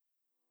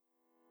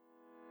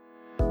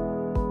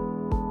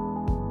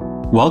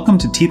Welcome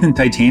to Teeth and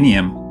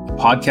Titanium, a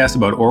podcast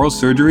about oral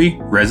surgery,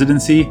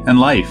 residency, and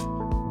life.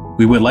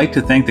 We would like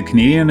to thank the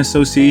Canadian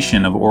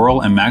Association of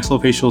Oral and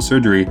Maxillofacial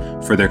Surgery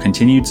for their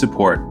continued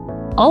support.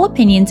 All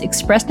opinions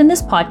expressed in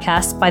this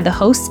podcast by the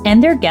hosts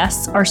and their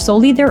guests are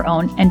solely their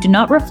own and do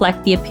not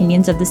reflect the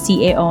opinions of the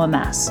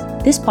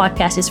CAOMS. This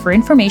podcast is for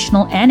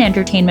informational and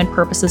entertainment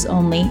purposes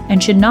only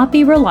and should not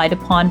be relied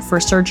upon for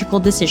surgical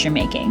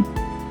decision-making.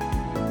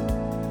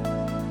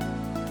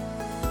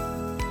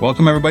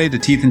 Welcome everybody to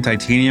Teeth and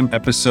Titanium,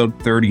 episode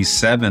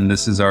 37.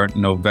 This is our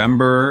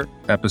November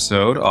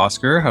episode.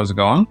 Oscar, how's it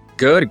going?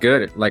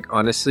 Good. Like,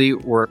 honestly,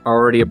 we're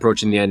already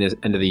approaching the end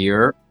of the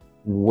year.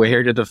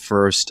 Where did the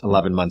first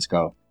 11 months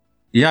go?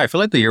 Yeah, I feel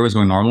like the year was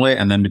going normally,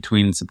 and then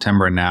between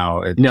September and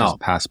now, it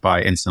just passed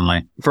by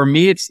instantly. For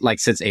me, it's like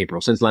since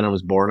April, since Lennon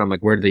was born, I'm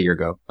like, where did the year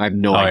go? I have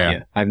no idea.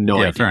 Yeah. I have no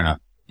idea. Yeah, fair enough.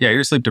 Yeah,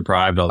 you're sleep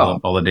deprived.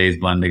 All the days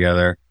blend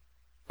together.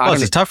 Plus,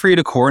 it's tough for you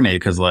to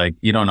coordinate because, like,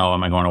 you don't know,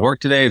 am I going to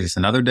work today? Is this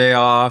another day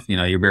off? You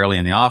know, you're barely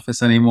in the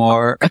office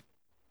anymore.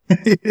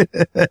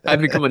 I've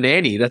become a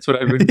nanny. That's what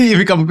I've been. you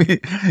become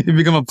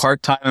a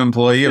part-time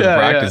employee of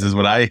practice is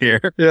what I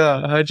hear.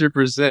 Yeah,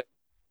 100%.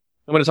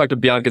 I'm going to talk to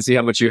Bianca and see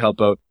how much you help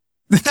out.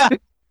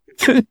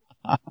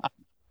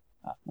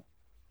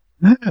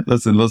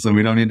 Listen,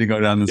 we don't need to go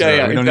down this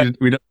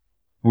road.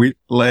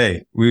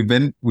 We've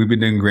been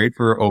doing great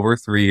for over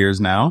 3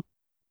 years now.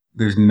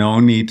 There's no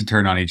need to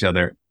turn on each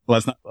other.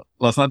 Let's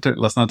not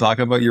talk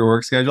about your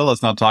work schedule.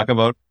 Let's not talk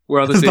about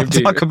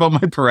talk about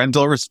my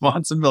parental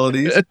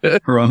responsibilities.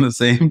 We're on the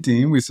same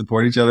team. We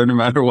support each other no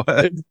matter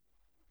what.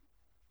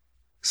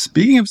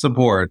 Speaking of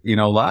support,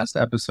 last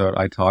episode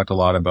I talked a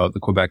lot about the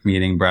Quebec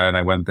meeting. Brad and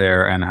I went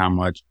there and how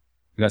much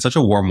we got such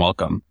a warm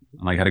welcome.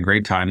 And had a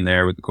great time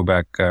there with the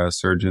Quebec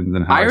surgeons.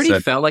 And how I already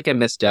felt like I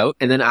missed out.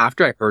 And then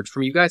after I heard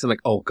from you guys, I'm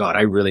like, oh God,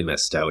 I really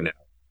missed out now.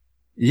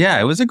 Yeah,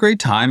 it was a great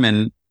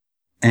time.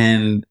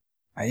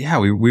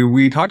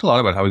 We talked a lot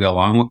about how we got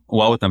along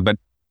well with them, but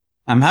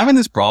I'm having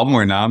this problem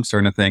where now I'm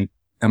starting to think,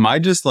 am I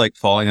just like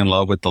falling in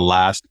love with the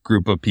last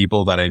group of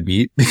people that I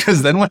meet?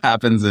 Because then what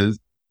happens is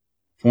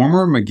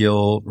former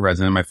McGill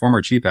resident, my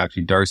former chief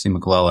actually, Darcy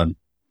McClellan,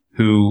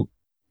 who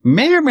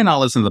may or may not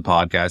listen to the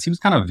podcast. He was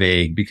kind of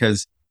vague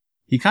because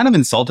he kind of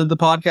insulted the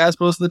podcast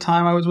most of the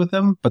time I was with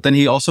him, but then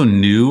he also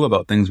knew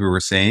about things we were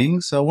saying.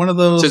 So one of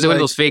those... So is it one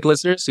of those fake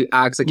listeners who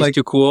acts like he's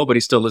too cool, but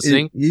he's still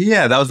listening?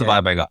 That was the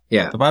vibe I got.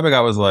 Yeah. The vibe I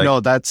got was like... No,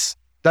 that's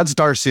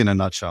Darcy in a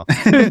nutshell.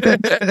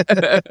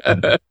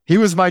 He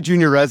was my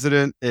junior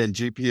resident in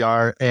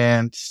GPR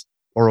and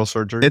oral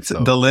surgery.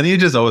 The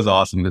lineage is always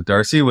awesome because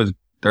Darcy was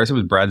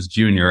Brad's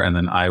junior and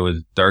then I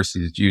was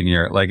Darcy's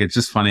junior. Like, it's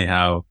just funny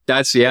how...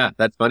 That's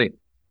funny.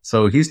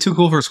 So he's too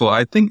cool for school.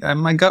 I think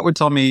my gut would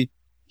tell me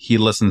he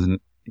listens.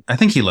 I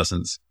think he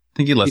listens.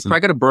 He's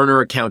probably got a burner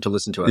account to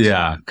listen to us.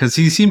 Yeah, because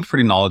he seemed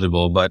pretty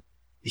knowledgeable, but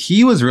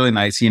he was really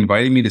nice. He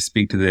invited me to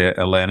speak to the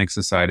Atlantic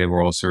Society of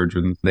Oral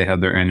Surgeons. They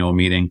had their annual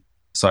meeting.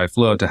 So I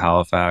flew out to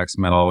Halifax,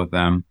 met all with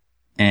them,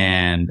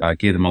 and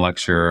gave them a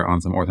lecture on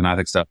some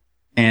orthodontic stuff.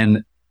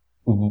 And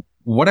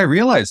what I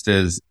realized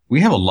is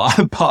we have a lot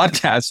of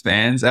podcast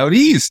fans out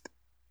east.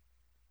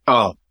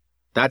 Oh,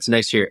 that's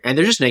nice to hear. And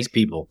they're just nice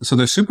people. So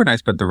they're super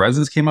nice, but the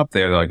residents came up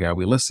there. They're like, yeah,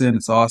 we listen.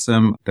 It's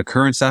awesome. The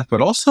current staff,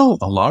 but also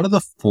a lot of the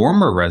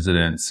former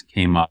residents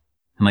came up.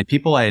 And like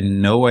people I had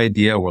no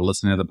idea were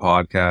listening to the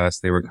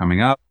podcast. They were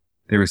coming up.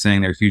 They were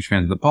saying they're huge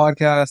fans of the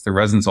podcast. The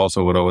residents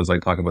also would always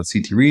like talk about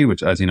CT Read,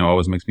 which, as you know,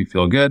 always makes me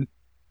feel good.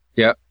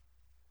 Yeah.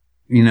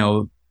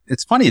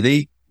 It's funny.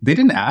 They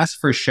didn't ask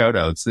for shout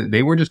outs.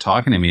 They were just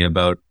talking to me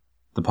about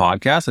the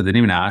podcast. I didn't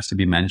even ask to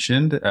be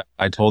mentioned.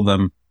 I told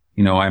them,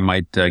 I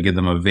might give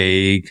them a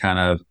vague kind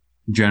of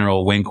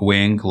general wink,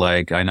 wink.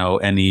 Like, I know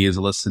NE is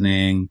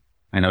listening.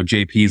 I know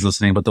JP is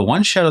listening. But the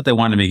one shout out they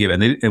wanted me to give,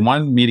 and they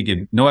wanted me to give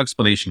no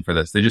explanation for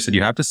this. They just said,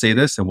 you have to say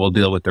this and we'll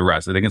deal with the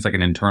rest. I think it's like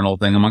an internal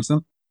thing amongst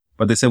them.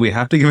 But they said, we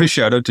have to give a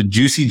shout out to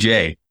Juicy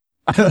J.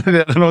 I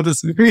don't know what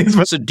this means.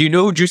 But so do you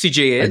know who Juicy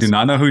J is? I do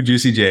not know who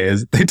Juicy J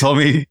is. They told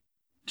me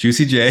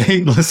Juicy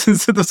J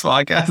listens to this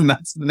podcast and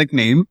that's the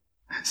nickname.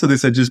 So they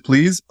said, just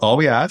please, all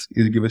we ask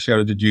is give a shout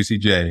out to Juicy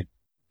J.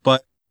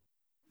 But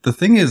the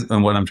thing is,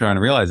 and what I'm trying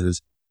to realize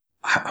is,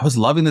 I was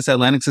loving this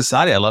Atlantic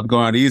Society. I loved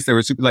going out east. They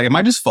were super, am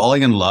I just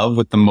falling in love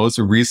with the most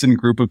recent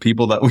group of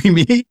people that we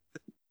meet?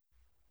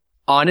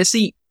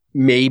 Honestly,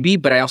 maybe,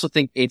 but I also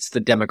think it's the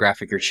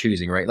demographic you're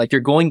choosing, right? Like, you're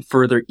going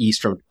further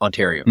east from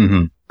Ontario.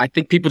 Mm-hmm. I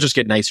think people just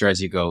get nicer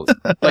as you go.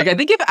 Like, I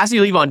think as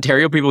you leave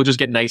Ontario, people just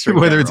get nicer.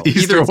 Whether it's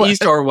east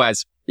or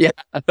west. Yeah.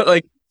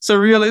 So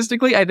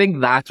realistically, I think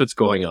that's what's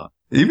going on.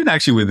 Even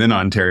actually within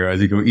Ontario, as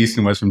you go east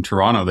and west from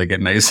Toronto, they get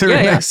nicer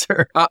and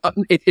nicer.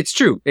 It's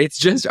true. It's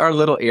just our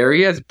little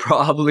area is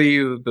probably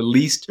the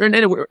least, and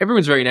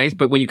everyone's very nice,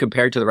 but when you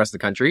compare it to the rest of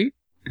the country,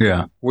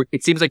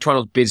 it seems like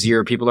Toronto's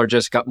busier. People are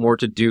just got more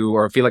to do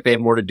or feel like they have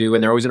more to do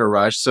and they're always in a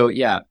rush. So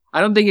yeah, I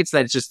don't think it's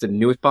that it's just the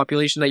newest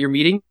population that you're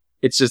meeting.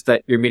 It's just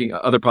that you're meeting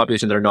other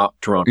populations that are not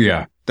Toronto.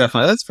 Yeah,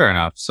 definitely. That's fair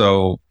enough.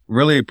 So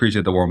really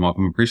appreciate the warm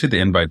welcome. Appreciate the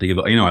invite to give,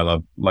 I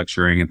love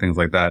lecturing and things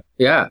like that.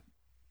 Yeah.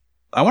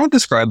 I want to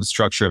describe the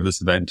structure of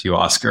this event to you,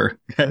 Oscar.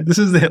 This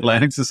is the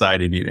Atlantic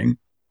Society meeting.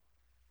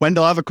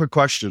 Wendell, I have a quick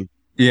question.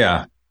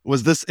 Yeah.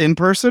 Was this in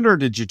person or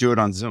did you do it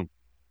on Zoom?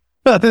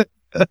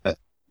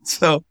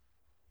 So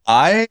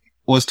I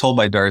was told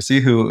by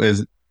Darcy, who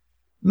is a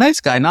nice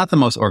guy, not the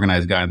most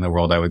organized guy in the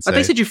world, I would say.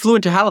 They said you flew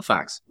into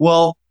Halifax.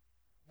 Well,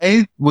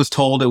 I was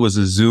told it was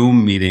a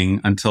Zoom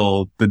meeting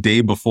until the day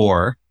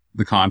before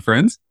the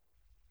conference.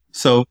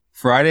 So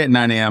Friday at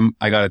 9 a.m.,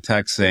 I got a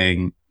text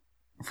saying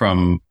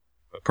from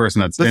a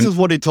person that's... This is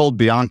what he told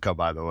Bianca,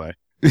 by the way.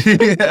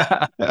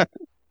 Yeah.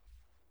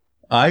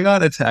 I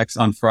got a text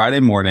on Friday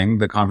morning.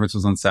 The conference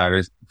was on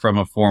Saturday from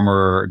a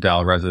former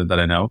Dallas resident that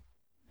I know.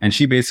 And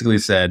she basically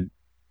said,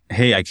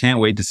 hey, I can't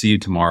wait to see you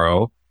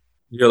tomorrow.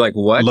 You're like,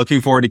 what?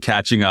 Looking forward to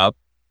catching up.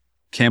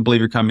 Can't believe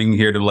you're coming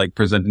here to like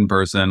present in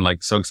person.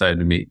 Like, so excited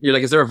to meet. You're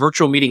like, is there a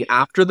virtual meeting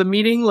after the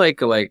meeting? Like.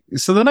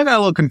 So then I got a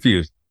little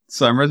confused.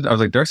 So I was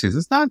like, Darcy, is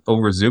this not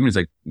over Zoom? He's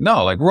like,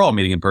 no, like we're all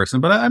meeting in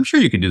person, but I'm sure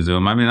you can do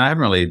Zoom. I mean, I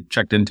haven't really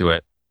checked into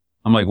it.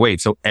 I'm like,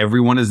 wait, so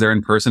everyone is there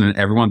in person and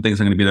everyone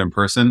thinks I'm going to be there in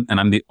person and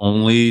I'm the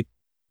only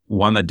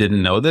one that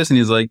didn't know this? And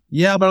he's like,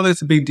 yeah, but I don't think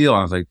it's a big deal. And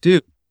I was like,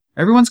 dude,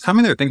 everyone's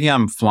coming there thinking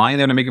I'm flying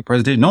there to make a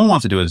presentation. No one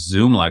wants to do a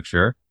Zoom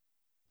lecture.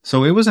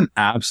 So it was an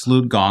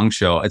absolute gong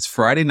show. It's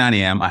Friday, 9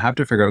 a.m. I have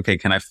to figure out, okay,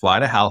 can I fly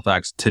to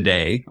Halifax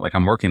today? Like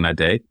I'm working that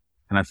day.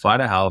 Can I fly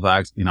to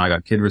Halifax? You know, I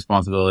got kid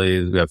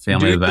responsibilities. We have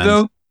family events.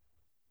 Though?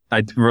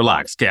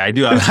 Relax. Okay, I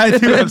do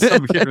have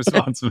some kid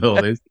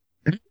responsibilities.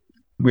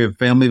 We have a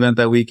family event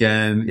that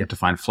weekend. You have to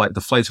find flight.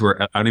 The flights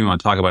were, I don't even want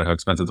to talk about how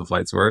expensive the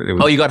flights were.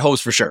 Oh, you got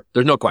hosed for sure.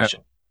 There's no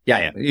question.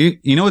 Yeah.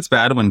 You know what's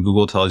bad when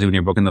Google tells you when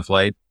you're booking the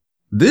flight?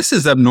 This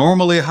is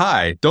abnormally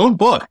high. Don't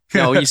book.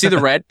 No, you see the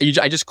red?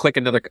 I just click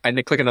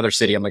another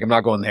city. I'm like, I'm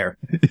not going there.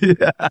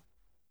 Yeah.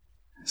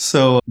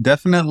 So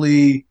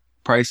definitely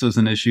price was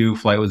an issue.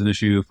 Flight was an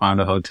issue. Found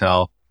a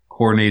hotel,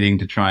 coordinating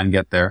to try and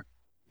get there.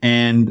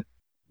 And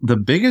the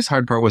biggest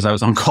hard part was I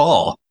was on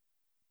call.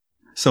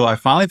 So I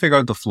finally figured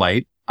out the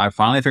flight. I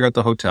finally figured out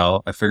the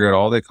hotel. I figured out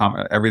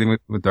all everything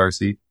with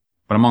Darcy,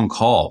 but I'm on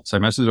call. So I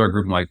messaged our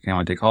group. I'm like, can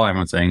I take call?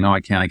 Everyone's saying, no,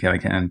 I can't.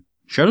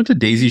 Shout out to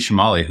Daisy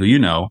Shamali, who you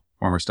know,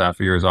 former staff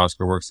of yours,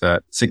 Oscar, works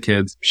at Sick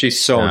Kids. She's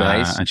so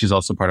nice. And she's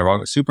also part of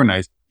August. Super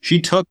nice.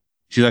 She's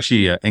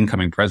actually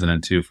incoming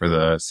president too for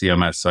the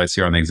CMS. So I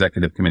see her on the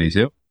executive committee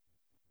too.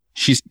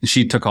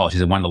 She took call. She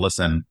said, when to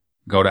listen,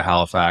 go to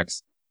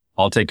Halifax.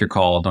 I'll take your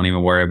call. Don't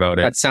even worry about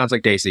it. That sounds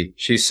like Daisy.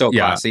 She's so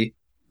classy.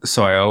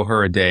 So I owe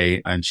her a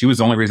day, and she was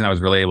the only reason I was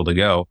really able to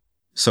go.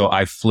 So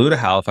I flew to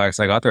Halifax.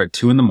 I got there at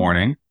 2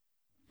 a.m.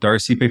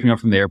 Darcy picked me up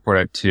from the airport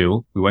at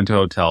 2. We went to a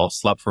hotel,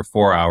 slept for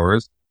 4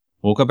 hours,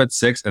 woke up at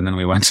 6, and then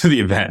we went to the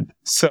event.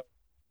 So,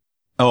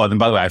 and then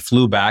by the way, I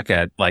flew back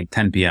at like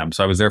 10 p.m.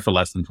 So I was there for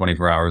less than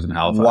 24 hours in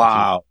Halifax.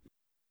 Wow.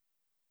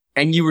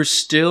 And you were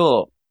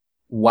still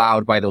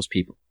wowed by those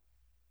people.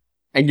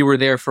 And you were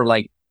there for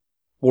like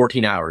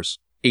 14 hours.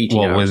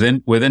 18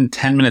 hours. Within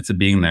 10 minutes of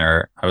being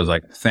there, I was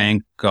like,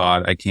 thank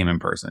God I came in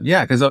person.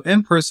 Yeah, because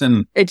in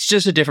person, it's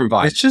just a different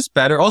vibe. It's just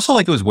better. Also,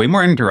 like it was way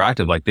more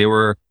interactive. Like they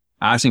were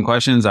asking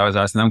questions. I was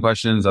asking them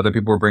questions. Other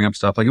people were bringing up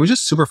stuff. Like it was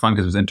just super fun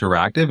because it was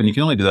interactive and you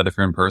can only do that if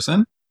you're in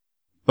person.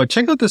 But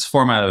check out this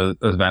format of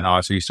the event.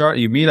 So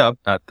you meet up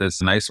at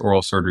this nice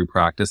oral surgery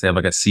practice. They have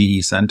like a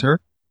CE center.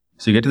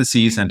 So you get to the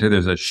CE center.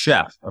 There's a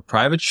chef, a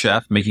private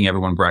chef making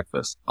everyone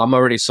breakfast. I'm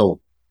already sold.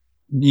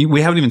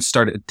 We haven't even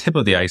started tip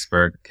of the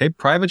iceberg. Okay.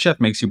 Private chef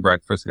makes you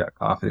breakfast. They got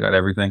coffee. They got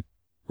everything.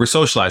 We're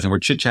socializing. We're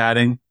chit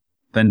chatting.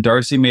 Then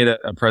Darcy made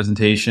a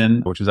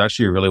presentation, which was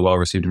actually really well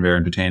received and very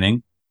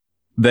entertaining.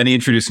 Then he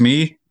introduced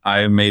me.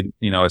 I made,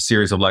 a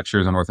series of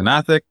lectures on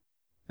orthognathic.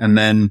 And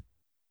then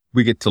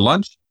we get to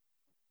lunch.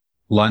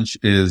 Lunch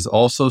is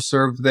also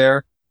served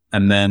there.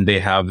 And then they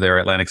have their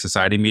Atlantic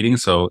Society meeting.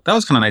 So that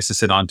was kind of nice to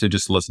sit on to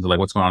just listen to like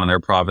what's going on in their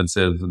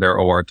provinces, their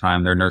OR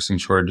time, their nursing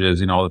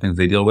shortages, all the things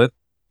they deal with.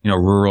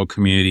 Rural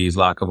communities,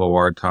 lack of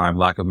OR time,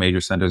 lack of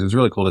major centers. It was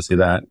really cool to see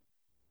that.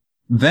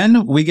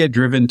 Then we get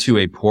driven to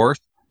a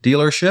Porsche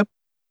dealership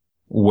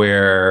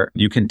where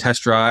you can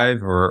test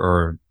drive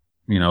or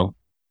you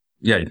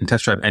can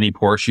test drive any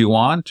Porsche you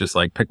want. Just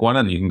like pick one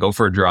and you can go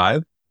for a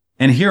drive.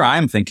 And here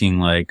I'm thinking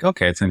like,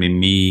 okay, it's going to be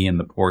me and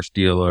the Porsche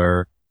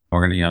dealer.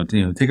 We're going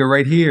to, take it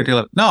right here.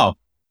 No,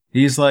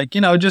 he's like,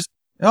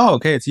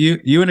 okay, it's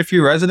you and a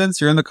few residents.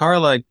 You're in the car.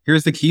 Like,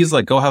 here's the keys.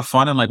 Like, go have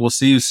fun. And like, we'll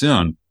see you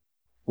soon.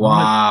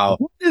 Wow. Like,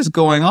 what is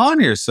going on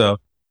here? So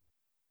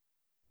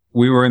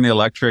we were in the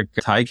electric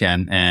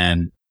Taycan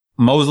and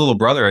Mo's little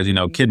brother, as you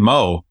know, Kid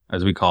Mo,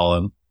 as we call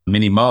him,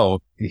 Mini Mo,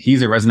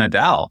 he's a resident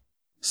Al.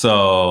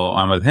 So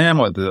I'm with him,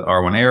 with the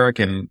R1 Eric,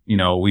 and,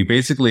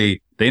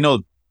 they know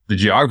the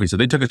geography. So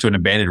they took us to an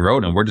abandoned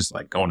road and we're just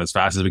like going as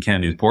fast as we can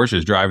in these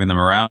Porsches, driving them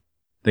around.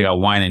 They got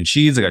wine and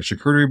cheese. They got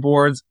charcuterie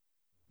boards.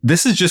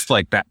 This is just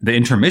like that, the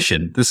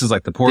intermission. This is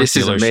like the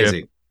Porsche dealership.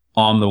 Amazing.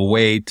 On the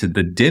way to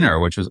the dinner,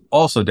 which was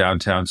also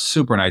downtown,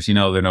 super nice.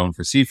 they're known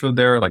for seafood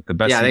there, like the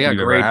best. Yeah, they got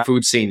great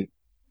food scene.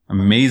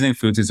 Amazing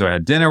food scene. So I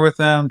had dinner with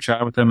them,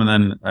 chat with them, and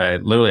then I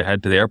literally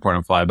head to the airport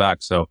and fly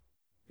back. So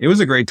it was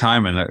a great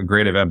time and a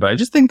great event, but I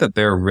just think that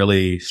they're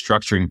really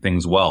structuring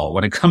things well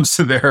when it comes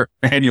to their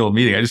annual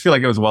meeting. I just feel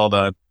like it was well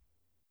done.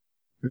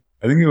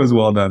 I think it was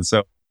well done.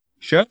 So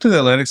shout out to the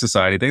Atlantic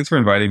Society. Thanks for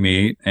inviting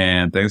me,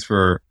 and thanks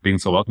for being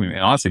so welcoming and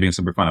honestly being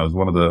super fun. It was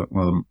one of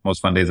the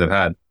most fun days I've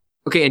had.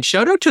 Okay, and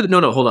shout out to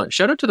hold on.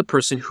 Shout out to the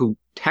person who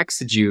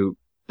texted you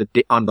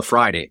on the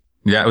Friday.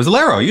 Yeah, it was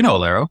Alero. You know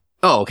Alero.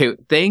 Oh, okay.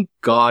 Thank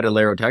God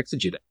Alero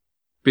texted you that,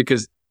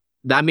 because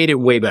that made it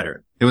way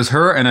better. It was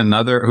her and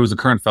another who's a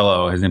current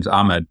fellow. His name's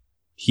Ahmed.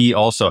 He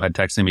also had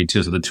texted me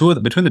too. So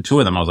between the two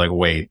of them, I was like,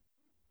 wait,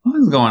 what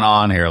is going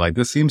on here? Like,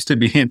 this seems to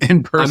be an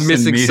in-person I'm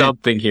missing meeting.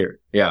 something here.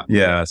 Yeah.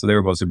 Yeah. So they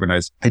were both super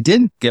nice. I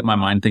did get my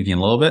mind thinking a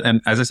little bit. And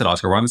as I said,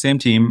 Oscar, we're on the same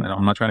team. And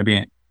I'm not trying to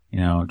be,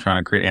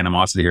 trying to create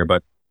animosity here,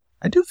 but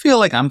I do feel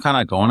like I'm kind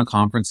of going to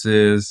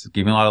conferences,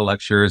 giving a lot of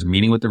lectures,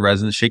 meeting with the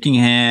residents, shaking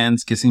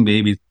hands, kissing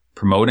babies,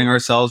 promoting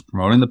ourselves,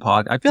 promoting the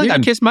pod. I feel like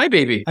I'm kiss my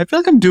baby. I feel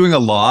like I'm doing a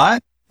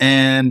lot,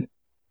 and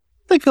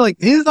I feel like,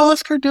 is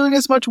Oscar doing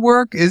as much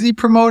work? Is he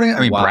promoting? I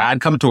mean, wow.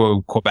 Brad come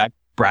to Quebec.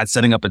 Brad's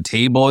setting up a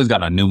table. He's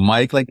got a new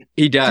mic. Like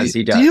he does.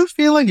 Do you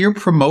feel like you're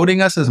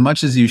promoting us as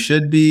much as you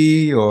should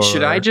be, or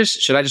should I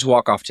just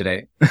walk off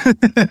today?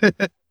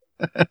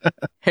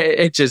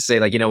 Hey, just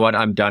say like, you know what?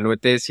 I'm done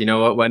with this. You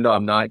know what, Wendell?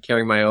 I'm not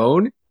carrying my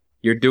own.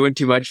 You're doing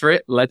too much for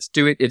it. Let's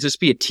do it. It'll just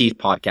be a teeth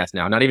podcast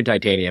now. Not even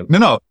titanium.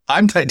 No.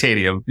 I'm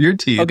titanium. You're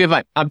teeth. Okay,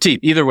 fine. I'm teeth.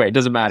 Either way, it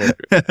doesn't matter.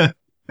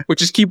 We'll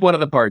just keep one of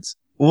the parts.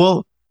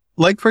 Well,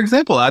 like for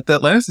example, at the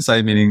Atlantic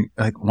Society meeting,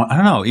 like I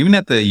don't know, even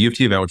at the U of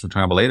T event, which we'll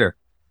talk about later,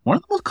 one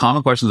of the most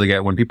common questions I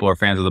get when people are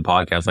fans of the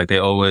podcast, like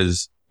they're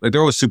always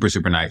super,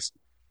 super nice.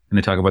 And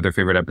they talk about their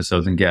favorite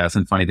episodes and guests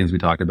and funny things we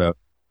talked about.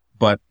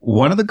 But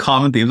one of the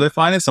common themes I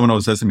find is someone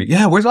always says to me,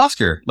 yeah, where's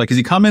Oscar? Like, is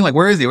he coming? Like,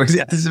 where is he? Where's he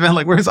at this event?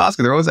 Like, where's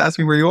Oscar? They're always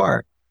asking where you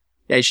are.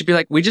 Yeah, you should be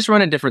like, we just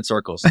run in different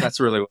circles. That's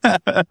really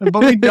what.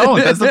 But we don't.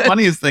 That's the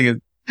funniest thing is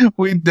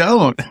we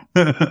don't.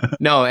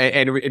 No,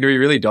 and we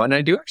really don't. And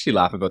I do actually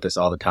laugh about this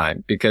all the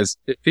time, because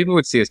if people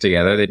would see us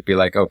together, they'd be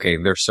like, okay,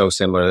 they're so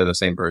similar. They're the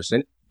same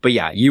person. But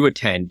yeah, you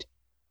attend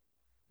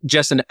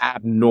just an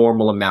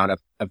abnormal amount of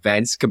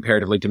events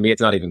comparatively to me.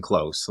 It's not even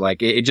close.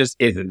 Like it just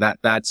isn't.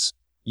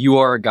 You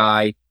are a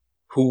guy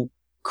who,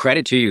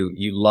 credit to you,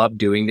 you love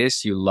doing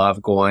this. You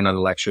love going on the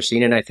lecture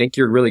scene. And I think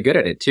you're really good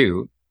at it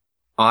too.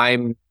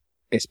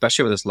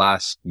 Especially with this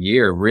last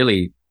year,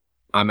 really,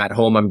 I'm at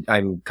home.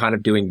 I'm kind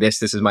of doing this.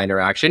 This is my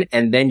interaction.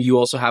 And then you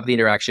also have the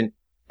interaction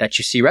that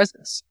you see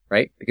residents,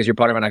 right? Because you're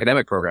part of an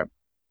academic program.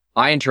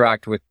 I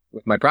interact with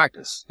my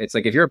practice. It's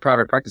like, if you're a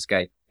private practice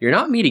guy, you're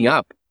not meeting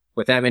up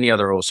with that many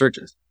other oral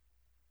surgeons.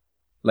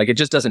 Like, it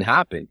just doesn't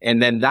happen.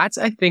 And then that's,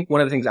 I think,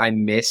 one of the things I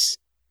miss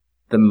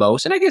the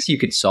most. And I guess you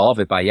could solve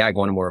it by,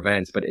 going to more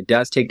events, but it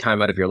does take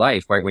time out of your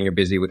life, right? When you're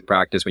busy with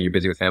practice, when you're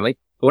busy with family.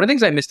 But one of the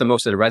things I miss the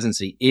most at the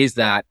residency is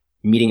that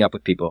meeting up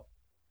with people.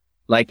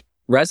 Like,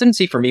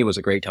 residency for me was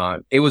a great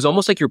time. It was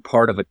almost like you're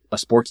part of a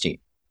sports team.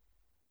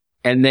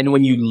 And then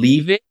when you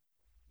leave it,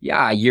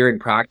 you're in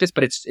practice,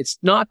 but it's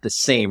not the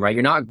same, right?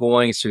 You're not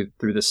going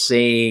through the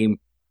same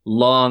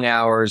long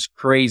hours,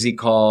 crazy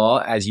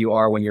call as you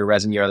are when you're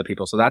resin near other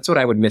people. So that's what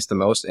I would miss the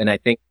most. And I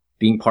think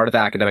being part of the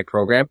academic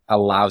program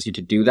allows you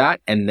to do that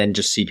and then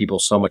just see people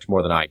so much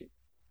more than I do.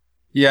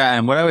 Yeah.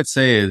 And what I would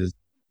say is,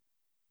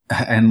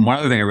 and one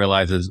other thing I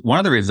realize is, one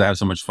of the reasons I have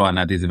so much fun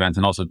at these events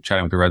and also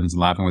chatting with the residents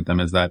and laughing with them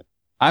is that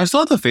I'm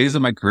still at the phase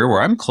of my career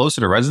where I'm closer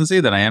to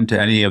residency than I am to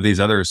any of these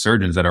other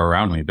surgeons that are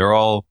around me. They're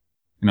all,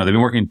 they've been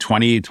working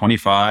 20,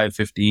 25,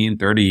 15,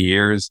 30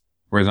 years,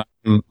 whereas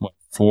I'm,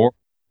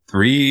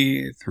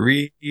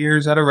 3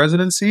 years out of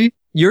residency.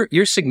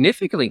 You're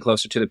significantly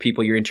closer to the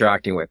people you're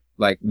interacting with,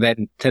 like,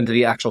 than to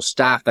the actual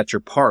staff that you're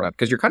part of,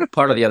 because you're kind of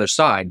part of the other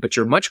side, but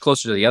you're much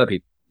closer to the other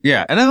people.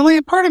 Yeah. And then,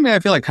 like, part of me, I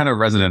feel like kind of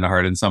resident at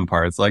heart in some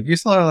parts. Like, you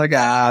still are like,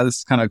 this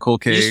is kind of a cool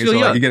case. You feel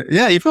young.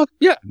 You feel,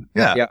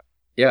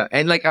 yeah.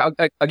 And like, I'll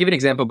give you an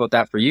example about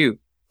that for you.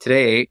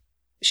 Today,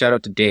 shout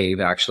out to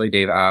Dave, actually,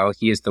 Dave Au.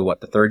 He is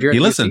the third year?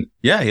 He listened.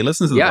 Yeah, he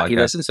listens to the podcast. Yeah, he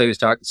listens. So he was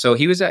talking. So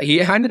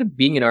he ended up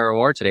being in our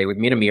OR today with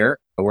me and Amir.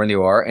 We're in the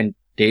OR and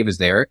Dave is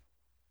there.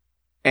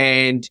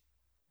 And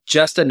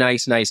just a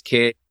nice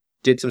kid.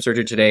 Did some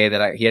surgery today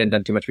that he hadn't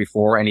done too much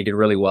before, and he did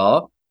really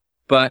well.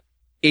 But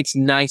it's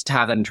nice to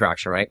have that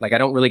interaction, right? Like, I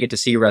don't really get to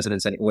see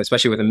residents,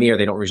 especially with Amir.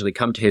 They don't usually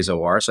come to his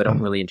OR, so I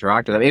don't really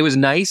interact with them. It was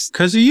nice.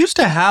 Because you used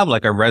to have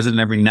like a resident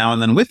every now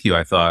and then with you,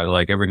 I thought.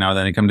 Like, every now and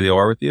then they come to the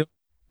OR with you.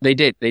 They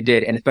did.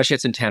 And especially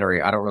at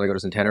Centenary. I don't really go to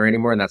Centenary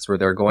anymore, and that's where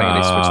they're going. And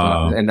they switched them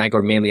up. And I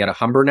go mainly out of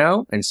Humber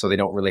now, and so they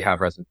don't really have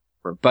residents.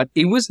 But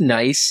it was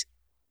nice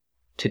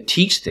to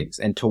teach things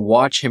and to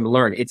watch him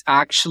learn. It's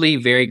actually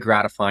very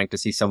gratifying to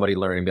see somebody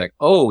learn and be like,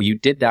 oh, you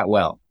did that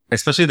well.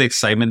 Especially the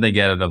excitement they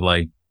get out of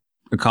like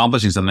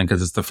accomplishing something,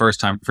 because it's the first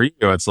time for you.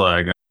 It's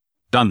like,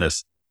 done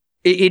this.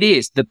 It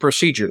is the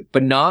procedure,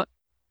 but not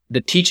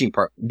the teaching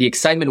part. The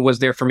excitement was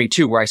there for me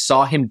too, where I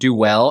saw him do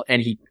well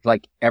and he,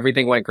 like,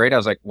 everything went great. I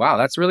was like, wow,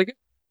 that's really good.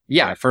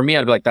 Yeah, for me,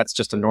 I'd be like, that's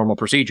just a normal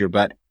procedure,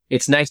 but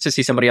it's nice to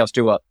see somebody else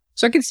do well.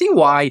 So I can see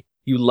why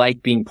you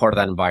like being part of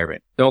that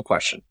environment. No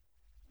question.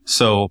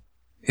 So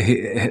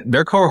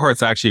their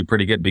cohort's actually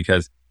pretty good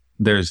because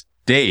there's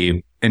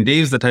Dave, and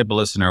Dave's the type of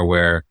listener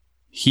where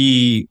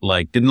he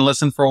like didn't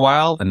listen for a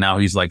while and now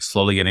he's like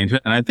slowly getting into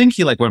it. And I think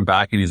he like went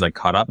back and he's like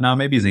caught up now.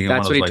 Maybe he's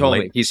that's what he told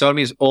me. He told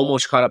me he's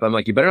almost caught up. I'm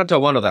like, you better not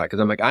tell Wendell that because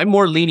I'm like, I'm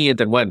more lenient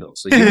than Wendell.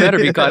 So you better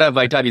be caught up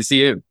by the time you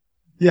see him.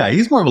 Yeah,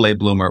 he's more of a late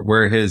bloomer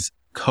where his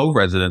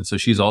co-resident, so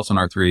she's also in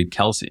R3,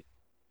 Kelsey.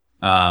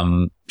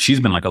 She's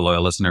been like a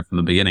loyal listener from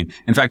the beginning.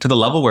 In fact, to the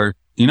level where,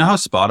 you know how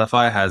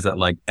Spotify has that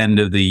like end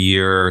of the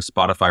year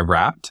Spotify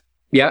Wrapped?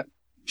 Yeah.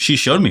 She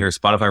showed me her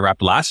Spotify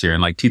Wrapped last year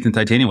and like Teeth and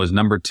Titanium was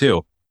number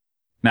 2.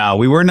 Now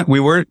we were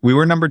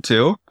number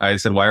 2. I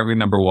said, why aren't we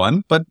number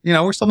 1? But you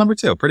know, we're still number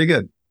 2. Pretty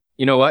good.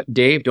 You know what,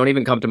 Dave? Don't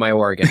even come to my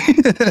Oregon.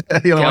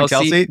 You know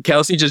Kelsey?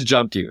 Kelsey just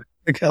jumped you.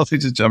 Kelsey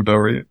just jumped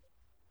over you.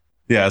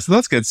 Yeah, so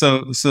that's good.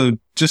 So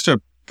just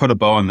to put a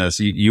bow on this,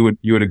 you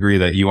would agree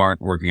that you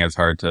aren't working as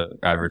hard to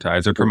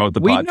advertise or promote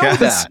the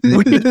podcast.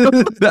 We know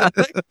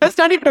that. That's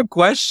not even a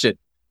question.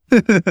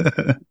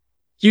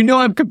 You know,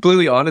 I'm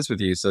completely honest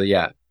with you. So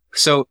yeah.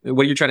 So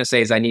what you're trying to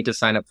say is I need to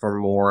sign up for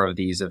more of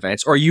these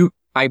events, or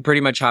I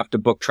pretty much have to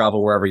book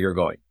travel wherever you're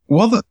going.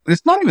 Well,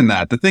 it's not even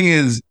that. The thing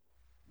is,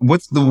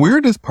 what's the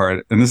weirdest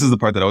part, and this is the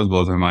part that always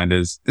blows my mind,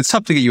 is it's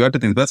tough to get you out to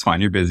things, but that's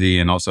fine. You're busy.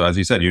 And also, as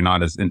you said, you're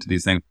not as into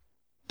these things.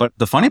 But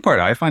the funny part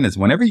I find is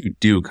whenever you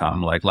do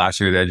come, like last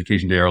year, the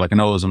education day or like an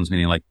OSM's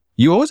meeting, like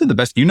you always have the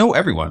best, you know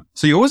everyone.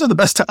 So you always have the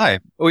best time.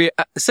 Oh yeah.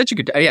 Such a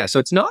good, yeah. So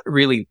it's not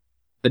really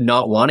the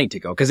not wanting to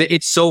go because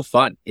it's so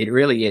fun. It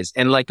really is.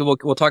 And like,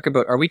 we'll talk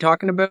about, are we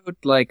talking about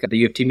like the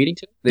U of T meeting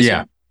today?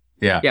 Yeah.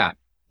 Yeah.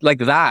 Like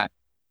that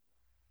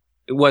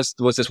was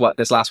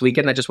this last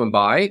weekend that just went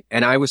by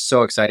and I was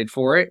so excited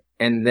for it.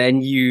 And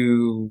then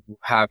you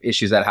have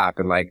issues that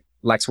happen. Like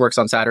Lex works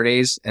on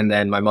Saturdays and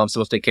then my mom's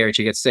supposed to take care and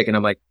she gets sick. And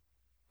I'm like,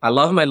 I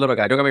love my little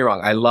guy. Don't get me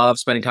wrong. I love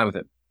spending time with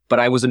him,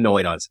 but I was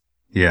annoyed on it.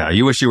 Yeah.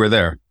 You wish you were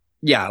there.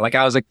 Yeah. Like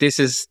I was like,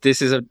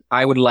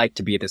 I would like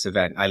to be at this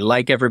event. I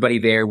like everybody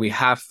there. We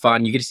have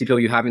fun. You get to see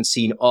people you haven't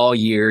seen all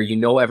year. You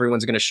know,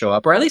 everyone's going to show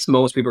up, or at least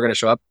most people are going to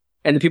show up.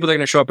 And the people that are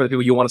going to show up are the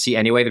people you want to see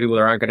anyway. The people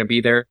that aren't going to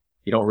be there,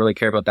 you don't really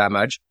care about that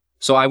much.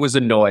 So I was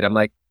annoyed. I'm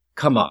like,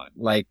 come on.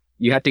 Like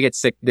you had to get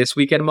sick this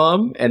weekend,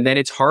 Mom. And then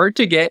it's hard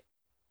to get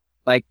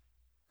like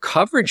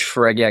coverage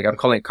for, yeah, I'm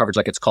calling it coverage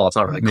like it's called. It's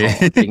not really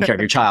called taking care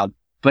of your child.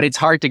 But it's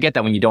hard to get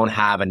that when you don't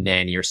have a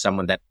nanny or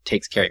someone that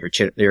takes care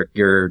of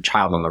your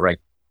child on the right.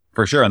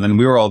 For sure. And then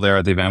we were all there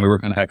at the event. We were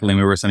kind of heckling.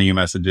 We were sending you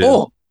messages.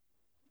 Oh,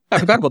 I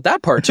forgot about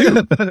that part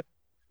too.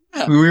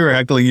 Yeah. We were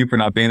heckling you for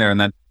not being there.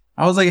 And then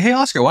I was like, hey,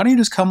 Oscar, why don't you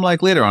just come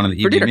like later on in the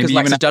evening? For dinner, because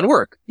Lex has done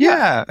work.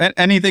 Yeah.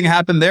 Anything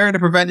happened there to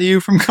prevent you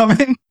from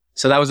coming?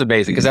 So that was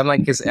amazing. Because I'm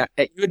like, you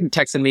had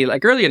texted me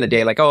like early in the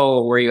day, like,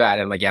 oh, where are you at?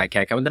 And I'm like, yeah, I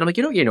can't come. And then I'm like,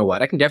 you know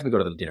what? I can definitely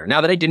go to the dinner.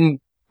 Now that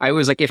I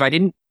was like, if I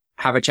didn't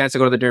have a chance to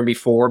go to the dinner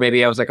before,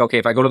 maybe I was like, okay,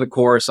 if I go to the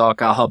course, I'll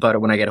help out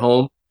when I get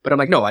home. But I'm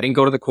like, no, I didn't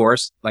go to the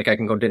course. Like I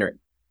can go to dinner.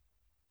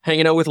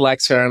 Hanging out with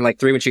Lex around like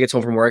 3 when she gets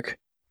home from work,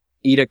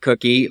 eat a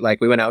cookie. Like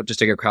we went out just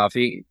to get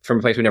coffee from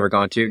a place we've never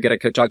gone to, get a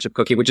chocolate chip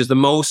cookie, which is the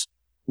most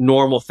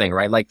normal thing,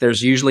 right? Like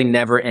there's usually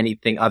never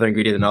anything other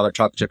ingredient than other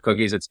chocolate chip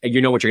cookies. It's, you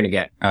know what you're going to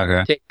get.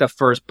 Okay. Take the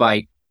first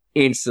bite,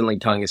 instantly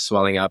tongue is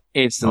swelling up,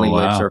 instantly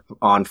lips are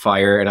on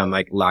fire. And I'm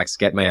like, Lex,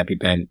 get my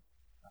EpiPen.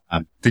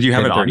 Did you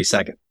have it on? 30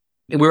 seconds.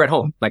 We were at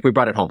home. Like we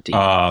brought it home to you.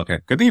 Oh, okay.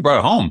 Good thing you brought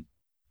it home.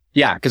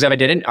 Yeah, because if I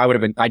didn't,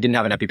 I didn't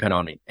have an EpiPen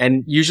on me.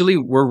 And usually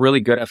we're really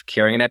good at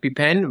carrying an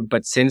EpiPen,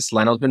 but since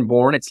Leno's been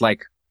born, it's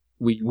like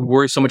we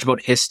worry so much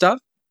about his stuff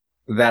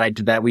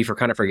that we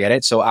kind of forget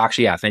it. So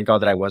actually, yeah, thank God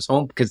that I was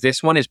home because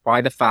this one is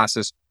probably the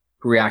fastest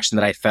reaction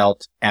that I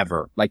felt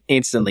ever, like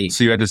instantly.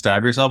 So you had to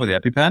stab yourself with the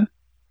EpiPen?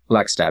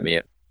 Lex stabbed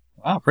me.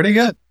 Wow, pretty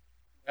good.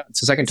 Yeah,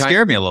 it's the second time.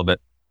 Scared me a little bit.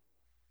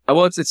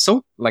 Well, it's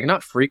so like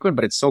not frequent,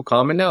 but it's so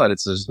common now that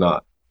it's just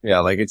not. Yeah,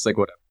 like it's like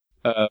whatever.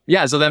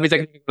 Yeah, so that means I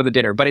can go to the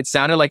dinner. But it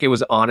sounded like it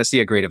was honestly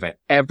a great event.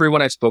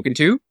 Everyone I've spoken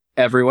to,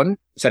 everyone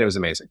said it was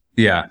amazing.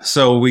 Yeah.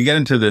 So we get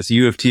into this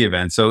U of T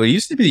event. So it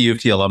used to be the U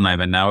of T alumni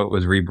event. Now it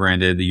was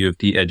rebranded the U of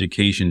T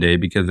Education Day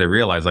because they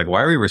realized like,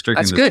 why are we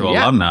restricting this to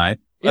alumni?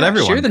 Let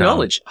everyone share the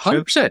knowledge.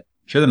 100%.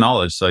 Share the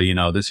knowledge. So, you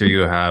know, this year you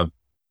have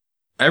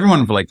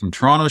everyone from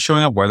Toronto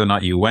showing up, whether or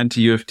not you went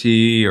to U of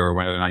T or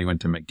whether or not you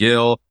went to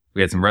McGill. We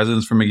had some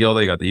residents from McGill.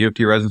 They got the U of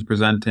T residents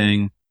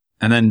presenting.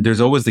 And then there's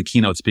always the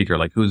keynote speaker,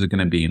 like who's it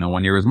going to be? You know,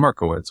 1 year was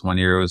Markowitz, 1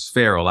 year was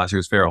Farrell, last year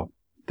was Farrell.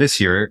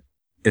 This year,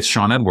 it's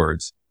Sean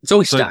Edwards. It's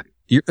always stacked.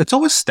 It's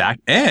always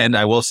stacked. And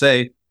I will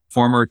say,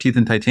 former Teeth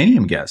and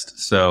Titanium guest.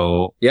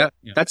 So yeah.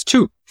 That's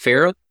two.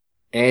 Farrell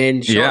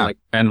and Sean. Yeah. Like,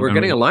 and we're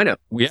getting a lineup.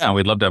 Yeah.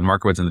 We'd love to have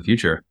Markowitz in the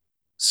future.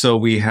 So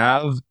we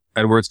have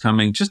Edwards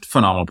coming, just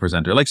phenomenal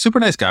presenter, like super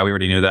nice guy. We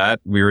already knew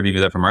that. We already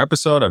knew that from our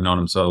episode. I've known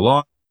him so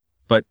long.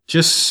 But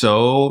just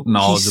so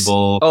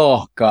knowledgeable.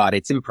 Oh, God,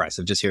 it's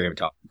impressive just hearing him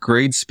talk.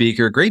 Great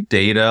speaker, great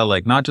data,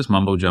 like not just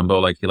mumbo jumbo.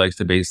 Like he likes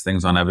to base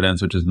things on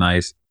evidence, which is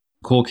nice.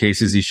 Cool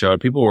cases he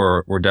showed. People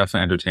were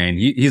definitely entertained.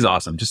 He's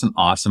awesome. Just an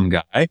awesome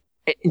guy.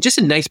 And just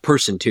a nice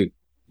person, too.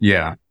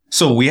 Yeah.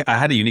 So I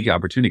had a unique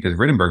opportunity because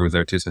Rittenberg was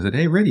there, too. So I said,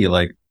 hey, Ritty,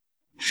 like,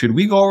 should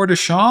we go over to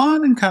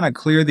Sean and kind of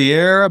clear the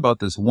air about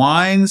this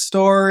wine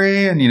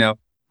story? And,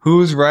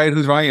 who's right,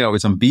 who's wrong,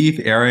 with some beef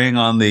airing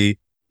on the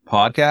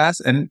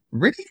podcast. And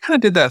Ricky kind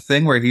of did that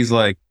thing where he's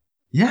like,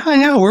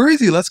 yeah, where is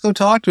he? Let's go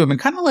talk to him. And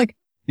kind of like,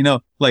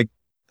 like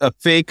a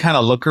fake kind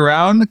of look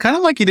around, kind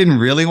of like he didn't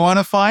really want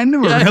to find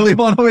him or really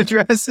want to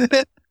address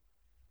it.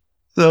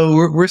 So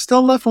we're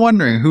still left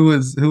wondering who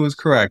was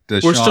correct.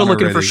 We're still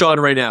looking for Sean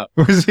right now.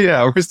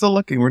 We're still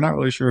looking. We're not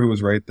really sure who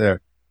was right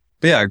there.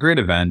 But yeah, a great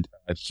event,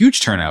 a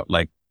huge turnout.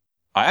 Like,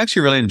 I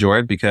actually really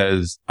enjoyed it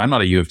because I'm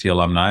not a U of T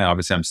alumni.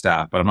 Obviously, I'm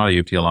staff, but I'm not a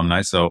U of T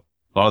alumni. So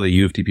a lot of the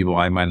U of T people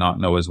I might not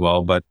know as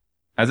well. But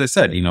as I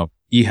said,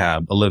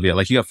 Ehab, Olivia,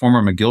 like you got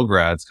former McGill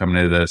grads coming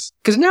into this.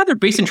 Because now they're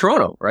based in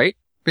Toronto, right?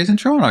 Based in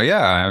Toronto,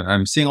 yeah.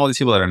 I'm seeing all these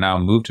people that are now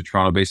moved to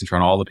Toronto, based in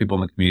Toronto, all the people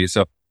in the community.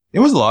 So it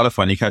was a lot of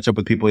fun. You catch up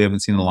with people you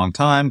haven't seen in a long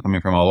time,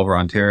 coming from all over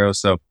Ontario.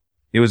 So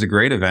it was a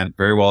great event,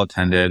 very well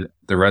attended.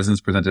 The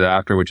residents presented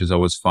after, which is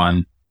always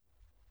fun.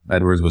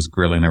 Edwards was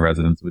grilling the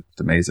residents, which was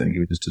amazing. He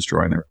was just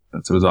destroying the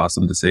residents. It was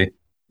awesome to see.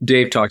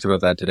 Dave talked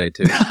about that today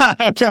too.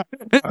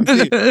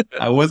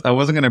 I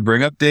wasn't going to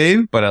bring up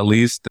Dave, but at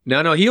least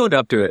no, he owned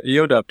up to it. He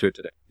owned up to it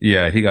today.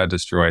 Yeah, he got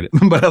destroyed,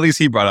 but at least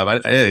he brought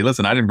up. Hey,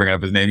 listen, I didn't bring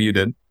up his name. You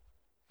did.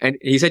 And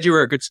he said you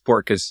were a good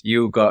sport because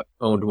you got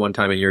owned one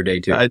time in your day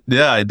too. I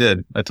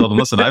did. I told him,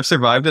 listen, I've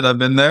survived it. I've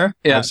been there.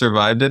 Yeah. I've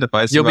survived it. If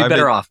I survive you'll be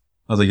better off.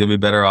 I was like, you'll be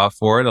better off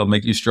for it. It'll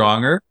make you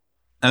stronger.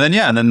 And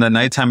then the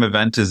nighttime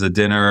event is a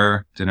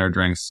dinner,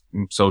 drinks,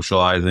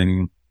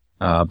 socializing.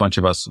 A bunch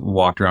of us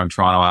walked around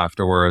Toronto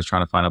afterwards,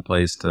 trying to find a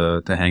place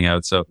to hang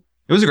out. So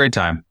it was a great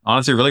time.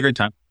 Honestly, a really great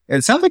time.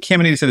 It sounds like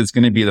Caminiti said it's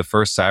going to be the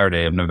first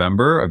Saturday of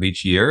November of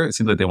each year. It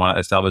seems like they want to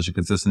establish a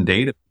consistent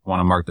date, want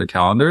to mark their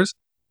calendars.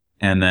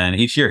 And then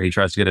each year he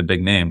tries to get a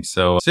big name.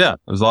 So yeah, it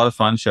was a lot of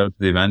fun. Shout out to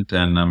the event,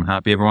 and I'm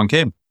happy everyone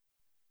came.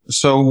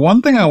 So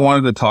one thing I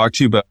wanted to talk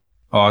to you about,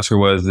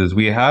 Oscar, is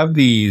we have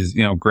these,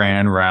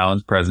 grand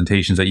rounds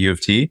presentations at U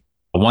of T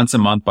once a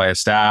month by a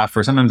staff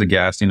or sometimes a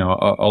guest. I'll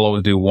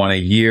always do one a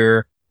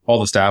year. All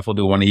the staff will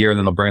do one a year, and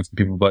then they'll bring some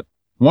people. But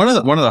one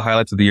of the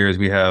highlights of the year is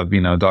we have,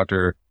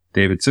 Dr.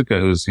 David Sutka,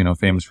 who's,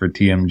 famous for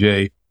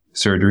TMJ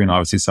surgery and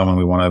obviously someone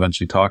we want to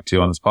eventually talk to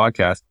on this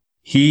podcast.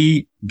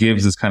 He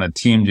gives this kind of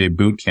TMJ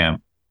boot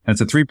camp. And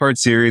it's a 3-part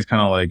series,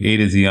 kind of like A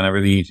to Z on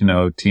everything you need to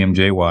know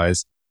TMJ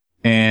wise.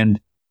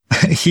 And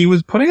he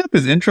was putting up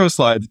his intro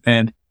slides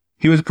and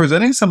he was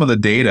presenting some of the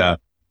data.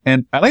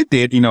 And I like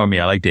data. You know me,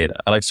 I like data.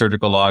 I like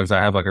surgical logs. I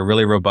have like a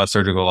really robust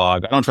surgical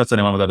log. I don't trust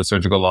anyone without a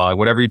surgical log.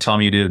 Whatever you tell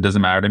me you did, it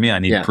doesn't matter to me. I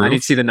need proof. I need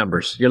to see the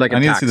numbers. You're like a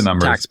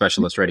tax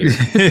specialist right here.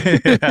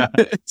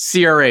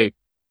 CRA.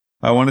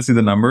 I want to see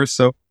the numbers.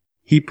 So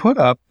he put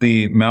up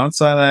the Mount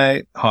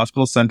Sinai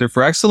Hospital Center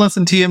for Excellence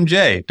in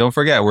TMJ. Don't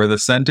forget, we're the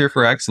Center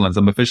for Excellence.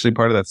 I'm officially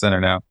part of that center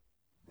now.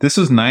 This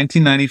was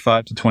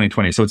 1995 to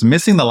 2020. So it's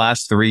missing the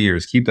last 3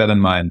 years. Keep that in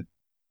mind.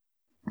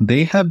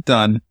 They have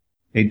done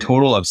a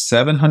total of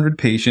 700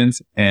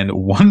 patients and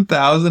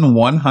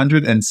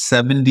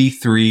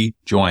 1,173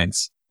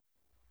 joints.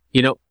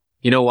 You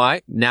know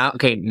why? Now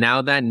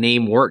that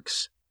name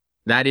works.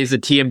 That is the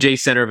TMJ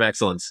Center of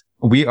Excellence.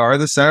 We are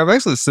the Center of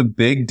Excellence. It's a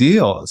big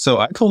deal. So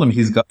I told him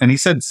and he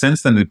said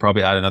since then they'd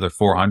probably add another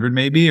 400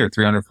 maybe, or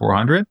 300,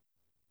 400.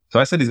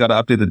 So I said he's got to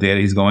update the data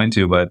he's going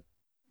to, but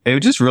it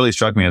just really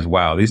struck me as,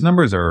 wow, these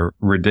numbers are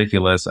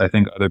ridiculous. I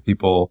think other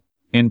people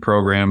in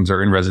programs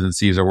or in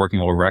residencies or working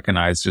will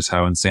recognize just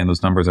how insane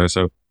those numbers are.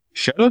 So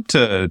shout out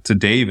to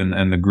Dave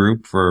and the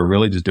group for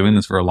really just doing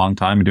this for a long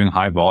time and doing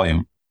high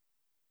volume.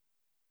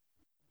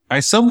 I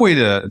subway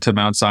to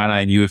Mount Sinai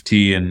and U of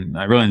T, and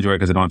I really enjoy it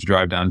because I don't have to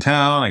drive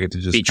downtown. I get to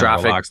just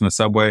relax in the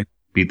subway,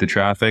 beat the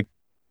traffic.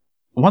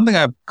 One thing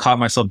I've caught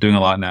myself doing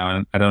a lot now,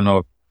 and I don't know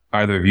if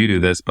either of you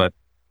do this, but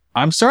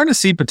I'm starting to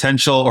see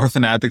potential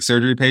orthodontic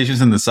surgery patients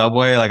in the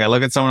subway. Like I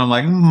look at someone, I'm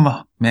like,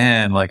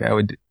 man, like I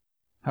would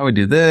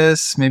do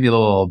this, maybe a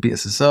little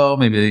BSSO,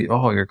 maybe,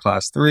 you're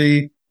class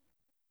 3.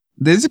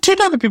 There's 2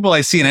 types of people I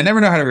see and I never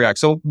know how to react.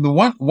 So the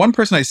one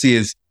person I see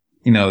is,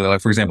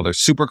 like for example, they're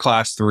super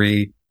class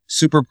 3,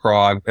 super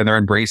prog, and they're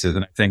in braces.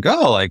 And I think,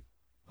 okay,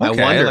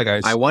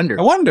 I wonder.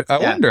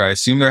 I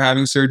assume they're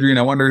having surgery and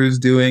I wonder who's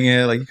doing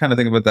it. Like you kind of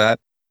think about that.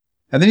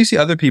 And then you see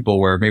other people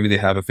where maybe they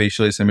have a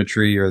facial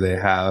asymmetry or they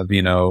have,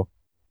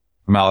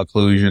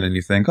 malocclusion, and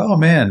you think, oh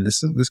man,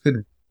 this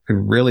could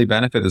really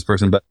benefit this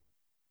person. But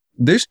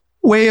there's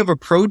a way of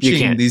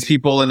approaching these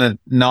people in a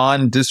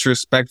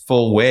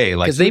non-disrespectful way.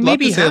 Like, because they may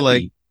be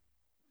happy.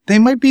 They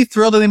might be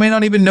thrilled and they may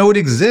not even know it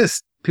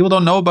exists. People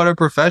don't know about our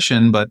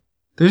profession, but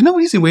there's no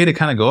easy way to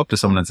kind of go up to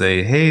someone and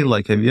say, hey,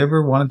 like, have you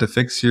ever wanted to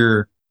fix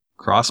your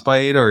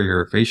crossbite or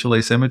your facial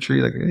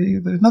asymmetry? Like, hey,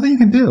 there's nothing you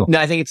can do. No,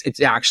 I think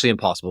it's actually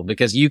impossible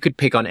because you could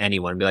pick on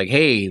anyone and be like,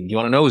 hey, you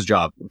want a nose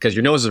job because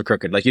your nose is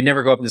crooked. Like, you'd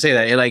never go up and say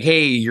that. You're like,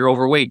 hey, you're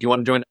overweight. Do you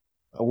want to join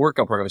a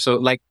workout program? So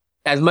like,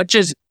 as much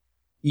as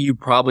you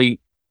probably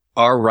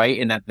are right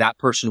in that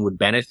person would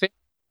benefit,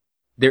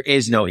 there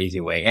is no easy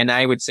way. And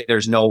I would say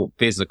there's no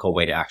physical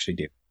way to actually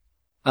do it.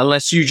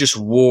 Unless you just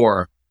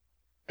wore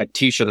a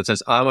t-shirt that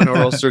says, I'm an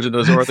oral surgeon,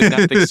 does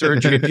orthodontic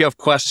surgery. If you have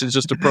questions,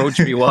 just approach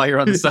me while you're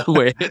on the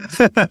subway.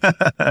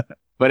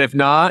 But if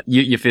not,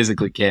 you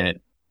physically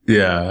can't.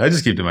 Yeah, I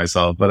just keep to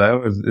myself, but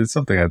it's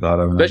something I thought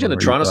of. Especially in the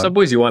Toronto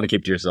subways, you want to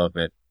keep to yourself,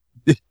 man.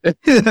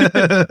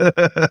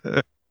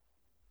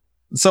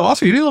 So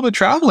also, you did a little bit of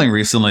traveling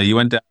recently. You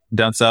went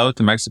down south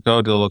to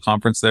Mexico, did a little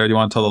conference there. Do you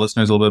want to tell the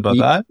listeners a little bit about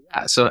that?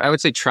 Yeah, so I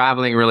would say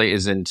traveling really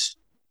isn't,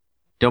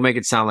 don't make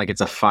it sound like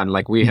it's a fun,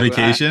 like we have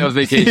vacation. It was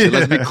vacation.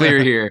 Let's be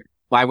clear here.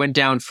 Well, I went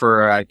down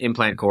for an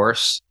implant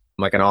course,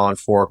 like an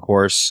all-on-4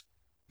 course.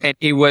 And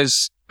it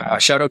was,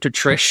 shout out to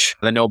Trish,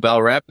 the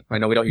Nobel rep. I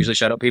know we don't usually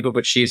shout out people,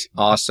 but she's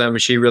awesome.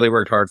 She really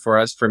worked hard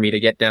for me to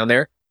get down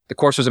there. The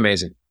course was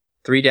amazing.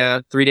 3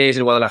 days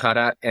in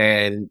Guadalajara,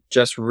 and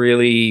just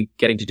really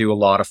getting to do a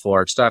lot of full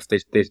arch stuff. They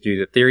do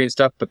the theory and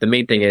stuff, but the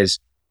main thing is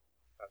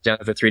I was down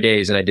for 3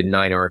 days and I did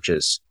 9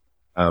 arches.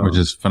 Which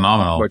is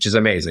phenomenal. Which is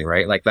amazing,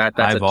 right? Like that's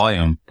high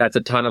volume. That's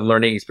a ton of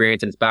learning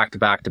experience, and it's back to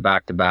back to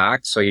back to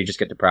back. So you just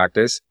get to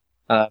practice.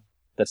 The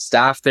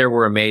staff there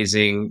were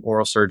amazing.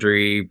 Oral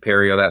surgery,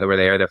 perio that were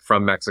there. They're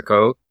from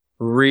Mexico.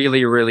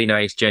 Really, really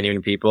nice,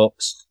 genuine people.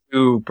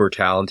 Super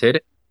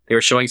talented. They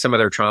were showing some of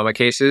their trauma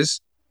cases.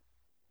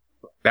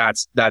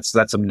 That's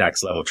some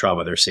next level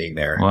trauma they're seeing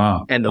there.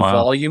 Wow. And the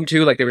volume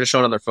too, like they were just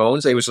showing on their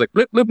phones. It was like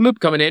blip, blip, blip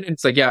coming in. And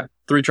it's like, yeah,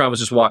 3 traumas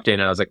just walked in.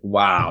 And I was like,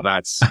 wow,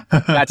 that's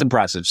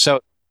impressive.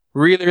 So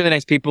really, really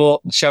nice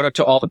people. Shout out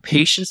to all the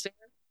patients there.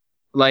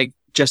 Like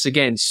just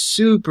again,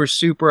 super,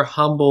 super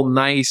humble,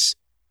 nice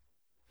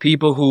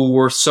people who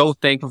were so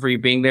thankful for you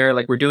being there.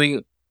 Like we're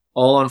doing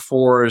all on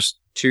 4s,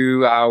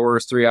 2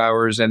 hours, 3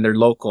 hours, and they're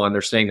local and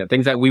they're saying that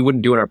things that we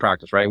wouldn't do in our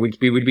practice, right? We'd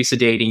be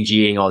sedating,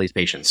 GAing all these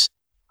patients.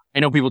 I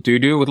know people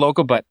do with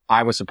local, but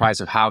I was surprised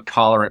of how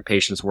tolerant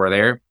patients were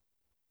there.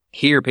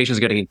 Here, patients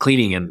are getting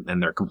cleaning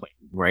and they're complaining,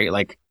 right?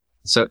 Like,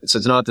 so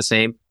it's not the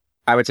same.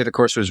 I would say the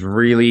course was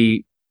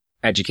really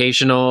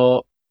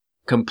educational,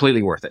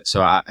 completely worth it.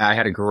 So I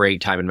had a great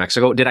time in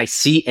Mexico. Did I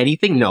see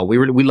anything? No,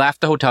 we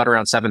left the hotel at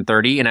around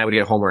 7:30 and I would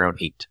get home around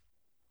 8.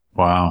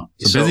 Wow.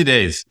 So busy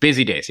days.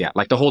 Busy days. Yeah.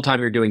 Like the whole time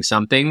you're doing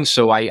something.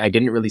 So I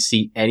didn't really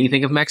see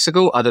anything of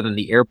Mexico other than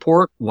the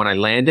airport when I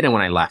landed and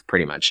when I left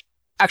pretty much.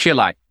 Actually, I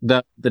lied.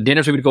 The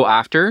dinners we would go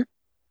after,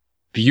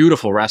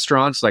 beautiful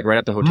restaurants, like right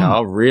at the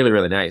hotel, really,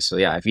 really nice. So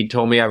yeah, if you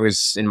told me I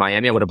was in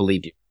Miami, I would have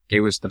believed you.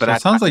 It was, but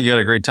it sounds like you had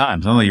a great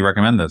time. Sounds like you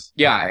recommend this.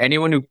 Yeah,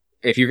 anyone who,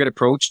 if you get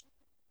approached,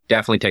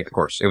 definitely take the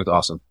course. It was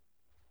awesome.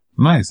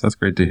 Nice. That's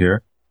great to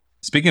hear.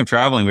 Speaking of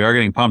traveling, we are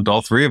getting pumped.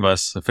 All 3 of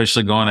us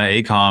officially going to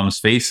ACOM's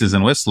Faces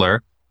in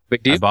Whistler.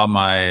 Big deal.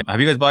 Have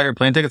you guys bought your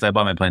plane tickets? I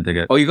bought my plane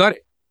ticket. Oh, you got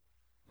it?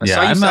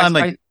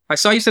 I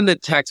saw you send the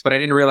text, but I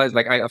didn't realize,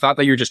 like, I thought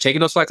that you were just taking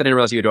those flights. I didn't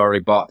realize you had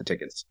already bought the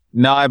tickets.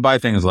 No, I buy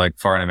things like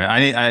far in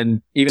advance.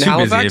 I'm even too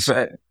Halifax?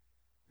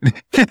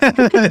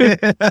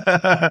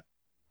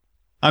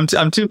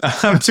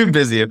 I'm too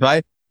busy.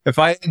 If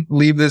I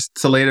leave this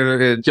to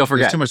later, you'll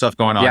forget. There's too much stuff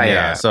going on.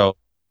 Yeah. So,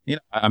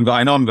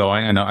 I know I'm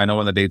going. I know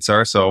when the dates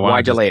are. So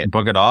why delay it?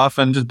 Book it off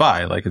and just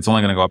buy. Like it's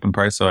only going to go up in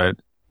price. So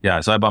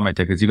I bought my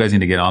tickets. You guys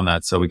need to get on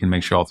that so we can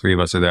make sure all 3 of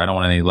us are there. I don't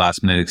want any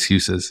last minute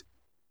excuses.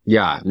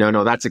 Yeah,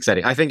 no, that's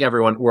exciting. I think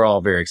we're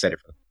all very excited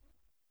for that.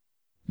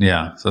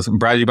 Yeah. So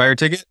Brad, you buy your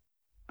ticket?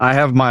 I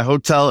have my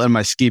hotel and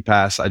my ski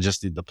pass. I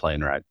just need the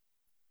plane ride.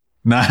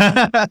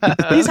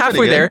 He's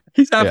halfway there.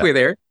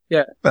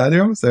 Yeah. Bad,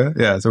 you're almost there.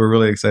 Yeah. So we're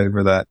really excited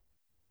for that.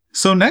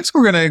 So next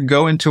we're going to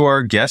go into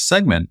our guest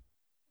segment.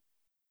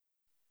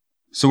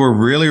 So we're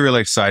really,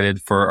 really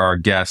excited for our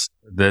guest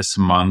this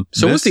month.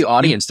 So what's the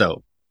audience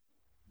though?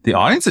 The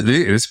audience,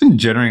 it's been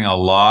generating a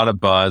lot of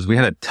buzz. We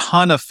had a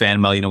ton of fan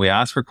mail. We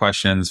asked for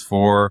questions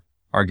for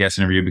our guest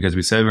interview because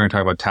we said we were going to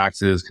talk about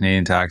taxes,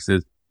 Canadian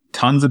taxes.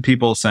 Tons of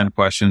people sent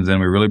questions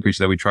and we really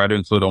appreciate that. We tried to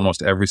include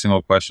almost every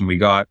single question we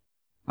got.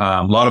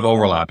 A lot of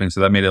overlapping, so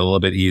that made it a little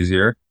bit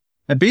easier.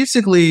 And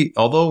basically,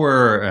 although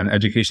we're an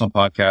educational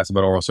podcast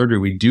about oral surgery,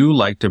 we do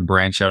like to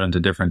branch out into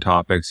different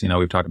topics.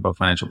 We've talked about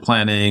financial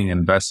planning,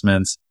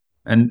 investments,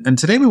 and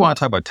today we want to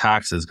talk about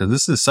taxes because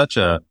this is such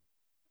a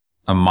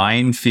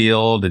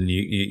minefield and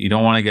you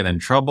don't want to get in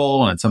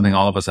trouble. And it's something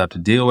all of us have to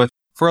deal with.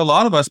 For a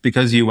lot of us,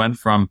 because you went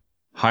from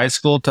high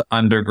school to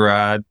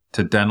undergrad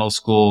to dental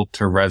school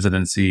to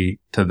residency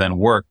to then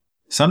work,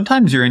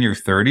 sometimes you're in your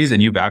 30s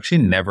and you've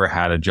actually never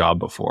had a job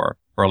before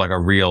or like a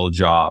real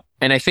job.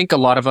 And I think a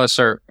lot of us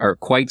are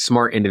quite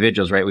smart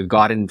individuals, right? We've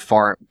gotten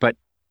far, but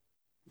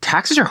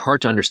taxes are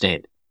hard to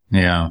understand.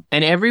 Yeah.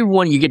 And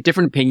everyone, you get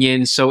different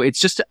opinions. So it's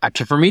just,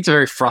 for me, it's a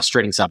very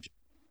frustrating subject.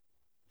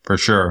 For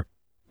sure.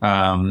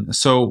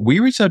 So we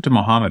reached out to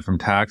Mohammed from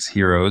Tax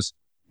Heroes,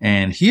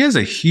 and he has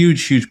a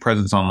huge, huge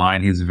presence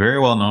online. He's very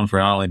well known for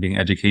not only being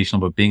educational,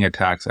 but being a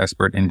tax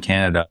expert in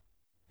Canada.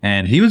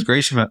 And he was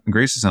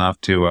gracious enough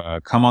to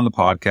come on the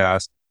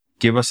podcast,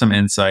 give us some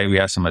insight. We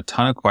asked him a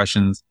ton of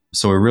questions.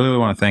 So we really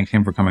want to thank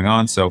him for coming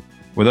on. So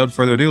without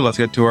further ado, let's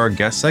get to our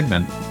guest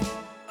segment.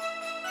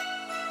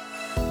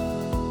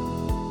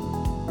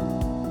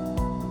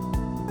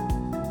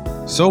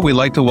 So we'd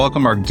like to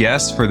welcome our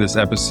guest for this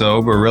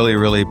episode. We're really,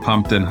 really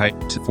pumped and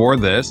hyped for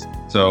this.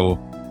 So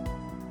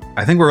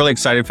I think we're really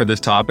excited for this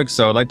topic.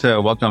 So I'd like to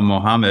welcome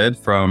Mohammed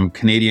from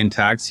Canadian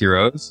Tax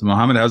Heroes.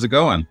 Mohammed, how's it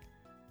going?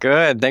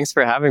 Good. Thanks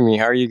for having me.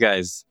 How are you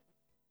guys?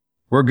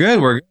 We're good.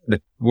 We're good.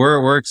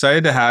 We're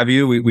excited to have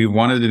you. We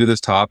wanted to do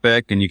this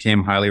topic and you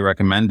came highly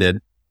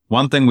recommended.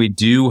 One thing we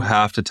do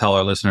have to tell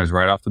our listeners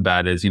right off the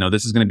bat is,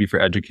 this is going to be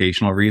for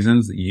educational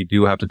reasons. You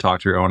do have to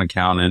talk to your own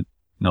accountant,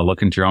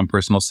 look into your own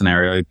personal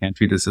scenario. You can't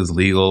treat this as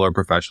legal or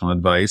professional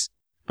advice.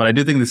 But I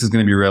do think this is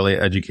going to be really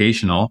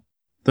educational.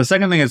 The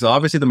second thing is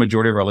obviously the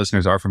majority of our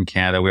listeners are from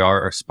Canada. We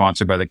are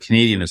sponsored by the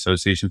Canadian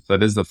Association, so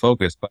that is the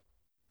focus. But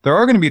there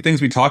are going to be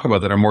things we talk about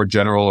that are more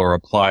general or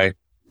apply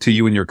to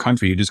you in your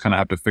country. You just kind of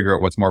have to figure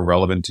out what's more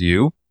relevant to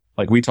you.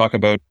 Like we talk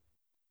about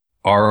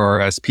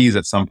RRSPs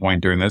at some point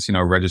during this,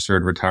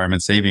 registered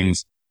retirement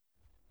savings.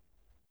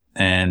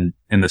 And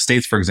in the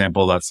States, for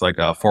example, that's like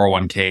a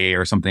 401k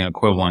or something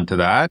equivalent to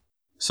that.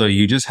 So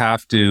you just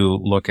have to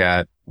look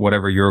at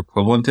whatever your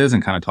equivalent is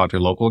and kind of talk to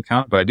your local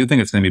account. But I do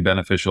think it's going to be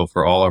beneficial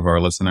for all of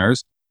our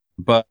listeners.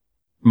 But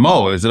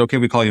Mo, is it okay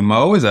if we call you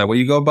Mo? Is that what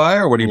you go by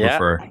or what do you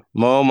prefer?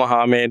 Mo,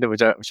 Mohammed,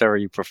 whichever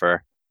you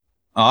prefer.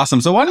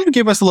 Awesome. So why don't you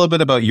give us a little bit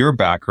about your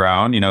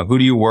background? Who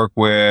do you work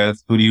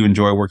with? Who do you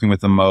enjoy working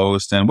with the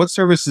most? And what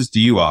services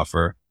do you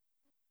offer?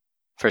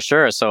 For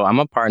sure. So I'm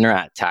a partner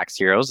at Tax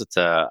Heroes. It's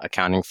a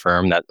accounting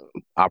firm that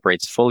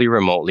operates fully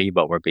remotely,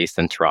 but we're based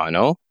in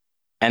Toronto.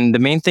 And the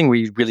main thing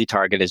we really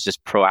target is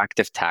just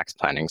proactive tax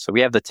planning. So we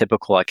have the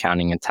typical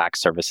accounting and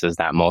tax services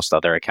that most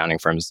other accounting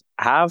firms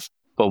have.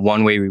 But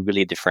one way we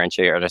really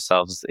differentiate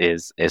ourselves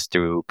is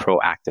through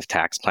proactive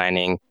tax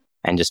planning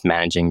and just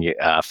managing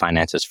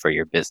finances for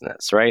your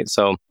business, right?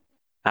 So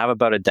I have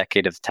about a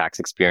decade of tax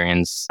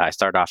experience. I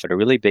started off at a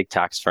really big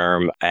tax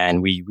firm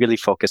and we really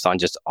focus on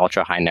just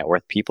ultra high net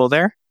worth people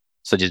there.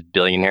 So just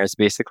billionaires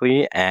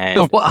basically.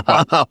 And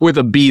with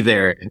a B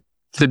there,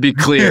 to be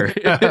clear.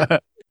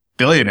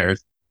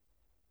 Billionaires.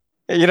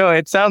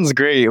 It sounds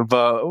great,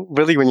 but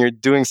really when you're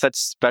doing such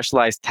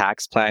specialized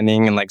tax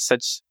planning and like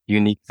such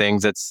unique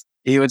things,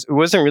 it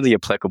wasn't really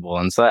applicable.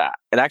 And so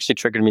it actually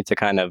triggered me to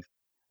kind of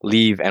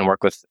leave and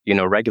work with,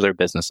 regular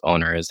business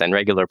owners and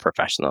regular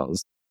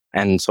professionals.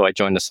 And so I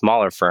joined a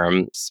smaller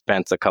firm,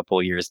 spent a couple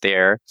of years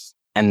there.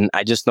 And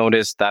I just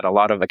noticed that a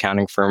lot of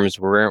accounting firms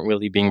weren't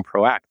really being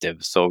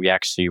proactive. So we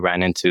actually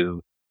ran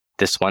into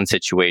this one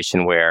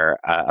situation where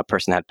a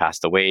person had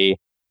passed away,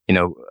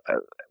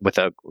 with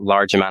a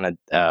large amount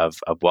of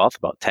wealth,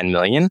 about 10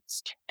 million.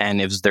 And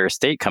it was their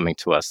estate coming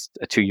to us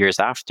 2 years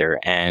after.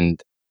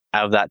 And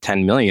out of that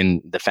 10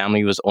 million, the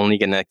family was only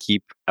going to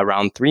keep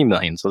around 3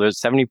 million. So there's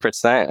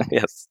 70%.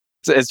 Yes.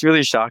 It's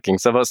really shocking.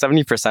 So about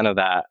 70% of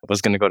that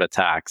was going to go to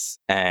tax.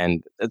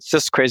 And it's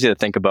just crazy to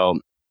think about,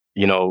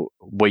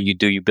 what you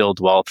do, you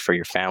build wealth for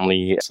your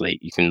family so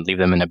that you can leave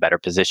them in a better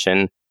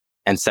position.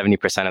 And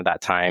 70% of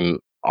that time,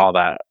 all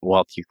that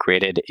wealth you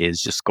created is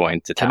just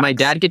going to tax. Can my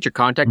dad get your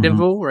contact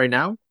info right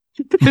now?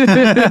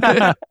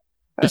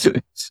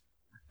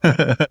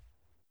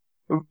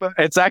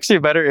 It's actually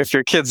better if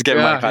your kids get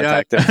my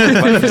contact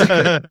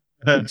info.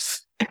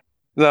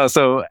 No,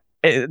 so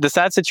the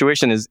sad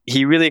situation is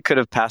he really could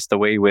have passed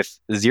away with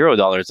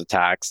 $0 of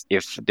tax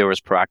if there was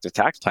proactive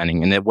tax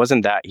planning. And it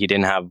wasn't that he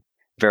didn't have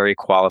very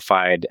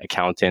qualified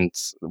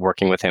accountants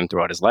working with him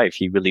throughout his life.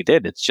 He really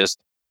did. It's just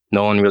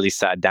no one really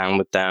sat down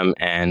with them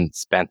and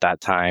spent that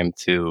time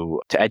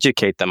to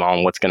educate them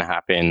on what's going to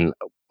happen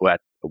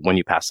when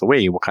you pass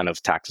away. What kind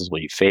of taxes will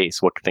you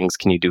face? What things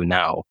can you do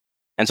now?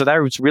 And so that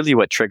was really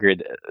what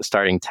triggered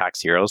starting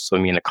Tax Heroes. So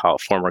me and a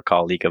former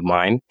colleague of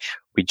mine,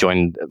 we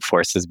joined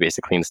forces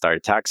basically and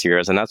started Tax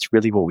Heroes. And that's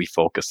really what we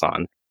focus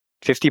on.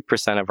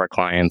 50% of our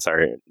clients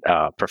are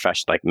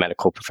like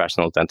medical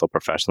professionals, dental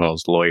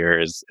professionals,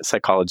 lawyers,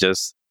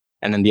 psychologists.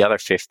 And then the other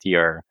 50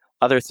 are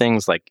other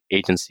things like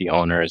agency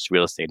owners,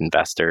 real estate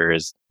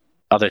investors,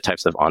 other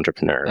types of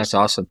entrepreneurs. That's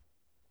awesome.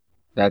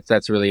 That's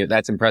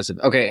impressive.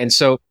 Okay. And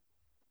so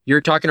you're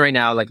talking right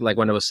now, like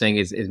what I was saying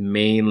is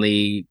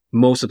mainly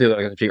most of the people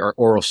in the country are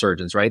oral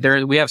surgeons, right?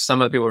 We have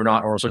some of the people who are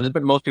not oral surgeons,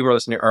 but most people are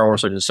listening are oral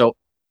surgeons. So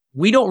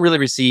we don't really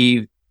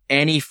receive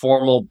any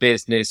formal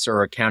business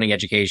or accounting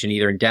education,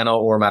 either in dental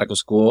or medical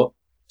school.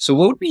 So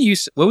what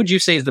would you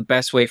say is the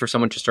best way for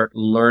someone to start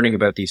learning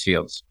about these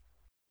fields?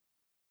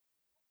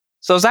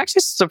 So I was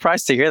actually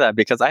surprised to hear that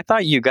because I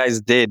thought you guys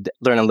did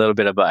learn a little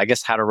bit about, I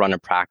guess, how to run a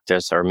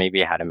practice or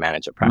maybe how to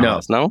manage a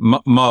practice. No?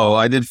 Mo,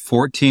 I did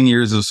 14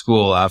 years of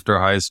school after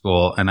high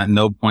school, and at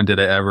no point did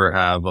I ever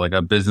have like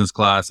a business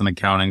class, an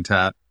accounting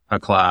a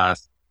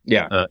class,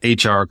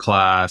 HR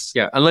class.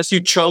 Yeah, unless you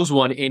chose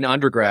one in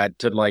undergrad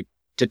to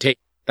take.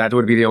 That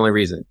would be the only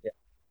reason.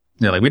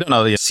 Yeah, like we don't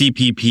know the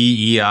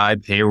CPP, EI,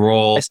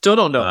 payroll. I still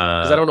don't know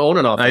because I don't own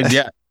an office.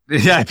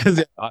 Yeah,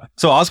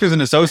 so Oscar's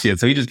an associate,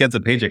 so he just gets a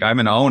paycheck. I'm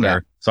an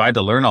owner, so I had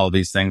to learn all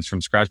these things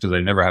from scratch because I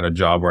never had a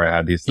job where I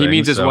had these things. He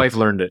means his wife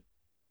learned it.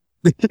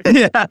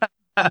 Yeah.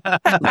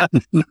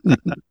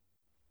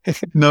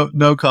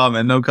 No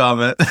comment.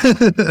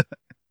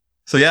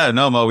 So yeah,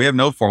 no, Mo, we have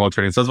no formal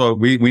training. So that's why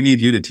we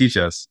need you to teach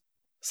us.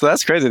 So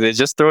that's crazy. They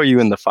just throw you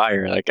in the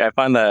fire. Like, I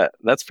find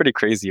that's pretty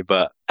crazy.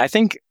 But I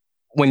think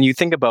when you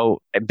think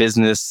about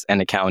business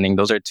and accounting,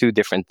 those are two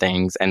different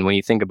things. And when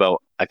you think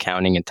about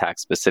accounting and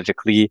tax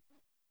specifically,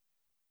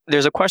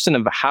 there's a question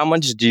of how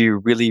much do you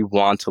really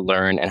want to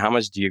learn and how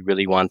much do you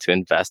really want to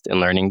invest in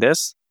learning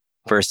this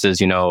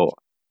versus,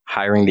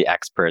 hiring the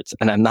experts.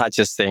 And I'm not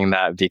just saying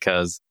that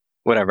because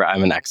whatever,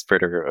 I'm an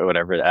expert or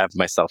whatever, I have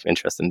my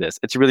self-interest in this.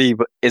 It's really,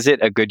 is it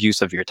a good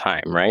use of your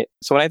time, right?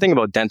 So when I think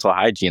about dental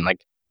hygiene,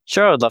 like,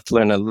 sure, I'd love to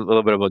learn a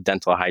little bit about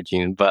dental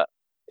hygiene, but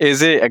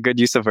is it a good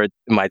use of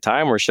my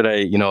time, or should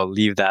I,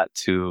 leave that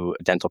to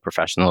dental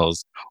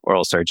professionals,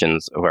 oral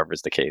surgeons,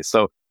 whoever's the case?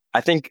 So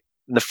I think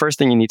the first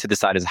thing you need to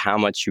decide is how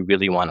much you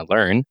really want to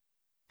learn.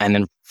 And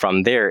then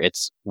from there,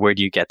 it's where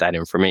do you get that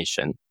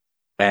information?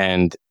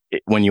 And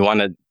when you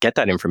want to get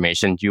that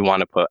information, do you want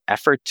to put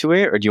effort to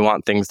it, or do you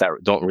want things that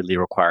don't really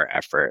require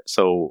effort?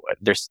 So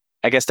there's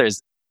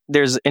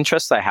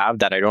interests I have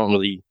that I don't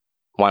really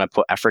want to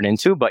put effort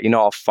into, but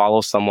I'll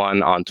follow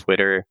someone on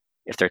Twitter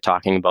if they're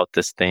talking about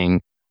this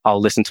thing.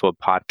 I'll listen to a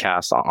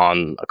podcast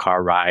on a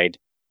car ride,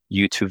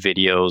 YouTube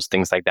videos,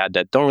 things like that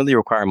don't really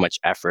require much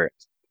effort.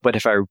 But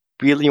if I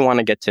really want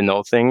to get to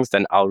know things,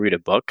 then I'll read a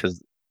book,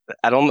 because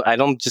I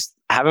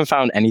haven't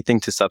found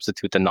anything to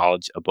substitute the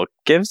knowledge a book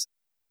gives.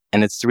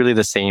 And it's really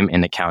the same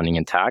in accounting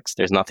and tax.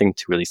 There's nothing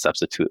to really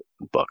substitute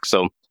a book.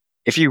 So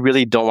if you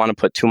really don't want to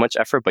put too much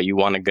effort, but you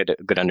want a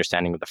good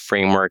understanding of the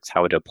frameworks,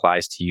 how it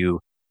applies to you,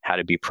 how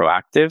to be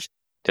proactive,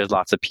 there's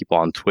lots of people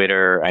on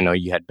Twitter. I know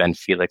you had Ben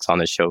Felix on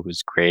the show,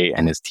 who's great,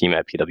 and his team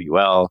at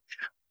PWL.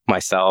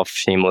 Myself,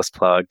 shameless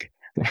plug.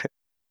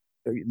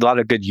 A lot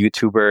of good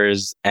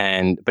YouTubers.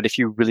 But if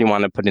you really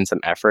want to put in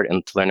some effort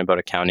and to learn about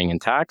accounting and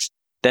tax,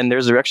 then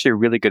there's actually a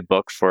really good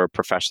book for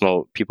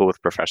people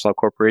with professional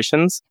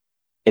corporations.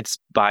 It's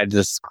by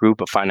this group,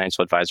 a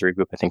financial advisory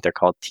group. I think they're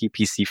called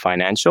TPC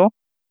Financial.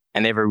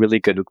 And they have a really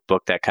good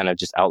book that kind of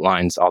just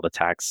outlines all the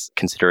tax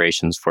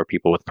considerations for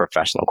people with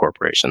professional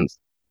corporations.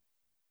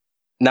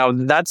 Now,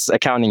 that's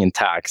accounting and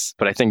tax,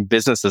 but I think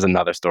business is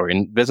another story.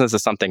 And business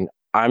is something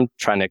I'm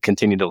trying to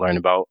continue to learn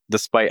about,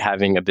 despite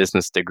having a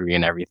business degree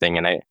and everything.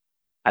 And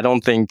I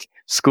don't think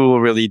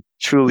school really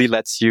truly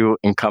lets you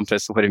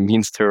encompass what it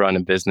means to run a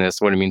business,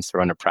 what it means to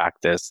run a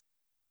practice.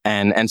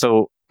 And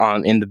so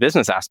in the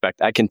business aspect,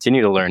 I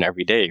continue to learn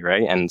every day,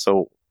 right? And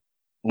so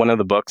one of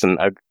the books, and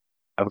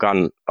I've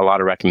gotten a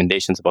lot of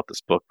recommendations about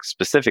this book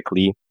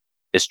specifically,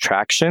 is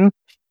Traction.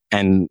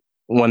 And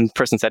one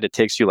person said it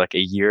takes you like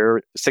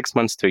 6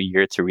 months to a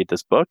year to read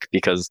this book,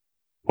 because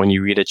when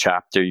you read a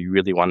chapter, you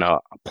really want to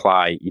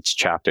apply each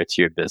chapter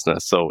to your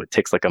business. So it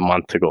takes like a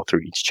month to go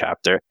through each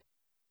chapter.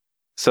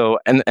 So,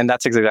 and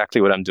that's exactly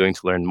what I'm doing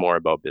to learn more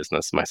about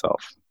business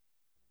myself.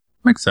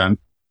 Makes sense.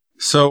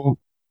 So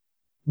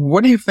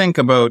what do you think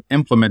about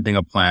implementing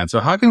a plan? So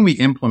how can we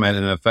implement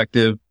an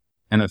effective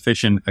and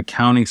efficient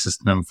accounting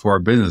system for our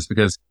business?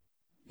 Because,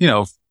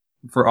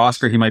 for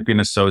Oscar, he might be an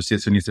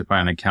associate, so he needs to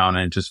find an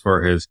accountant just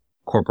for his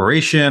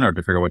corporation or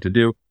to figure out what to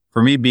do.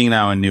 For me, being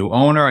now a new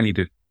owner, I need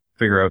to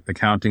figure out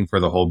accounting for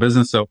the whole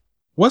business. So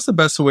what's the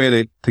best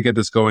way to get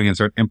this going and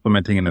start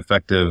implementing an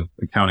effective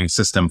accounting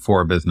system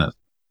for a business?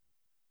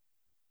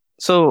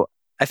 So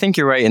I think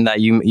you're right in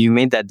that you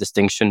made that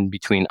distinction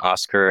between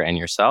Oscar and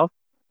yourself.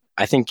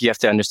 I think you have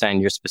to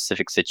understand your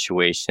specific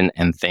situation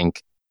and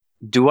think,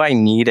 do I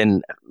need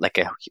a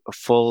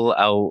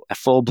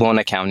full-blown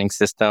accounting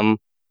system,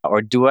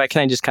 or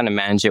can I just kind of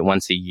manage it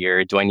once a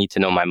year? Do I need to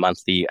know my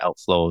monthly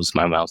outflows,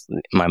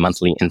 my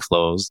monthly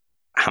inflows,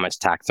 how much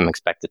tax I'm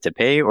expected to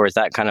pay? Or is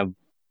that kind of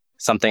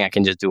something I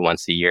can just do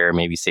once a year,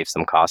 maybe save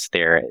some costs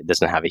there? It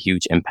doesn't have a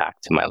huge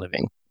impact to my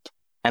living.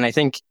 And I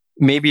think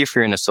maybe if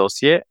you're an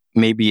associate,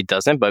 maybe it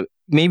doesn't, but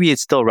maybe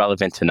it's still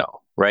relevant to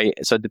know, right?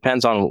 So it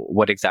depends on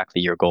what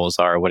exactly your goals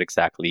are,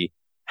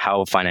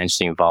 how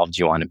financially involved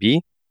you want to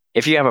be.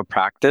 If you have a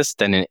practice,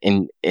 then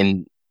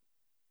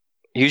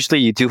usually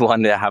you do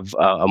want to have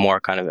a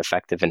more kind of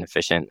effective and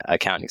efficient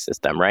accounting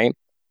system, right?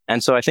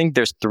 And so I think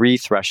there's 3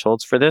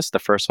 thresholds for this. The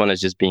first one is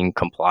just being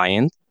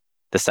compliant.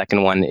 The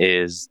second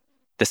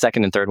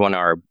and third one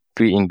are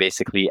being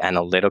basically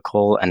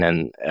analytical, and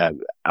then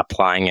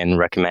applying and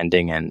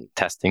recommending and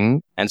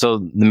testing. And so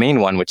the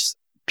main one, which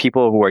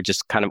people who are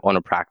just kind of own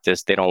a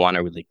practice, they don't want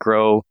to really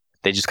grow.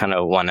 They just kind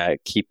of want to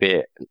keep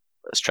it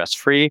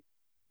stress-free.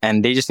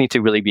 And they just need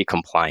to really be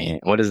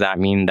compliant. What does that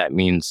mean? That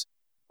means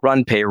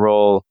run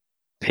payroll,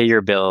 pay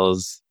your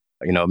bills,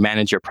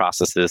 manage your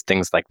processes,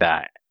 things like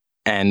that.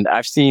 And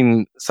I've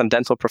seen some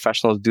dental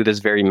professionals do this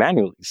very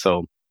manually.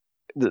 So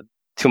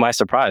to my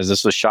surprise,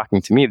 this was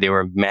shocking to me. They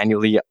were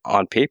manually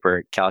on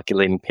paper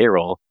calculating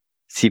payroll,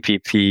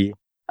 CPP.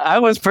 I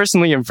was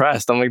personally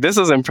impressed. I'm like, this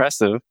is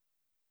impressive.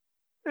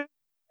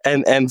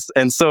 And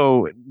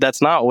so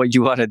that's not what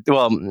you want to do.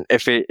 Well,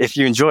 if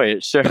you enjoy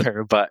it,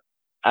 sure. But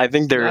I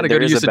think there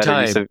is a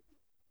better use of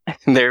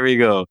there we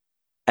go.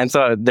 And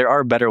so there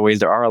are better ways.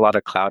 There are a lot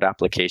of cloud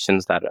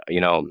applications that,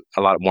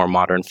 a lot more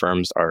modern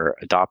firms are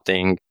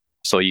adopting.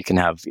 So you don't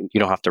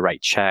have to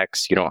write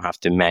checks. You don't have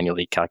to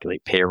manually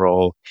calculate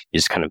payroll. You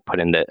just kind of put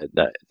in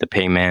the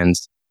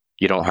payments.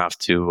 You don't have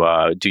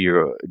to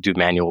do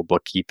manual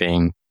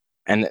bookkeeping.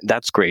 And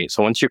that's great.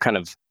 So once you're kind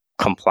of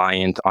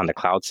compliant on the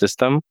cloud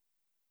system,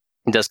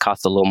 it does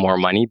cost a little more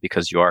money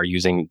because you are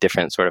using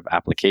different sort of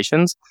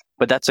applications,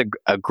 but that's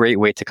a great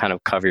way to kind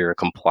of cover your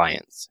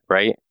compliance,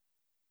 right?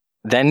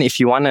 Then if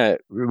you want to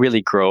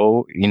really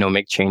grow,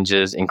 make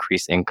changes,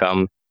 increase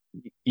income,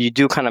 you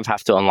do kind of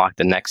have to unlock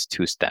the next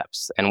two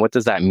steps. And what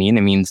does that mean?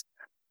 It means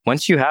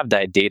once you have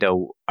that data,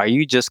 are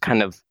you just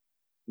kind of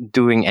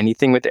doing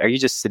anything with it? Are you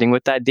just sitting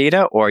with that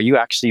data, or are you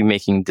actually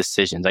making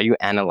decisions? Are you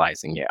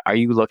analyzing it? Are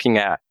you looking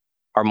at,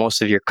 are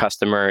most of your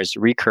customers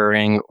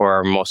recurring, or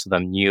are most of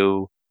them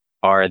new?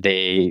 Are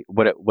they,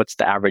 what's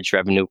the average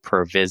revenue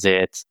per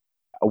visit?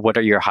 What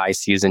are your high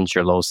seasons,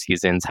 your low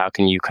seasons? How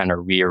can you kind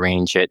of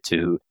rearrange it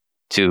to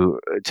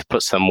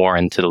put some more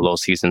into the low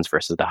seasons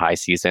versus the high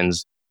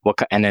seasons?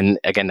 And then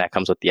again, that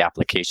comes with the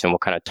application.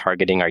 What kind of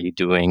targeting are you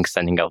doing?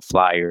 Sending out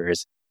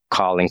flyers,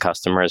 calling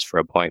customers for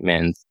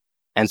appointments.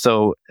 And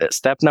so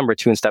step number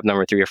 2 and step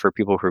number 3 are for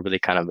people who really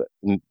kind of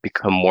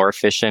become more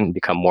efficient,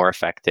 become more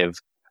effective,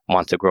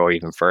 want to grow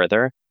even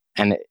further.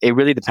 And it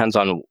really depends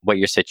on what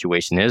your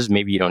situation is.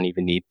 Maybe you don't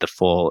even need the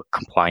full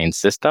compliance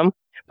system,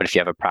 but if you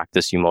have a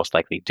practice, you most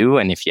likely do.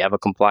 And if you have a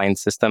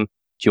compliance system,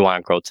 do you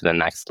want to grow to the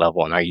next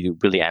level? And are you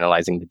really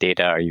analyzing the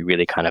data? Are you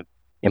really kind of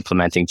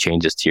implementing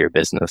changes to your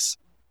business?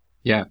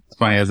 Yeah. It's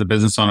funny. As a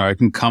business owner, I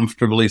can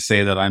comfortably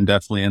say that I'm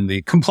definitely in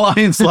the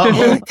compliance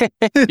level.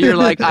 You're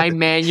like, I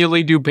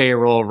manually do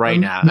payroll right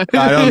now.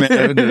 I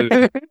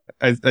don't,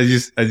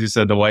 as you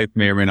said, the wife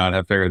may or may not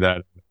have figured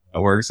that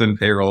works in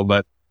payroll,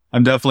 but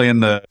I'm definitely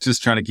in the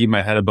just trying to keep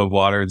my head above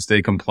water and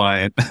stay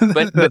compliant.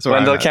 But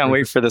Wendell can't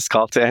wait for this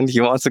call to end.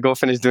 He wants to go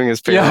finish doing his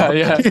payroll.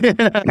 Yeah.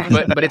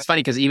 But it's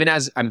funny because even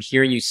as I'm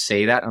hearing you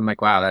say that, I'm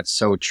like, wow, that's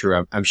so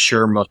true. I'm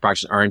sure most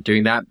practitioners aren't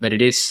doing that, but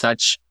it is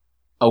such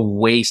a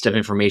waste of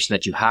information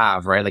that you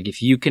have, right? Like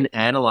if you can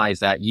analyze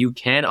that, you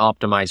can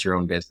optimize your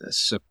own business.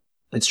 So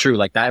it's true.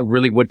 Like that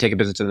really would take a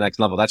business to the next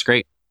level. That's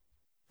great.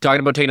 Talking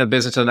about taking a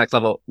business to the next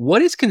level,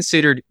 what is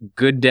considered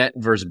good debt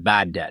versus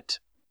bad debt?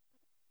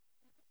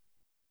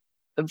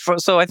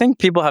 So I think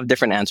people have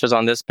different answers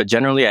on this, but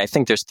generally I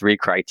think there's 3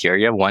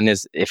 criteria. 1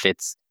 is if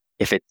it's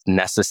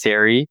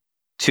necessary,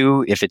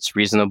 2, if it's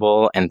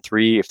reasonable, and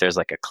 3, if there's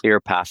like a clear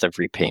path of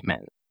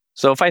repayment.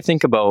 So if I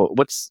think about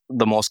what's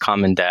the most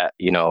common debt,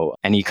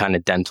 any kind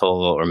of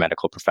dental or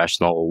medical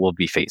professional will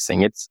be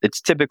facing, it's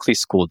typically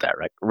school debt,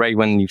 right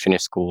when you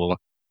finish school.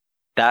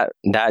 That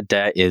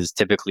debt is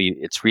typically,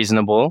 it's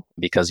reasonable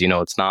because,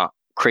 it's not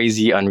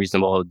crazy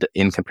unreasonable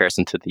in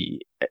comparison to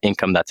the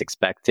income that's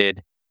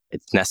expected.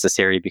 It's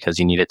necessary because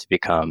you need it to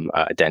become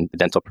a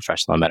dental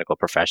professional, a medical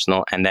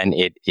professional. And then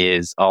it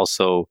is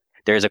also,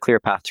 there's a clear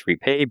path to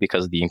repay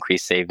because of the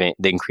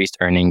increased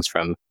earnings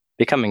from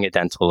becoming a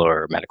dental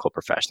or medical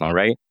professional,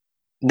 right?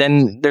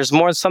 Then there's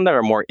some that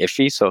are more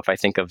iffy. So if I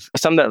think of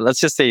some that, let's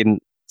just say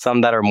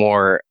some that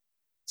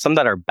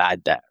are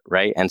bad debt,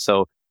 right? And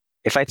so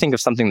if I think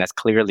of something that's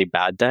clearly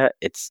bad debt,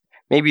 it's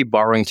maybe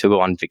borrowing to go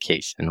on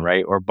vacation,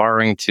 right? Or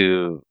borrowing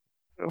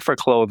for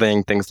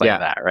clothing, things like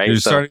that, right? You're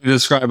starting to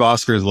describe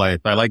Oscar's life.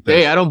 I like that.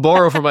 Hey, I don't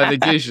borrow for my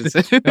vacations.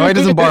 No, he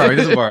doesn't borrow.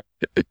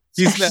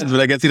 He spends, but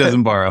I guess he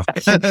doesn't borrow.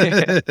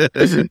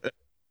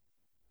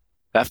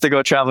 Have to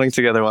go traveling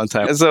together one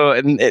time. So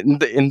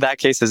in that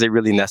case, is it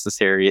really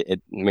necessary?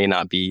 It may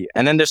not be.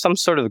 And then there's some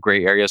sort of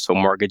gray area. So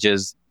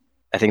mortgages,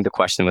 I think the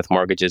question with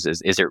mortgages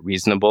is it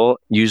reasonable?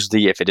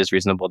 Usually if it is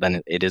reasonable,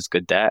 then it is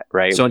good debt,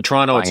 right? So in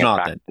Toronto, it's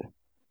not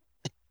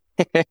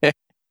then.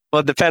 Well,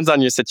 it depends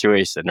on your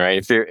situation,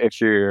 right? If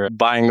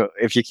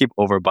you keep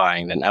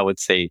overbuying, then I would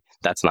say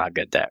that's not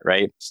good debt,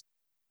 right?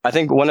 I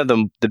think one of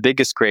the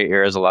biggest gray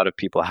areas a lot of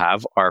people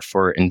have are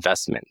for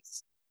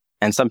investments.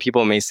 And some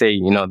people may say,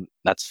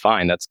 that's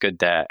fine, that's good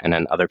debt. And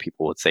then other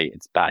people would say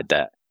it's bad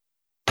debt.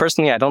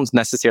 Personally, I don't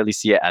necessarily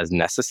see it as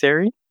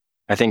necessary.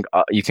 I think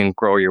you can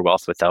grow your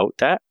wealth without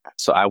debt.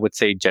 So I would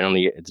say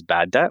generally it's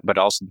bad debt, but it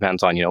also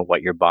depends on,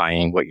 what you're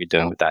buying, what you're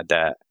doing with that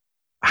debt,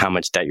 how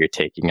much debt you're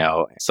taking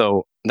out.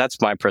 So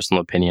that's my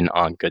personal opinion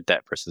on good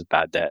debt versus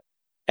bad debt.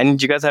 And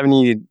do you guys have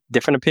any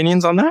different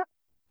opinions on that?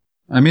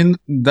 I mean,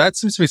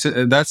 that's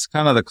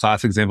kind of the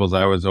classic examples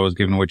I was always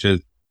given, which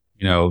is,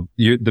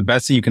 the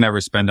best thing you can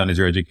ever spend on is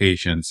your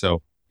education.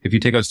 So if you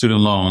take out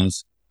student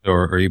loans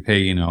or you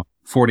pay,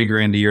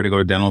 $40,000 a year to go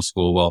to dental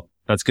school, well,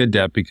 that's good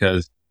debt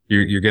because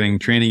you're getting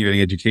training, you're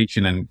getting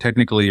education, and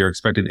technically your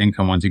expected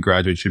income once you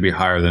graduate should be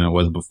higher than it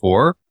was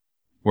before.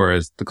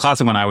 Whereas the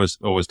classic one I was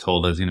always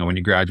told is, when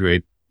you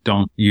graduate,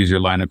 don't use your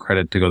line of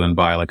credit to go then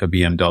buy like a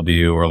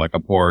BMW or like a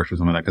Porsche or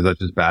something like that, because that's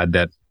just bad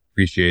debt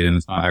appreciated and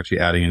it's not actually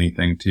adding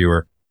anything to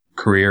your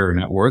career or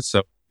net worth.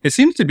 So it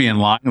seems to be in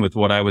line with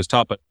what I was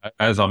taught. But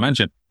as I'll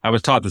mention, I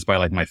was taught this by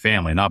like my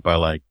family, not by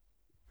like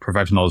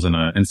professionals in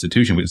an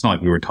institution. It's not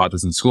like we were taught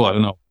this in school. I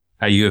don't know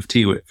at U of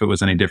T if it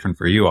was any different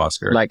for you,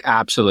 Oscar. Like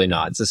absolutely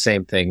not. It's the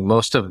same thing.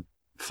 Most of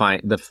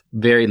the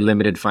very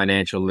limited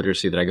financial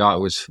literacy that I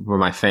got was from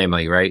my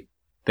family, right?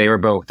 They were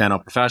both dental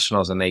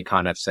professionals and they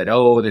kind of said,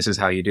 oh, this is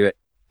how you do it.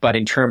 But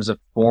in terms of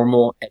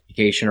formal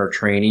education or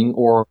training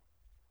or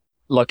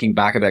looking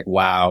back at like,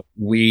 wow,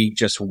 we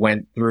just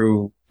went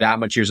through that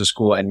much years of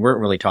school and weren't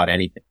really taught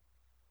anything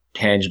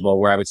tangible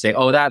where I would say,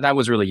 oh, that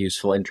was really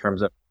useful in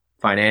terms of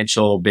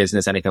financial,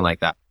 business, anything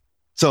like that.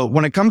 So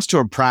when it comes to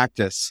a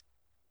practice,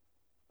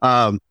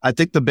 I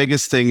think the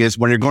biggest thing is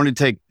when you're going to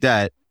take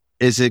debt,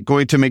 is it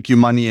going to make you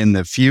money in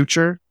the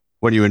future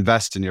when you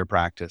invest in your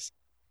practice?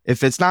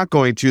 If it's not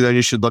going to, then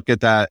you should look at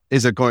that.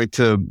 Is it going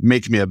to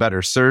make me a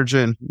better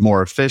surgeon,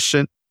 more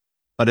efficient?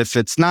 But if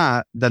it's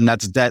not, then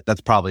that's debt. That's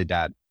probably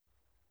debt.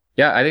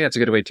 Yeah, I think that's a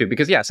good way too.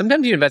 Because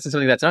sometimes you invest in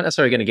something that's not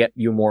necessarily going to get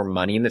you more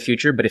money in the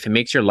future, but if it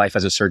makes your life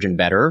as a surgeon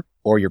better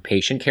or your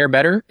patient care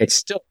better, it's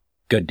still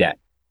good debt.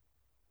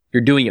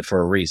 You're doing it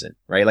for a reason,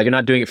 right? Like you're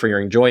not doing it for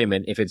your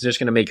enjoyment. If it's just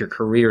going to make your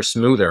career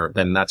smoother,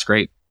 then that's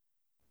great.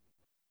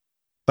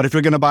 But if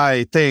you're going to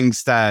buy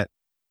things that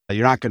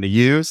you're not going to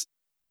use,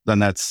 then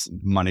that's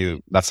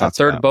money. That's not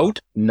third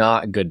boat,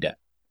 not good debt.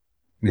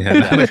 Yeah,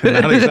 not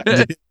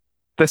exactly.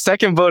 The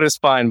second boat is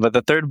fine, but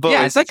the third boat.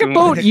 Yeah, second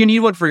boat, you need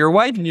one for your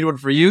wife, you need one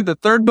for you. The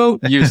third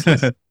boat,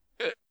 useless.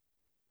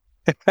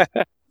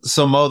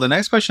 So Mo, the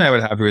next question I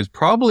would have here is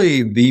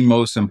probably the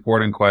most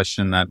important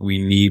question that we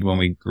need when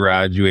we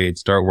graduate,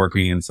 start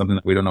working in something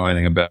that we don't know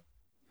anything about.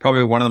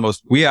 Probably one of the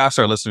most, we asked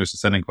our listeners to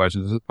send in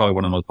questions. This is probably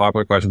one of the most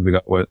popular questions we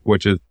got,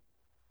 which is,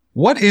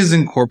 what is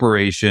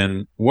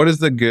incorporation? What is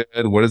the good?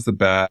 What is the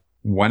bad?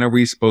 When are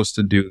we supposed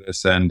to do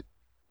this? And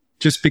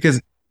just because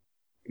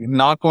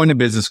not going to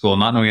business school,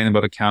 not knowing anything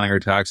about accounting or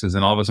taxes,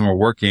 and all of a sudden we're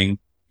working,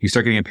 you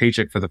start getting a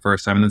paycheck for the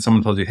first time. And then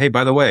someone tells you, hey,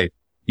 by the way,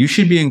 you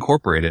should be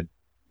incorporated.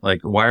 Like,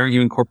 why aren't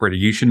you incorporated?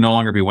 You should no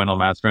longer be Wendell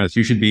Mascarenhas.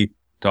 You should be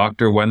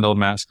Dr. Wendell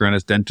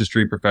Mascarenhas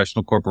Dentistry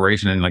Professional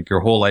Corporation. And like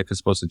your whole life is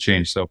supposed to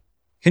change. So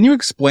can you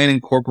explain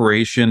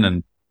incorporation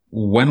and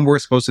when we're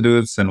supposed to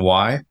do this and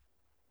why?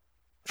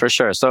 For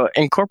sure. So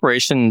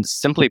incorporation,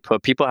 simply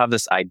put, people have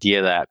this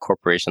idea that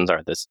corporations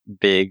are this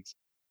big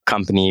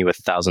company with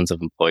thousands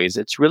of employees.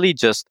 It's really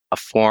just a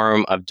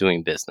form of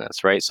doing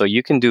business, right? So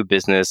you can do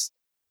business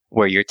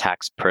where you're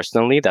taxed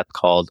personally. That's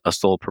called a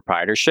sole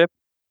proprietorship.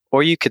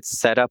 Or you could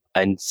set up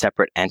a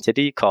separate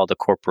entity called a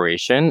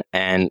corporation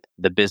and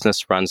the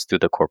business runs through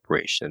the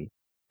corporation.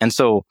 And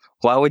so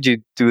why would you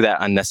do that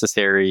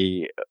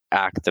unnecessary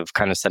act of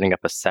kind of setting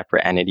up a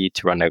separate entity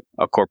to run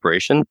a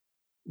corporation?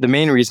 The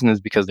main reason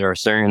is because there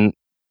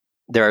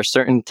are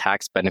certain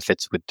tax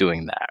benefits with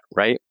doing that,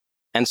 right?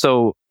 And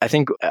so I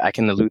think I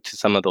can allude to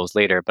some of those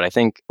later, but I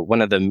think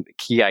one of the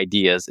key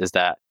ideas is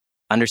that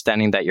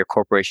understanding that your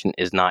corporation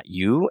is not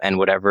you and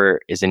whatever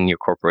is in your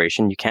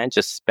corporation, you can't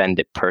just spend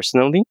it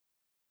personally.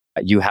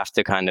 You have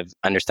to kind of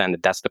understand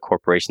that that's the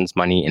corporation's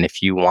money. And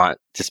if you want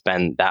to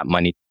spend that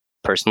money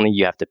personally,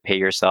 you have to pay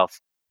yourself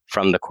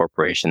from the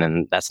corporation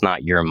and that's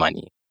not your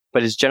money.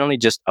 But it's generally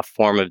just a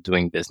form of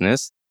doing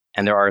business.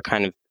 And there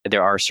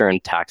are certain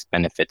tax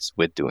benefits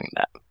with doing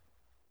that.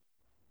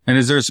 And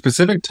is there a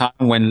specific time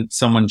when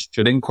someone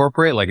should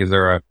incorporate? Like, is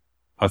there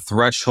a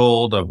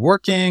threshold of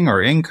working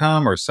or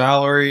income or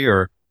salary,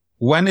 or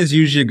when is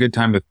usually a good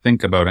time to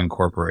think about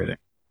incorporating?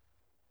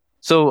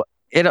 So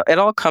it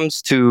all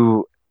comes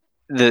to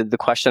the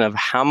question of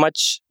how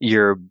much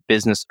your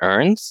business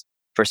earns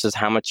versus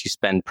how much you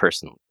spend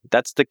personally.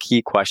 That's the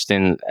key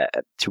question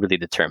to really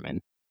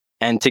determine.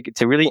 And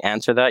to really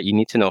answer that, you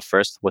need to know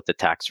first what the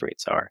tax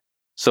rates are.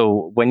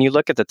 So when you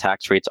look at the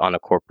tax rates on a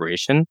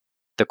corporation,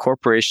 the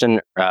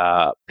corporation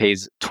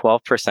pays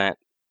 12%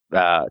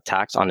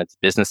 tax on its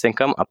business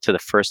income up to the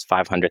first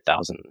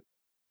 500,000.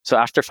 So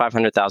after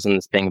 500,000,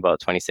 it's paying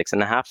about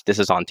 26.5. This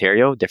is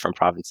Ontario. Different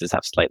provinces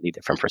have slightly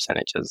different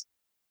percentages.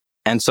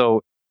 And so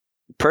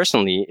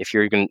personally, if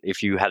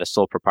you had a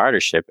sole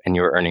proprietorship and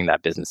you were earning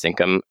that business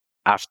income,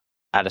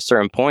 at a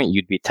certain point,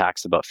 you'd be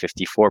taxed about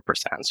 54%.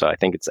 So I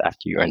think it's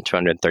after you earn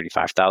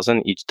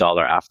 235,000, each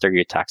dollar after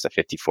you're taxed at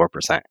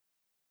 54%.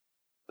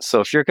 So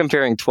if you're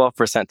comparing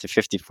 12% to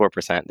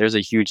 54%, there's a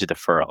huge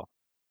deferral.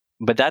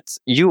 But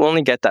you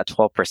only get that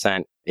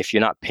 12% if you're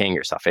not paying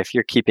yourself, if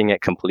you're keeping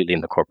it completely in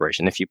the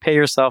corporation. If you pay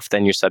yourself,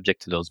 then you're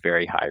subject to those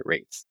very high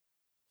rates.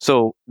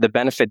 So the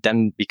benefit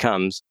then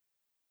becomes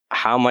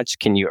how much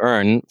can you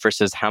earn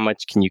versus how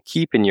much can you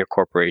keep in your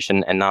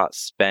corporation and not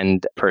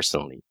spend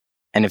personally.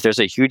 And if there's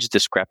a huge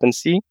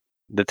discrepancy,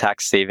 the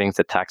tax savings,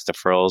 the tax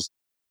deferrals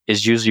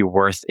is usually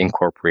worth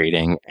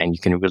incorporating and you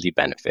can really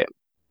benefit.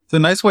 It's a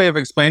nice way of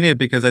explaining it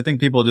because I think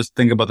people just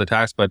think about the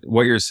tax, but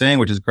what you're saying,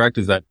 which is correct,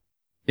 is that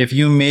if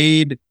you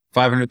made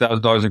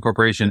 $500,000 in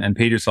corporation and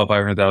paid yourself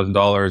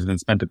 $500,000 and then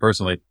spent it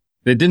personally,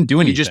 they didn't do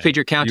anything. You just paid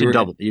your accountant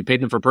double. You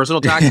paid them for personal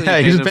taxes, Yeah,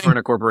 you paid them for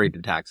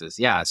incorporated taxes.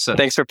 Yeah. So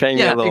thanks for paying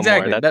me a little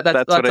exactly. more.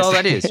 That's all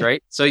that is,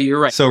 right? So you're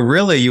right. So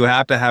really, you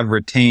have to have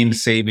retained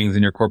savings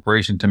in your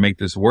corporation to make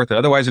this worth it.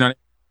 Otherwise, you're not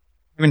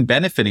even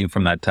benefiting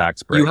from that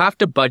tax break. You have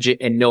to budget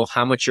and know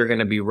how much you're going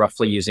to be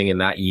roughly using in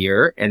that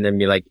year and then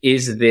be like,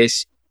 is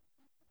this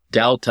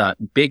delta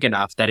big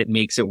enough that it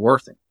makes it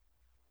worth it?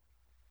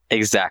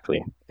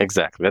 Exactly.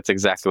 That's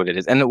exactly what it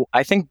is. And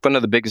I think one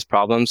of the biggest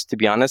problems, to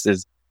be honest,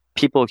 is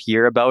people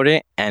hear about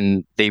it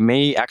and they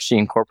may actually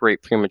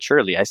incorporate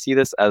prematurely. I see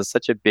this as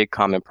such a big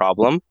common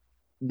problem,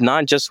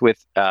 not just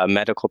with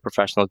medical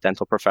professionals,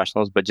 dental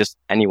professionals, but just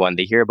anyone.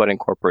 They hear about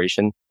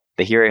incorporation.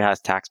 They hear it has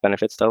tax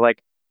benefits. They're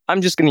like,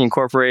 I'm just going to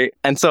incorporate.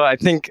 And so I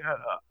think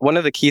one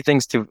of the key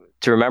things to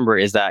remember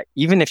is that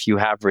even if you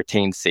have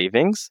retained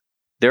savings,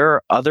 there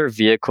are other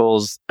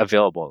vehicles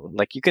available.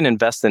 Like you can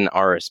invest in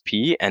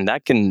RSP and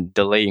that can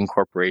delay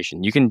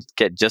incorporation. You can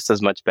get just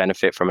as much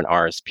benefit from an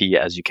RSP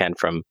as you can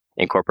from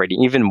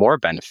incorporating, even more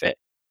benefit.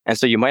 And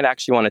so you might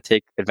actually want to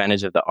take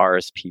advantage of the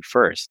RSP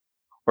first.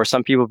 Or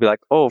some people be like,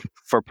 oh,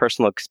 for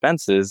personal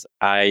expenses,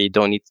 I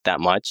don't need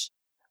that much,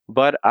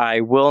 but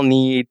I will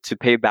need to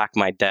pay back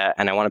my debt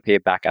and I want to pay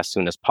it back as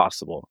soon as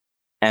possible.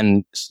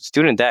 And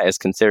student debt is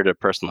considered a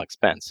personal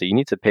expense. So you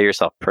need to pay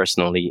yourself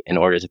personally in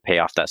order to pay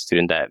off that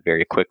student debt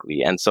very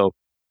quickly. And so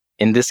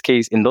in those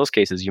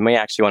cases, you may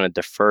actually want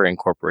to defer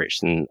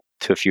incorporation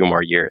to a few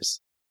more years.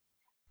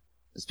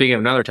 Speaking of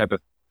another type of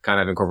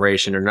kind of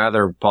incorporation,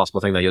 another possible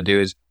thing that you'll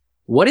do is,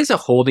 what is a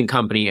holding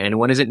company and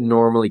when is it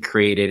normally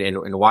created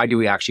and why do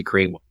we actually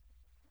create one?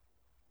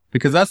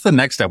 Because that's the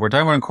next step. We're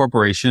talking about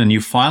incorporation and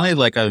you finally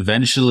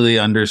eventually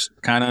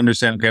kind of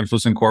understand, okay, I'm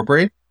supposed to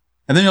incorporate.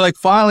 And then you're like,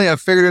 finally, I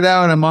figured it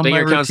out and I'm on my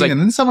routine. Like,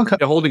 and then someone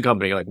a holding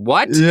company. You're like,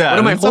 what? Yeah. What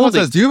am I holding? Someone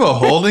says, do you have a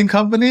holding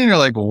company? And you're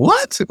like,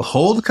 what?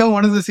 Holdco?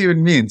 What does this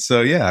even mean?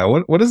 So yeah,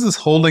 what is this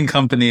holding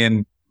company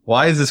and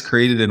why is this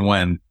created and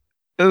when?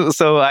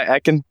 So I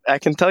can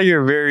tell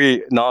you're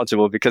very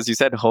knowledgeable because you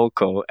said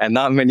Holdco and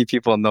not many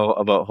people know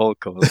about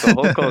Holdco. So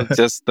Holdco is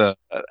just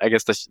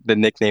the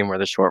nickname or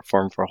the short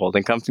form for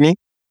holding company.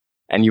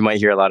 And you might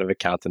hear a lot of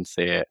accountants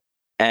say it.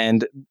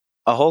 And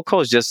a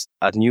holdco is just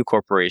a new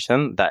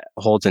corporation that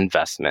holds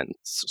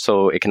investments.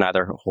 So it can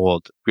either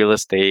hold real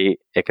estate,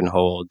 it can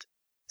hold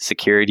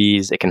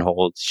securities, it can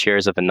hold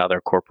shares of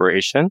another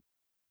corporation.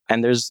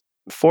 And there's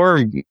four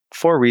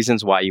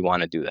reasons why you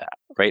want to do that,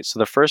 right? So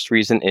the first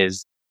reason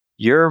is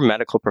your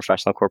medical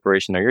professional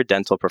corporation or your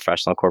dental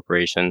professional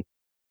corporation,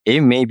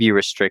 it may be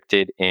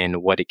restricted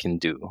in what it can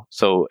do.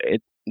 So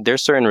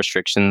there's certain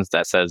restrictions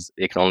that says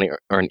it can only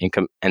earn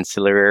income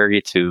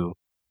ancillary to,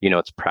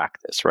 its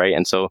practice, right?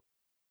 And so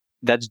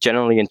that's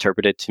generally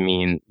interpreted to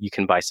mean you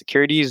can buy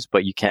securities,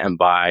 but you can't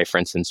buy, for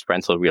instance,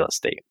 rental real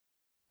estate.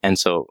 And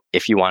so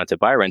if you wanted to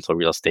buy rental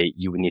real estate,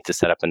 you would need to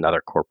set up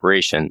another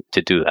corporation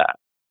to do that.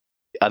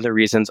 Other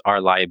reasons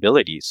are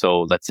liability.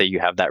 So let's say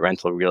you have that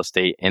rental real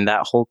estate in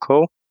that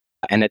holdco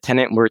and a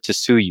tenant were to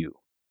sue you.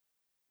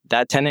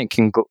 That tenant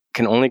can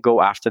only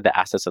go after the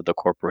assets of the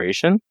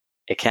corporation.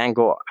 It can't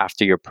go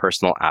after your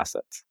personal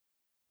assets.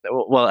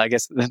 Well, I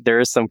guess there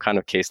is some kind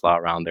of case law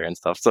around there and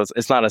stuff. So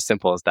it's not as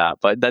simple as that,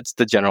 but that's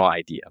the general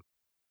idea.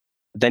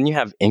 Then you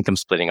have income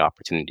splitting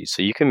opportunities.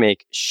 So you can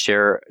make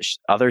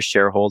other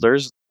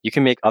shareholders, you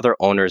can make other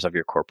owners of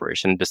your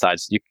corporation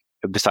besides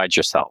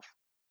yourself.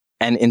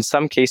 And in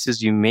some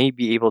cases, you may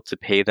be able to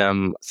pay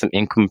them some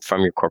income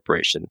from your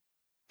corporation.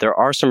 There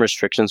are some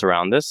restrictions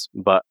around this,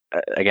 but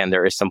again,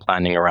 there is some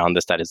planning around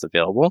this that is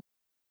available.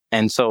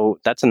 And so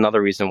that's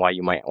another reason why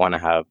you might want to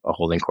have a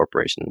holding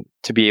corporation,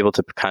 to be able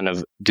to kind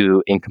of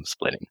do income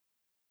splitting.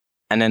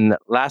 And then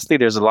lastly,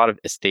 there's a lot of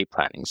estate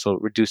planning. So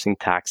reducing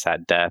tax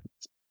at death,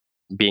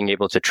 being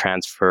able to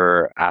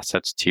transfer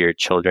assets to your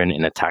children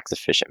in a tax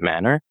efficient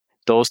manner.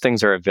 Those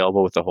things are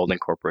available with a holding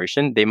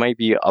corporation. They might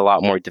be a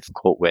lot more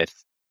difficult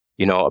with,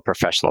 a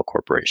professional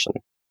corporation.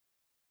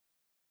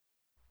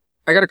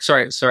 I got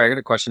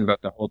a question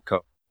about the holdco.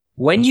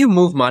 When you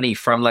move money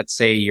from, let's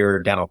say,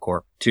 your dental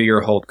corp to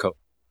your holdco,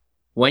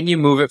 when you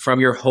move it from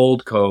your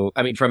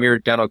from your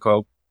dental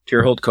co to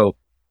your holdco,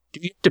 do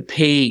you have to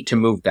pay to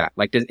move that?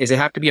 Like, does it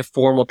have to be a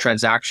formal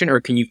transaction,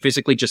 or can you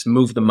physically just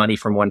move the money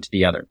from one to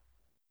the other?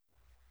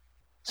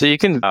 So you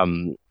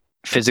can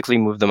physically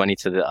move the money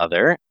to the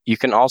other. You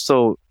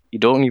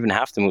don't even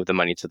have to move the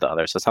money to the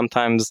other. So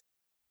sometimes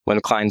when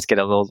clients get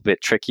a little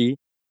bit tricky,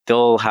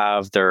 they'll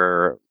have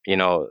their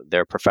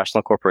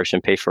professional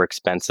corporation pay for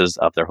expenses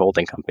of their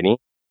holding company.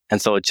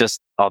 And so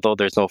although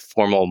there's no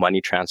formal money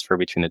transfer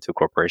between the two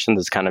corporations,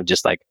 it's kind of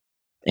just like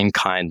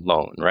in-kind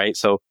loan, right?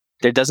 So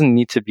there doesn't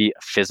need to be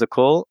a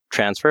physical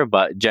transfer,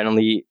 but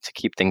generally to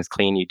keep things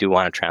clean, you do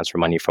want to transfer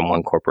money from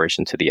one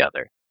corporation to the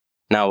other.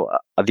 Now,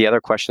 the other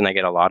question I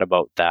get a lot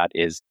about that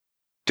is,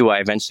 do I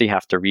eventually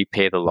have to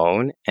repay the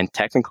loan? And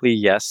technically,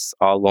 yes,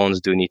 all loans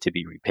do need to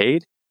be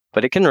repaid,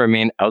 but it can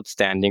remain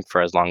outstanding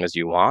for as long as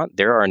you want.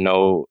 There are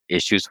no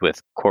issues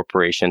with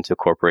corporation to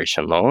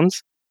corporation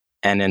loans.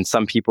 And then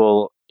some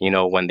people,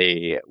 when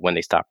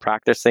they stop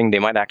practicing, they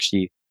might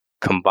actually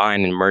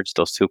combine and merge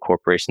those two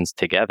corporations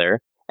together,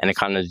 and it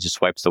kind of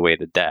just wipes away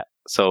the debt.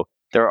 So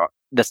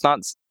it's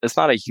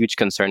not a huge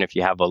concern if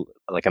you have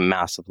a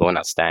massive loan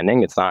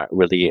outstanding. It's not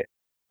really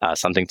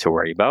something to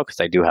worry about, because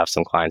I do have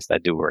some clients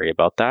that do worry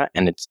about that,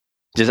 and it's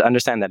just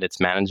understand that it's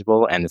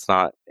manageable and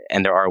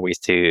there are ways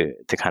to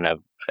kind of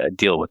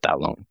deal with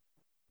that loan.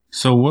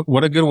 So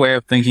what a good way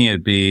of thinking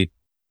it'd be,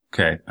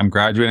 okay, I'm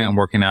graduating, I'm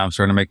working now, I'm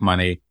starting to make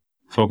money,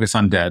 focus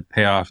on debt,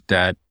 pay off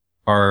debt,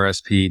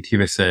 RRSP,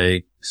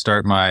 TFSA,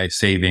 start my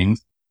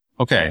savings.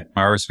 okay,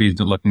 my RSP is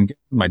looking good.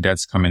 My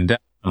debt's coming down.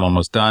 I'm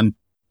almost done.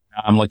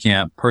 Now I'm looking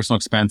at personal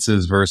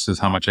expenses versus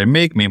how much I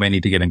make. Maybe I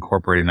need to get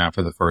incorporated now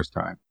for the first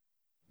time.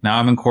 Now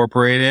I'm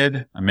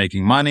incorporated. I'm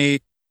making money.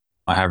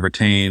 I have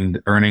retained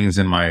earnings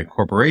in my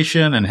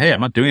corporation, and hey,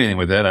 I'm not doing anything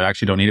with it. I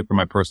actually don't need it for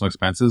my personal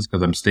expenses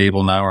because I'm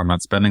stable now, or I'm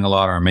not spending a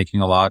lot, or I'm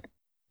making a lot.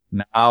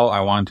 Now I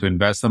want to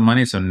invest some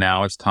money. So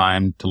now it's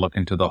time to look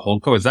into the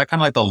holdco. Is that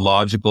kind of like the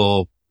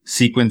logical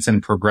sequence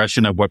and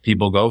progression of what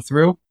people go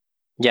through?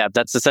 Yeah,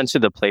 that's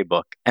essentially the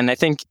playbook. And I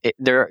think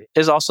there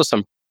is also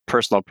some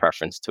personal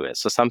preference to it.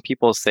 So some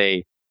people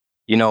say,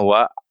 you know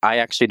what, I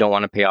actually don't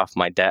want to pay off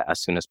my debt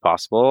as soon as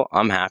possible.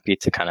 I'm happy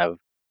to kind of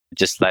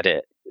just let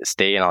it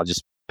stay and I'll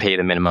just pay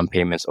the minimum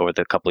payments over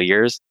the couple of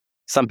years.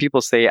 Some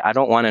people say, I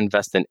don't want to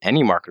invest in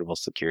any marketable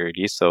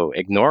securities. So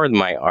ignore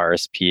my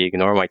RSP,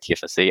 ignore my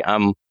TFSA.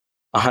 I'm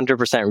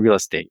 100% real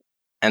estate.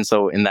 And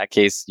so in that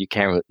case, you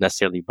can't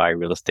necessarily buy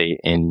real estate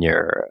in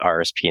your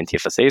RSP and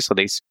TFSA. So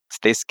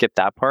they skip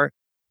that part.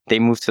 They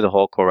move to the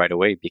holdco right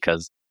away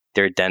because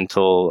their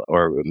dental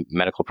or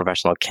medical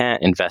professional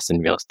can't invest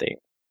in real estate.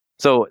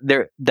 So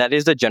that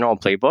is the general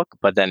playbook,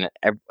 but then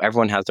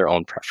everyone has their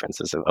own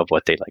preferences of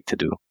what they like to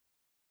do.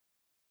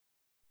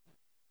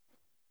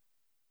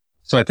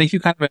 So I think you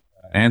kind of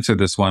answered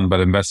this one about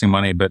investing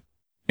money, but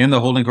in the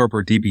holding corp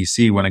or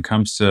DPC, when it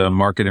comes to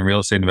market and real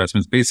estate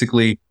investments,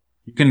 basically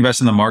you can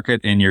invest in the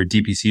market in your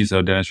DPC,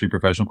 so Dentistry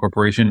Professional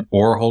Corporation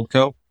or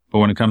holdco. But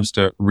when it comes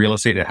to real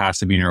estate, it has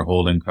to be in your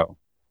holding co.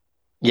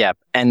 Yeah.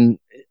 And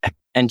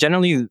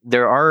generally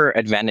there are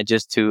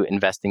advantages to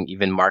investing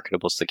even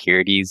marketable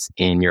securities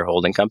in your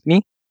holding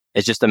company.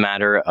 It's just a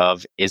matter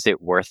of, is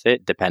it worth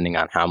it depending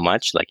on how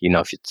much? Like,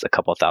 if it's a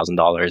couple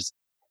 $1,000s,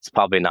 it's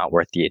probably not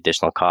worth the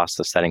additional cost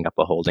of setting up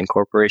a holding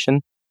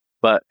corporation.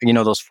 But,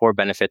 those 4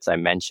 benefits I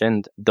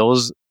mentioned,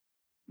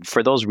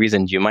 for those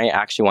reasons, you might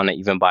actually want to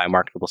even buy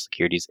marketable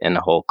securities in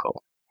a holdco.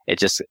 It's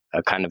just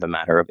a kind of a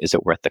matter of, is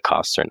it worth the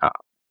cost or not?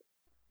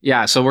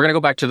 Yeah. So we're going to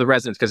go back to the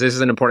residents because this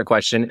is an important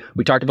question.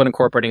 We talked about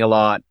incorporating a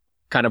lot,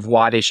 kind of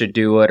why they should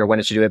do it or when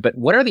they should do it. But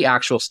what are the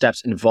actual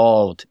steps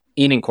involved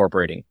in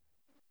incorporating?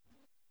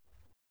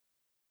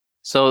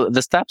 So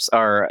the steps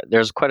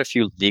there's quite a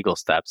few legal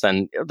steps,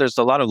 and there's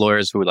a lot of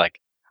lawyers who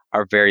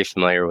are very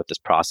familiar with this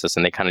process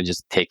and they kind of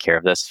just take care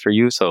of this for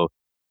you. So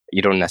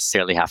you don't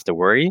necessarily have to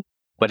worry.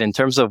 But in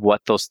terms of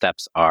what those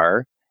steps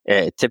are,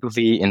 it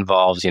typically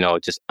involves,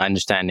 just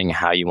understanding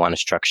how you want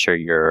to structure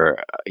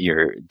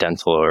your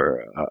dental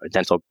or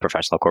dental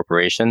professional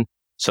corporation.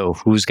 So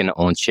who's going to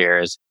own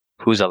shares,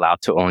 who's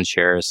allowed to own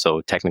shares.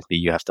 So technically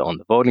you have to own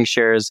the voting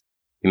shares.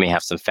 You may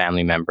have some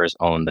family members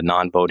own the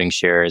non-voting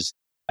shares.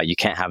 You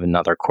can't have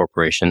another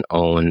corporation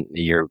own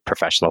your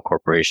professional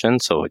corporation.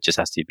 So it just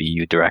has to be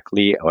you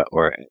directly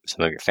or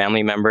some of your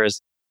family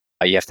members.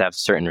 You have to have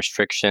certain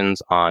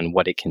restrictions on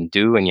what it can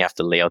do, and you have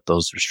to lay out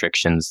those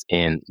restrictions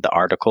in the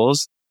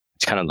articles.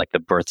 It's kind of like the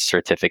birth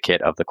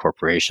certificate of the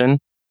corporation.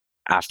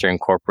 After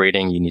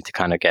incorporating, you need to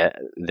kind of get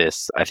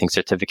this, I think,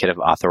 certificate of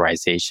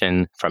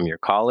authorization from your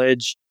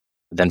college.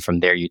 Then from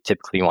there, you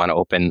typically want to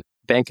open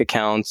bank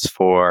accounts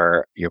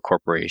for your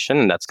corporation,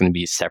 and that's going to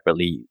be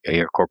separately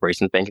your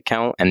corporation's bank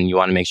account. And you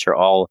want to make sure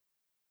all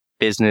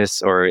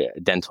business or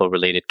dental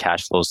related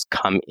cash flows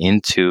come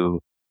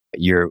into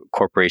your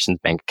corporation's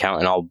bank account,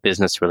 and all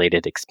business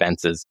related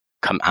expenses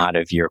come out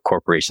of your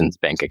corporation's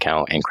bank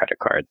account and credit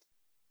card.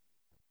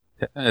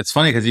 It's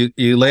funny because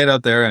you lay it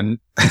out there, and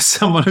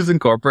someone who's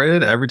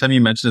incorporated, every time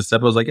you mention a step,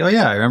 I was like, oh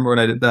yeah, I remember when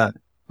I did that.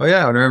 Oh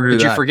yeah, I remember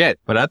did that. You forget?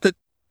 But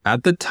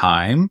at the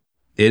time,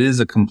 it is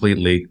a complete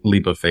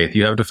leap of faith.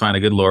 You have to find a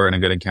good lawyer and a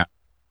good accountant.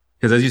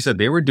 Because as you said,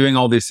 they were doing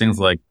all these things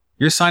like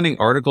you're signing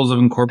articles of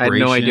incorporation. I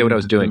had no idea what I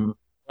was doing.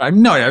 I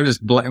was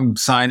just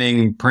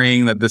signing,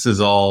 praying that this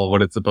is all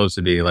what it's supposed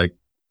to be. Like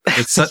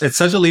it's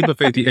such a leap of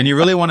faith. And you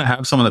really want to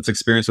have someone that's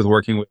experienced with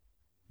working with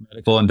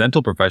medical and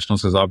dental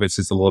professionals, because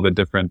obviously it's a little bit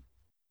different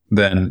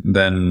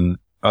than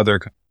other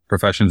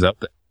professions out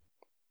there.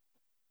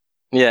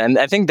 Yeah. And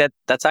I think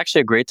that's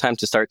actually a great time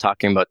to start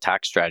talking about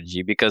tax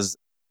strategy, because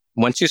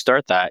once you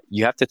start that,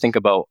 you have to think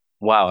about,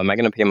 wow, am I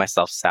going to pay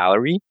myself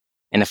salary?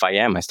 And if I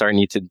am, I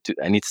need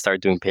to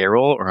start doing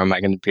payroll, or am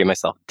I going to pay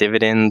myself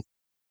dividends?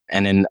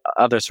 And then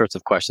other sorts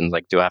of questions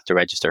like, do I have to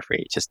register for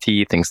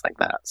HST, things like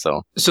that.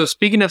 So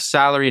speaking of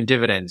salary and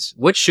dividends,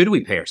 what should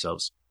we pay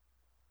ourselves?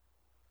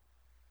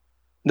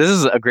 This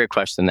is a great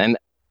question. And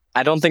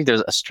I don't think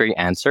there's a straight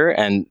answer.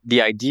 And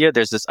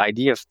there's this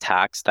idea of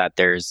tax, that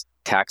there's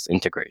tax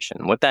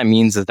integration. What that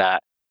means is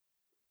that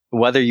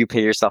whether you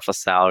pay yourself a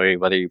salary,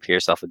 whether you pay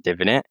yourself a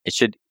dividend, it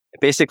should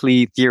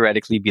basically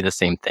theoretically be the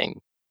same thing.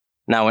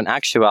 Now, in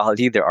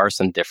actuality, there are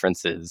some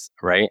differences,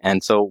 right?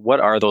 And so what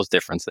are those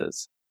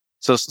differences?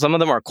 So some of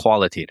them are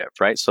qualitative,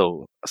 right?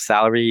 So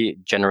salary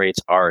generates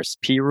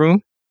RSP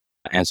room.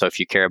 And so if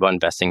you care about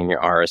investing in your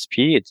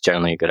RSP, it's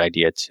generally a good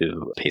idea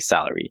to pay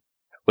salary.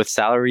 With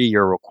salary,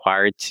 you're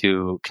required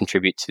to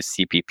contribute to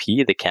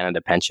CPP, the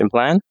Canada Pension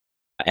Plan.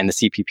 And the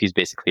CPP is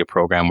basically a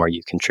program where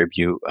you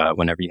contribute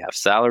whenever you have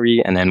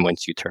salary. And then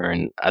once you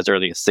turn as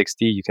early as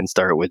 60, you can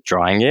start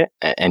withdrawing it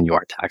and you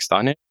are taxed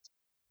on it.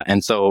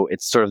 And so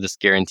it's sort of this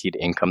guaranteed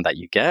income that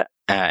you get,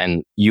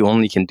 and you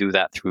only can do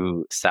that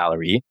through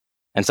salary.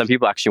 And some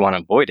people actually want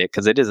to avoid it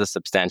because it is a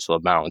substantial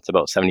amount. It's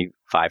about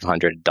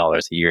 $7,500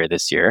 a year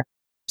this year.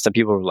 Some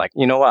people are like,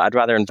 you know what, I'd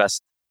rather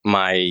invest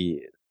my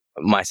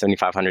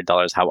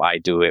 $7,500 how I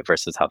do it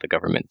versus how the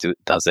government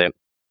does it.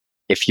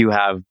 If you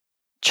have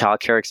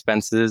childcare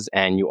expenses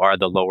and you are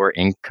the lower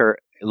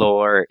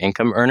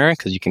income earner,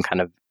 because you can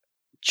kind of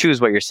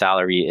choose what your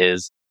salary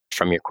is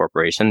from your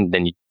corporation,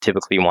 then you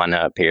typically want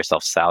to pay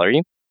yourself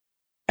salary.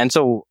 And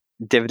so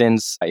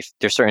dividends, if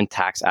there's certain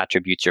tax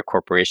attributes your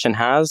corporation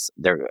has,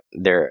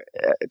 they're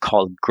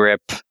called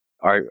GRIP,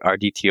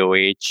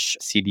 RDTOH,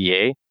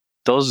 CDA.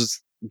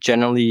 Those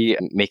generally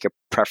make it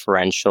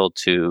preferential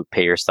to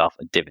pay yourself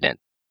a dividend.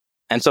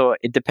 And so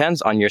it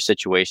depends on your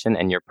situation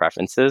and your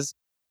preferences.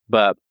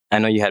 But I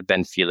know you had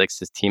Ben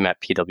Felix's team at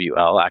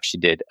PWL actually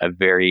did a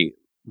very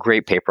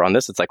great paper on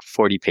this. It's like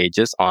 40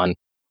 pages on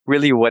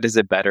really what is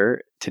it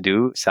better to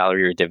do,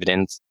 salary or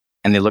dividends.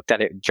 And they looked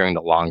at it during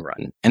the long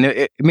run. And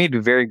it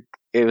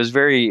was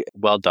very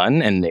well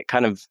done. And it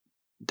kind of,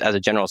 as a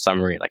general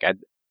summary, like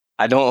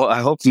I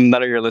hope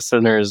none of your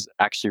listeners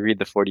actually read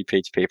the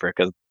 40-page paper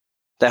because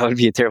that would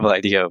be a terrible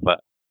idea.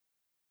 But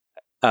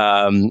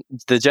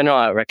the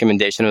general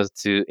recommendation was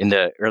to, in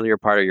the earlier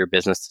part of your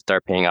business, to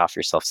start paying off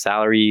yourself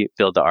salary,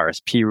 build the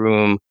RSP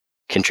room,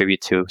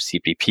 contribute to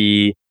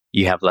CPP.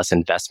 You have less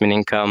investment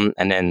income,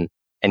 and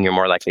you're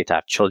more likely to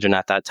have children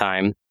at that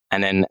time.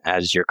 And then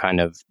as your kind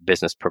of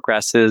business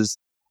progresses,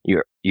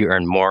 you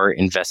earn more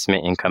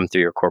investment income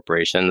through your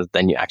corporation.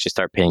 Then you actually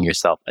start paying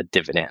yourself a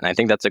dividend. And I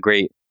think that's a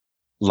great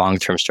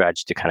long-term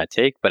strategy to kind of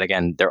take. But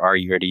again, there are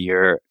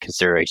year-to-year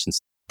considerations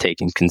to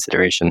take in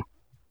consideration.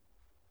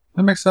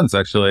 That makes sense,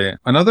 actually.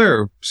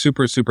 Another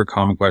super, super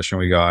common question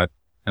we got,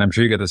 and I'm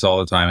sure you get this all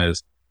the time,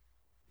 is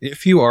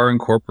if you are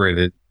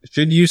incorporated,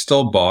 should you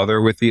still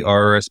bother with the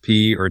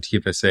RRSP or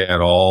TFSA at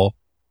all?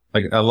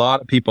 Like, a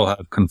lot of people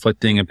have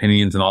conflicting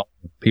opinions, and all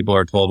people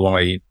are told one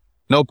way,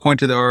 no point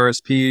to the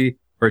RRSP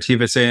or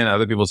TFSA, and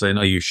other people say,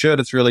 no, you should.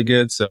 It's really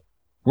good. So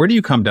where do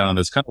you come down on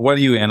this? What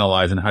do you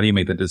analyze, and how do you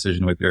make the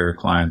decision with your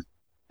clients?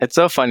 It's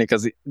so funny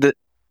because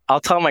I'll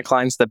tell my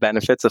clients the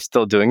benefits of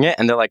still doing it,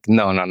 and they're like,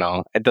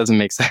 no, it doesn't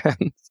make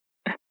sense.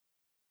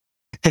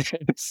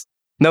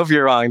 No, if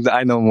you're wrong,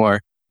 I know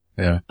more.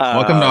 Yeah.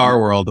 Welcome to our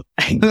world.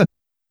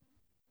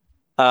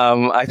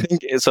 I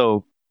think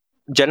so.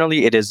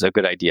 Generally, it is a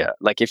good idea.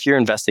 Like if you're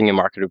investing in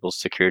marketable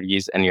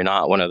securities and you're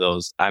not one of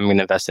those, I'm going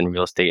to invest in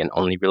real estate and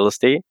only real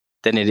estate,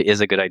 then it is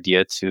a good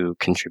idea to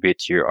contribute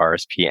to your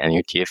RSP and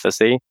your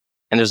TFSA.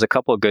 And there's a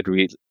couple of good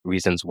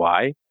reasons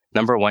why.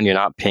 Number one, you're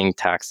not paying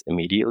tax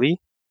immediately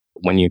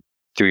when you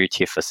through your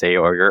TFSA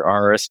or your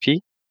RRSP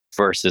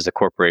versus a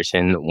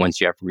corporation.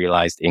 Once you have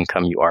realized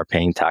income, you are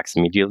paying tax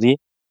immediately.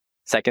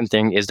 Second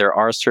thing is there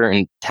are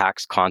certain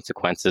tax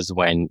consequences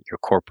when your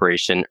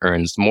corporation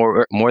earns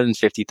more than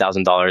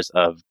 $50,000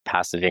 of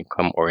passive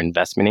income or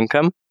investment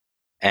income.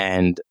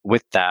 And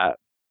with that,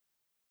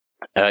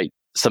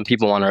 some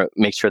people want to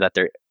make sure that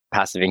their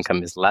passive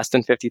income is less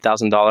than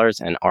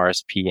 $50,000, and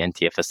RSP and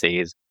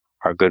TFSAs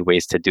are good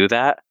ways to do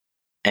that.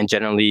 And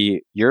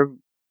generally,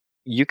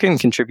 you can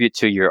contribute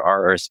to your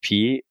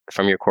RRSP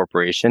from your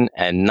corporation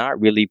and not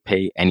really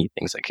pay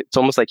anything. It's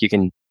almost like you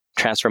can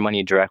transfer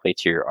money directly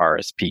to your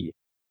RSP.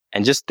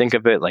 And just think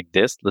of it like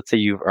this. Let's say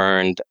you've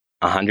earned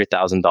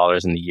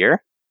 $100,000 in the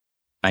year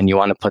and you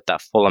want to put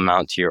that full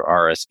amount to your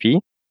RSP.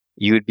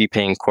 You would be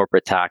paying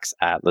corporate tax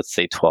at, let's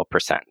say,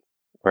 12%,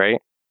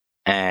 right?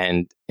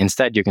 And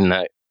instead, you're going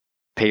to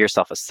pay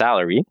yourself a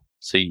salary.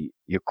 So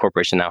your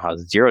corporation now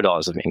has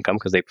 $0 of income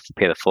because they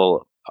pay the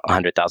full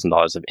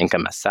 $100,000 of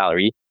income as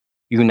salary.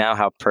 You now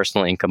have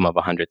personal income of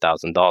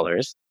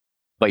 $100,000,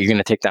 but you're going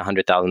to take that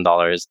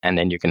 $100,000 and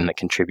then you're going to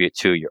contribute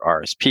to your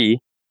RSP.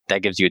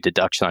 That gives you a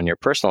deduction on your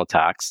personal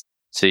tax.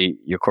 So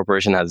your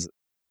corporation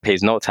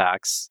pays no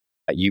tax.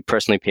 You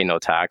personally pay no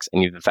tax,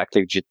 and you've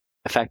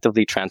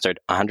effectively transferred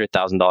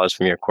 $100,000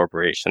 from your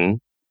corporation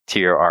to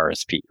your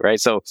RSP, right?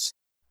 So,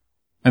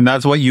 and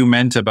that's what you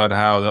meant about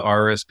how the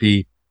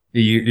RSP,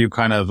 you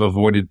kind of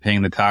avoided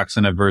paying the tax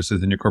on it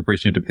versus in your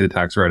corporation you have to pay the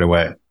tax right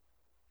away.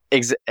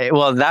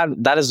 Well,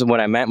 that is what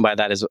I meant by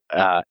that is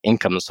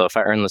income. So if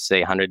I earn, let's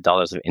say,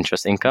 $100 of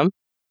interest income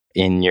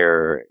in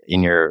your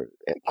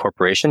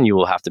corporation, you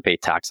will have to pay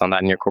tax on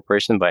that in your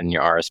corporation, but in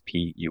your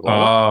RSP, you won't.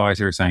 Oh, I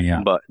see what you're saying,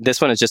 yeah. But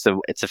this one is just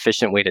it's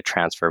efficient way to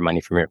transfer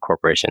money from your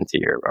corporation to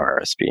your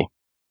RSP.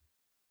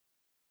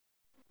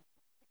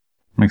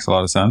 Makes a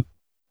lot of sense.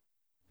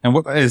 And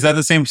what is that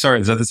the same? Sorry,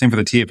 is that the same for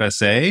the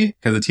TFSA?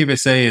 Because the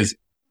TFSA is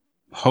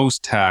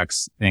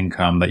post-tax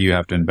income that you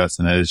have to invest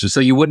in it. It's just so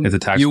you wouldn't it's a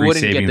tax-free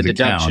savings get the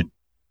deduction. Account.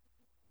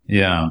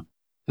 Yeah.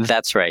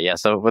 That's right. Yeah.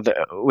 So with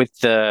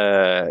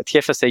the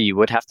TFSA, you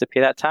would have to pay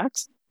that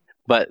tax,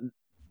 but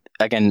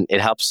again, it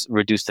helps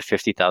reduce the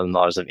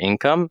 $50,000 of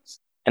income.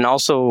 And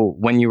also,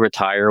 when you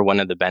retire, one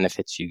of the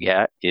benefits you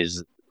get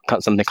is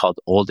something called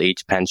old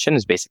age pension.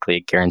 Is basically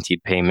a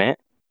guaranteed payment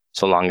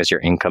so long as your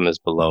income is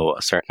below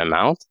a certain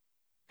amount.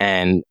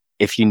 And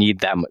if you need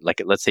that,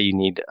 like let's say you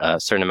need a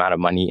certain amount of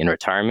money in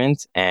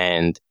retirement,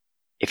 and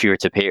if you were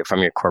to pay it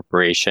from your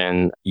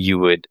corporation, they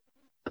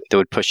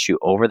would push you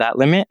over that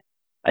limit.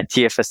 A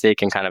TFSA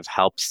can kind of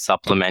help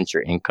supplement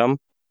your income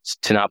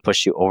to not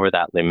push you over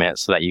that limit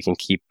so that you can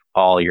keep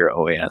all your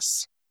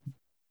OAS.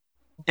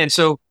 And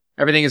so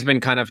everything has been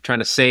kind of trying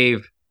to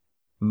save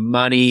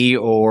money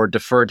or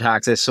defer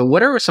taxes. So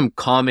what are some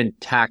common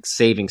tax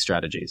saving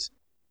strategies?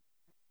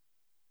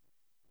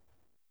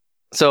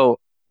 So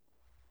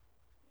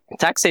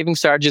tax saving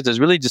strategies, there's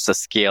really just a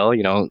scale,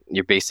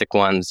 your basic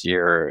ones,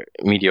 your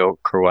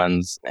mediocre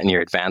ones, and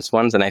your advanced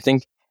ones. And I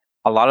think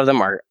a lot of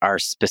them are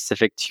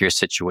specific to your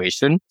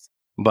situation.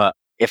 But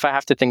if I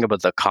have to think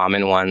about the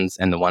common ones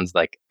and the ones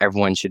like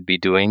everyone should be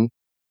doing,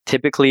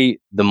 typically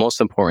the most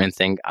important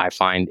thing I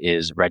find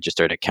is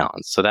registered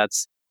accounts. So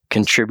that's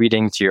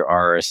contributing to your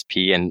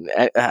RRSP. And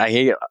I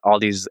hate all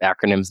these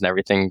acronyms and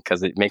everything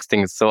because it makes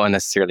things so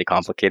unnecessarily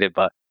complicated,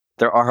 but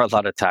there are a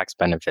lot of tax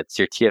benefits.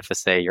 Your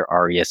TFSA, your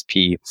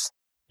RESP,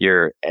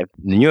 the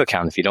new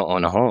account if you don't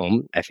own a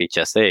home,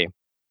 FHSA.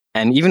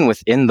 And even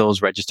within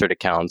those registered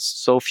accounts,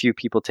 so few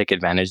people take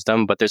advantage of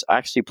them, but there's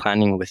actually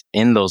planning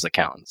within those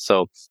accounts.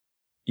 So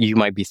you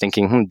might be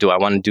thinking, do I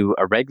want to do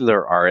a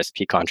regular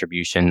RSP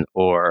contribution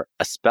or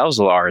a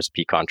spousal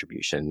RSP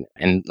contribution?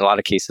 In a lot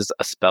of cases,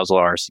 a spousal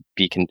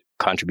RSP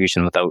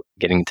contribution, without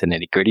getting into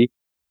nitty-gritty,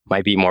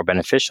 might be more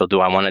beneficial.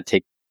 Do I want to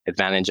take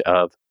advantage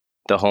of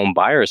the home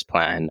buyer's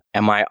plan?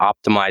 Am I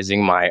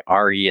optimizing my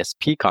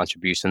RESP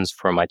contributions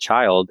for my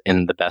child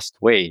in the best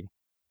way?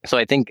 So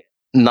I think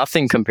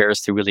nothing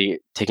compares to really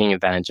taking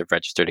advantage of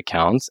registered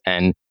accounts.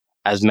 And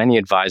as many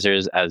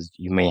advisors as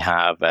you may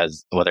have,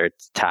 as whether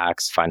it's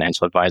tax,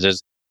 financial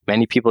advisors,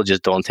 many people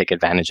just don't take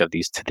advantage of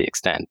these to the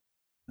extent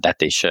that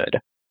they should.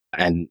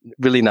 And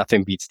really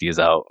nothing beats these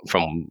out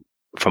from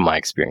my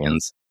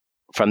experience.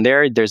 From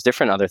there's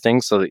different other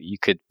things. So that you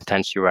could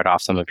potentially write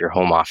off some of your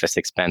home office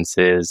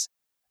expenses.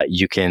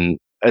 You can,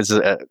 as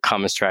a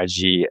common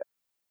strategy,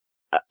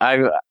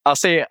 I'll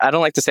say, I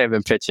don't like to say I've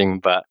been pitching,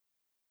 but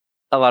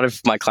a lot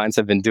of my clients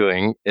have been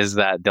doing is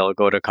that they'll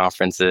go to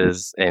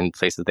conferences in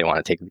places they want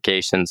to take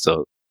vacations.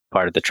 So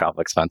part of the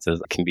travel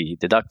expenses can be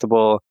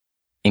deductible,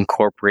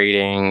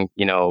 incorporating,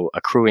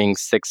 accruing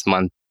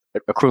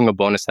a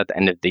bonus at the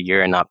end of the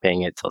year and not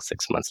paying it till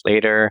 6 months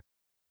later.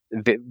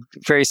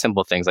 Very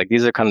simple things. Like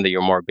these are kind of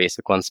your more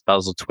basic ones.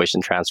 Spousal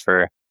tuition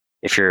transfer.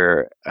 If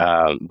you're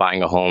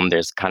buying a home,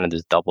 there's kind of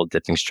this double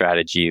dipping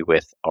strategy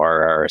with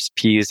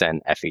RRSPs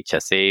and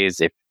FHSAs.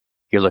 If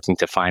you're looking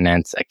to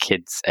finance a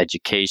kid's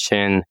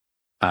education,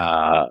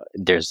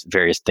 there's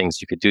various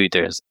things you could do.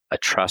 There's a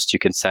trust you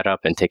can set up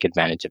and take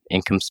advantage of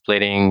income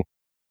splitting.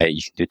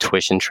 You can do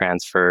tuition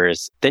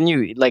transfers. Then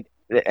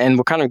and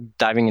we're kind of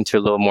diving into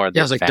a little more of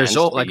the advanced.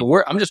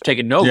 I'm just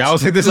taking notes. Yeah, I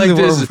was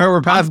like,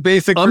 we're past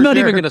basics. I'm not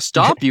even going to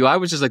stop you. I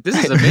was just like, this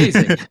is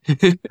amazing.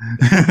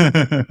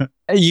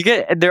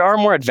 There are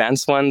more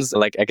advanced ones.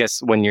 Like, I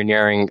guess when you're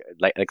nearing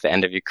like the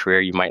end of your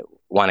career, you might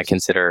want to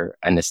consider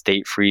an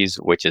estate freeze,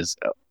 which is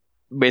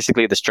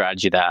basically the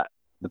strategy that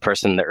the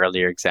person in the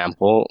earlier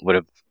example would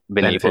have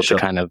been able to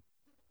kind of,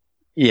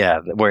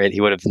 where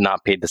he would have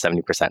not paid the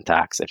 70%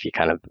 tax if he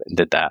kind of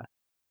did that.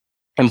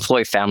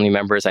 Employ family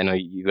members. I know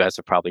you guys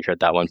have probably heard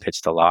that one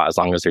pitched a lot. As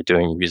long as they're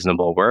doing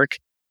reasonable work,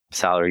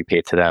 salary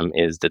paid to them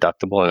is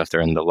deductible. And if they're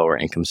in the lower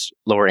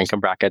income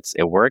brackets,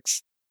 it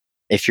works.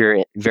 If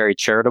you're very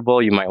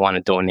charitable, you might want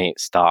to donate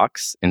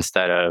stocks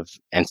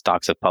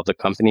stocks of public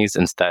companies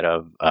instead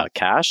of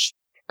cash,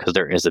 because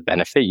there is a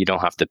benefit. You don't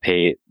have to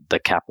pay the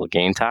capital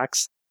gain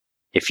tax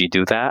if you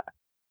do that.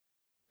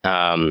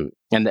 And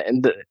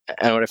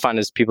what I find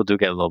is people do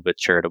get a little bit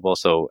charitable.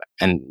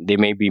 And they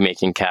may be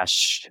making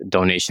cash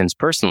donations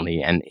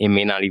personally, and it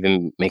may not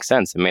even make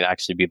sense. It may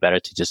actually be better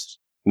to just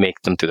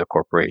make them through the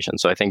corporation.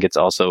 So I think it's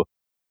also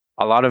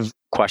a lot of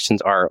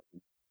questions are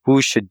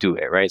who should do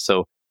it, right?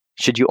 So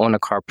should you own a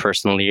car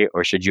personally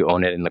or should you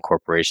own it in the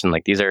corporation?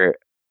 Like these are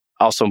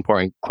also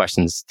important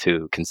questions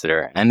to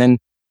consider. And then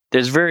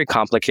there's very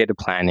complicated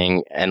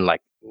planning, and like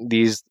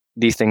these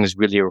things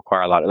really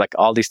require a lot of like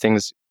all these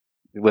things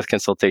with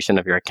consultation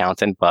of your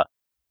accountant, but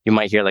you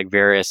might hear like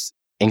various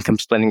income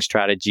splitting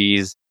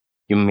strategies.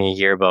 You may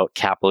hear about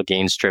capital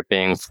gain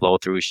stripping, flow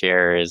through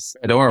shares.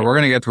 Don't worry, we're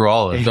gonna get through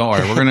all of it. Don't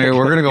worry, we're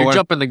gonna go. You're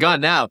jumping the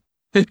gun now.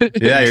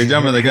 Yeah, you're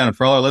jumping the gun.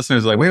 For all our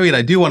listeners, like, wait,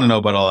 I do want to know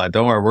about all that.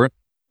 Don't worry,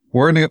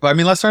 we're gonna. I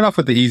mean, let's start off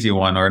with the easy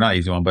one, or not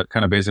easy one, but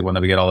kind of basic one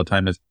that we get all the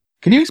time. Is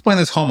can you explain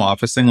this home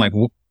office thing? Like,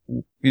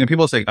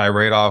 people say I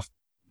write off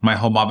my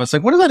home office.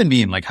 Like, what does that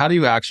mean? Like, how do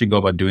you actually go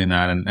about doing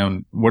that?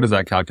 And what is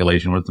that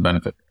calculation? What's the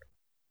benefit?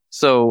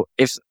 So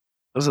there's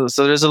a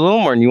little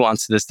more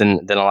nuance to this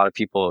than a lot of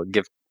people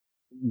give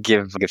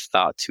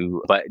thought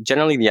to. But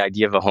generally, the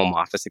idea of a home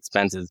office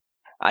expense is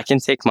I can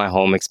take my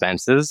home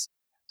expenses,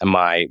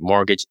 my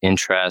mortgage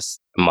interest,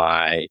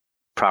 my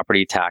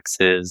property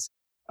taxes,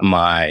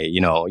 my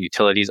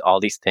utilities,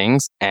 all these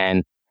things,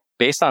 and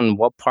based on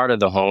what part of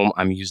the home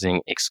I'm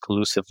using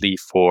exclusively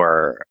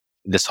for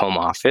this home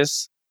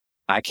office,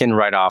 I can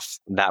write off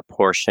that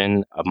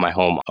portion of my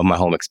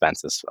home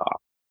expenses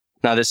off.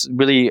 Now,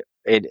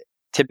 it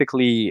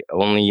typically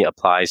only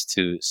applies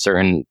to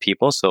certain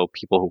people. So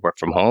people who work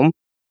from home,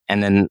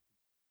 and then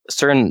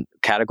certain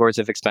categories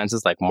of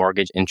expenses like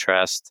mortgage,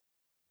 interest,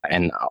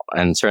 and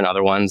certain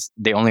other ones,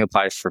 they only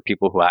apply for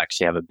people who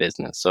actually have a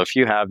business. So if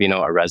you have,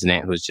 a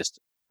resident who's just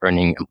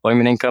earning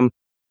employment income,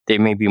 they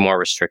may be more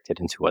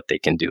restricted into what they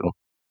can do.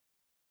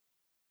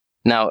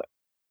 Now,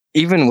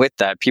 even with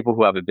that, people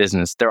who have a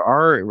business, there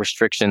are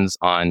restrictions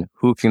on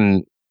who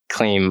can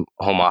claim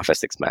home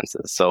office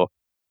expenses. So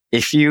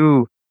if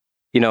you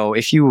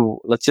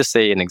let's just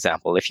say an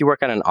example, if you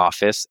work at an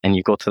office and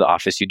you go to the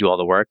office, you do all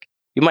the work,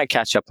 you might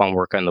catch up on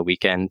work on the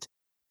weekend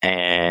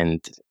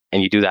and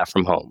you do that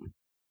from home.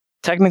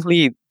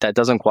 Technically, that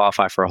doesn't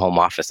qualify for a home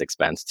office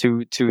expense.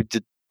 To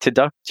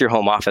deduct your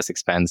home office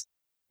expense,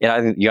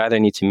 you either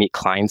need to meet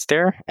clients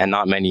there, and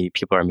not many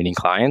people are meeting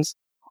clients,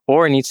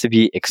 or it needs to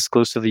be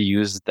exclusively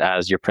used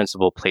as your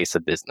principal place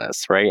of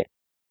business, right?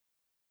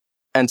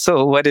 And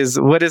so, what is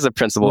a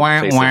principal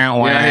place?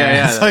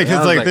 Yeah.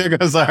 It's like there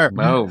goes our.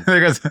 Boom. There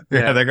goes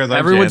our.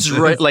 Everyone's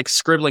chances.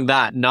 scribbling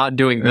that, not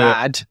doing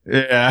that.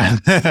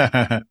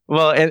 Yeah.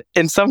 Well,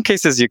 in some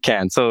cases you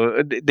can.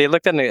 So they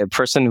looked at a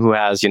person who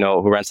has,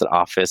 who rents an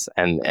office,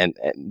 and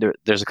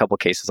there's a couple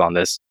cases on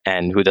this,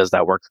 and who does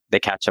that work. They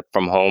catch up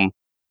from home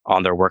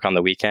on their work on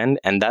the weekend,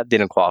 and that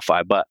didn't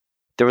qualify. But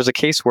there was a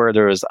case where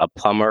there was a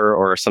plumber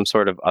or some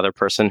sort of other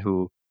person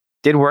who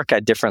did work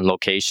at different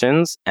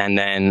locations, and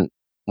then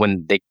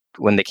when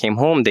they came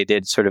home, they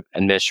did sort of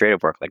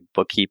administrative work like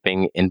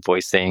bookkeeping,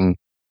 invoicing,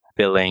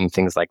 billing,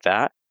 things like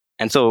that.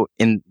 And so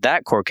in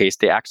that court case,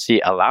 they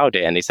actually allowed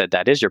it, and they said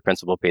that is your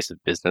principal place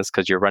of business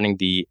because you're running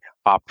the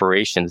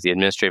operations, the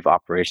administrative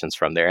operations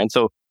from there. And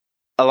so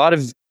a lot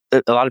of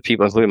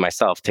people, including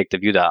myself, take the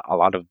view that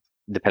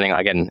depending,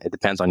 again, it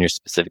depends on your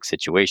specific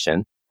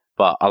situation,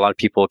 but a lot of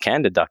people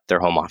can deduct their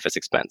home office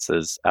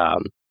expenses.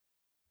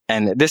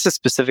 And this is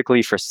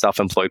specifically for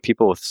self-employed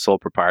people with sole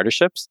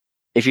proprietorships.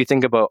 If you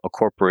think about a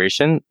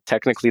corporation,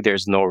 technically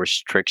there's no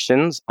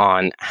restrictions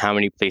on how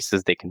many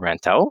places they can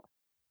rent out,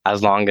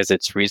 as long as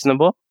it's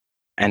reasonable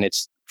and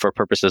it's for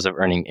purposes of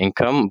earning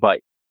income. But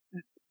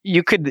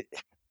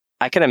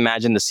I can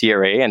imagine the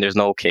CRA, and there's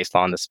no case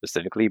law on this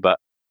specifically, but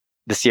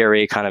the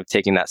CRA kind of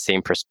taking that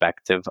same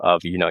perspective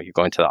of, you're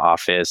going to the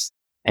office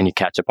and you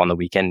catch up on the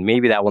weekend.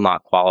 Maybe that will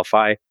not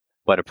qualify,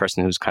 but a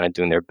person who's kind of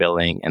doing their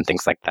billing and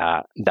things like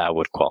that, that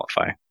would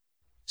qualify.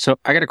 So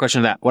I got a question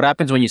on that. What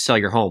happens when you sell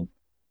your home?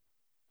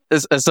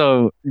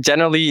 So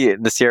generally,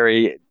 the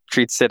CRA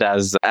treats it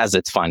as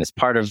its fund. It's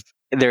part of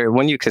there.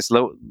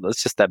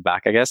 Let's just step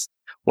back, I guess.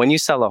 When you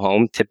sell a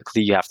home,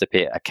 typically you have to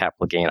pay a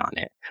capital gain on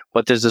it.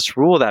 But there's this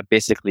rule that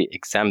basically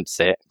exempts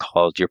it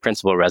called your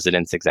principal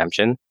residence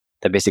exemption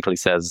that basically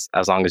says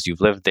as long as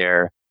you've lived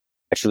there,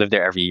 if you live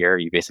there every year,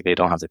 you basically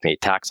don't have to pay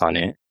tax on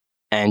it.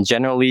 And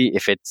generally,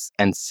 if it's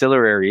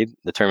ancillary,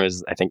 the term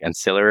is, I think,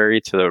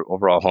 ancillary to the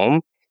overall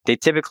home, they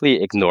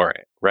typically ignore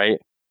it, right?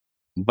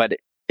 But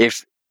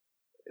if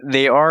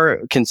they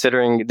are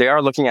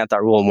looking at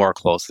that rule more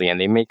closely,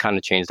 and they may kind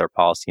of change their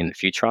policy in the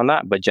future on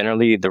that. But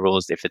generally, the rule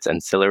is if it's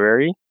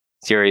ancillary,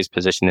 CRA's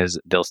position is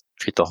they'll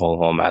treat the whole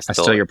home as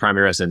still your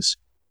primary residence.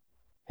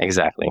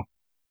 Exactly.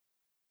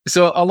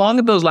 So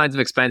along those lines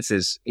of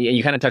expenses,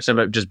 you kind of touched on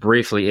it just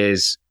briefly,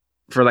 is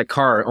for like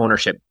car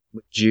ownership.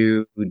 Would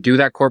you do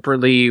that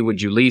corporately?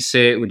 Would you lease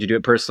it? Would you do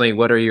it personally?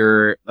 What's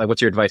your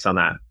advice on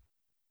that?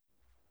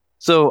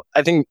 So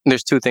I think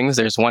there's two things.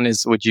 There's one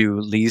is, would you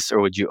lease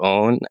or would you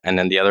own? And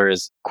then the other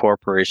is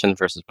corporation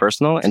versus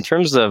personal. In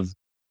terms of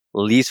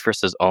lease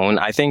versus own,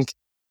 I think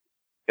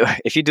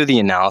if you do the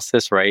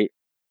analysis, right,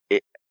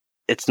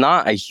 it's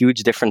not a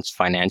huge difference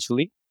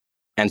financially.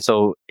 And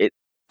so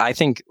I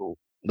think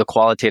the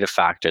qualitative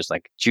factors,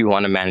 like, do you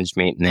want to manage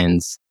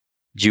maintenance?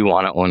 Do you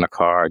want to own a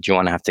car? Do you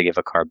want to have to give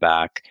a car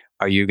back?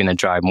 Are you going to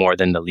drive more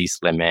than the lease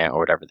limit or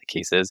whatever the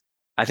case is?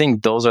 I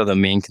think those are the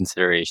main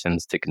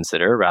considerations to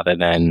consider rather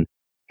than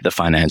the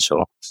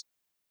financial.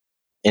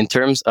 In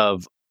terms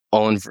of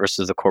own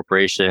versus a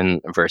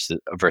corporation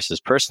versus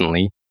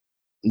personally,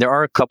 there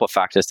are a couple of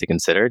factors to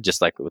consider,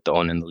 just like with the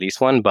own and the lease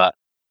one. But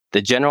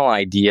the general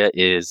idea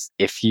is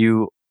if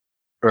you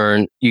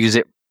use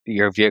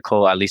your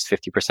vehicle at least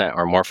 50%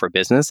 or more for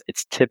business,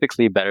 it's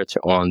typically better to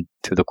own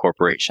to the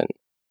corporation.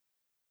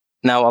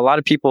 Now, a lot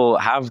of people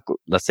have,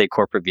 let's say,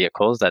 corporate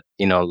vehicles that,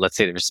 let's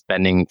say they're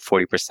spending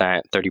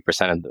 40%,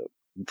 30% of the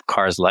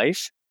car's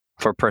life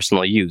for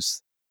personal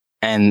use.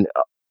 And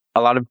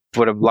what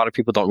a lot of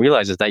people don't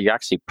realize is that you're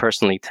actually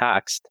personally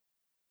taxed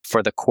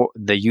for the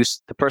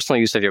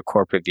personal use of your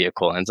corporate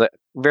vehicle. And it's a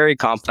very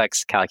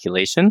complex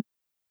calculation,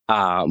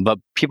 but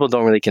people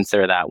don't really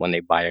consider that when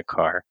they buy a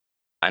car.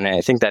 And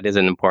I think that is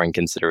an important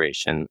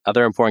consideration.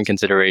 Other important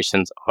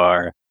considerations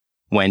are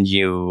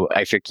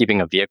if you're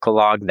keeping a vehicle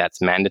log,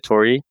 that's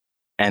mandatory.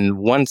 And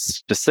one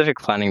specific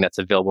planning that's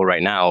available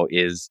right now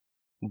is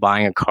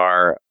buying a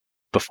car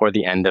before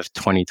the end of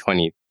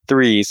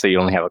 2023. So you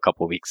only have a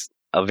couple of weeks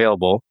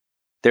available.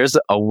 There's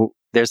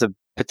a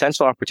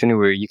potential opportunity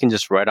where you can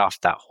just write off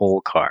that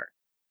whole car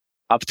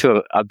up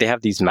to they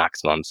have these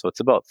maximums. So it's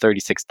about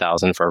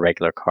 36,000 for a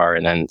regular car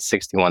and then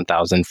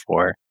 61,000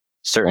 for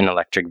certain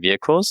electric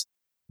vehicles.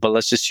 But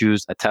let's just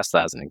use a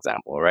Tesla as an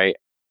example, right?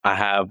 I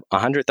have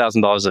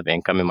 $100,000 of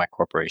income in my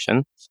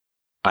corporation.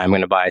 I'm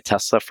going to buy a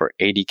Tesla for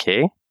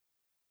 $80K.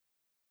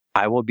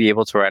 I will be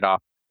able to write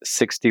off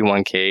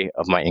 $61K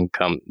of my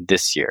income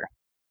this year.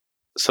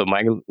 So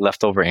my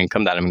leftover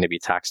income that I'm going to be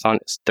taxed on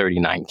is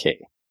 $39K.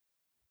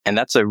 And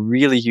that's a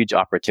really huge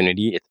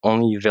opportunity. It's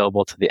only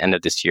available to the end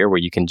of this year where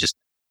you can just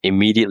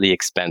immediately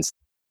expense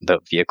the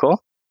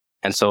vehicle.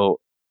 And so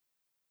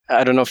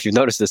I don't know if you've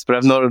noticed this, but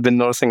I've been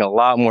noticing a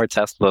lot more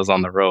Teslas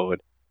on the road.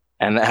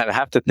 And I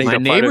have to think my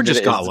neighbor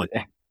just got one.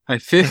 I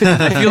feel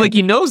like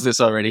he knows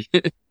this already.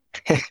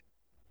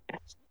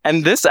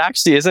 And this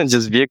actually isn't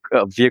just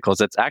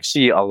vehicles. It's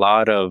actually a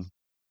lot of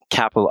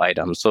capital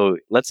items. So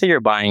let's say you're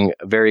buying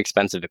very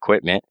expensive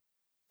equipment.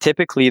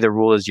 Typically, the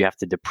rule is you have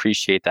to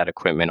depreciate that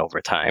equipment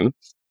over time.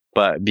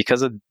 But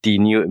because of the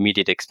new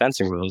immediate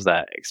expensing rules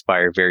that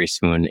expire very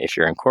soon if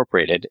you're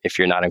incorporated, if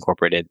you're not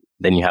incorporated,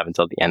 then you have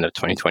until the end of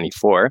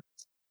 2024.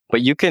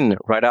 But you can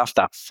write off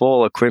that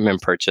full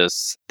equipment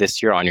purchase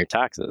this year on your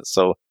taxes.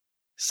 So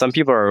some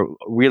people are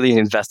really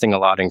investing a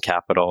lot in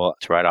capital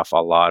to write off a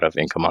lot of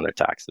income on their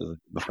taxes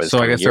before this So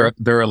I guess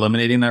they're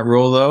eliminating that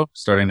rule though,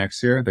 starting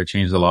next year. They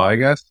changed the law, I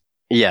guess.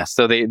 Yeah.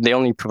 So they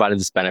only provided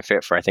this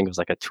benefit for, I think it was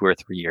like a 2 or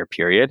 3 year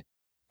period.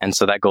 And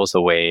so that goes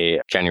away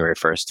January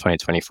 1st,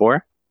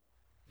 2024.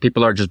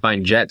 People are just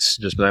buying jets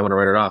just because I want to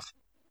write it off.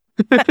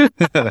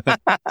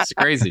 It's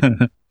crazy.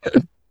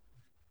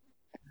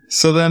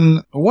 So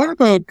then what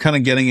about kind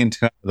of getting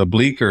into the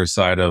bleaker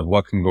side of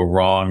what can go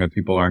wrong if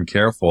people aren't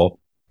careful?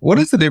 What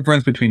is the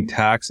difference between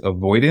tax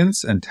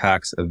avoidance and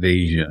tax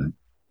evasion?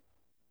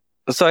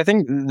 So I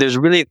think there's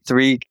really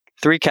three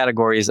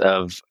categories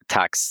of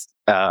tax.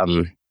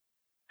 How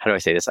do I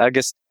say this? I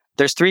guess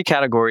there's 3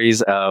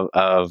 categories of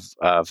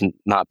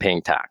not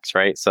paying tax,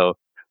 right? So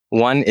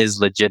one is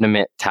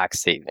legitimate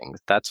tax savings.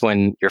 That's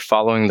when you're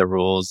following the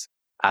rules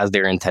as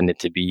they're intended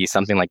to be,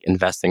 something like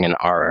investing in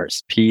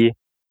RRSP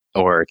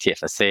or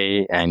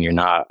TFSA, and you're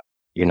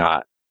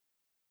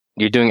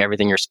doing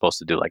everything you're supposed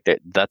to do. Like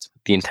that's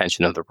the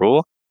intention of the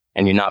rule,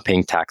 and you're not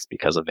paying tax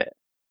because of it.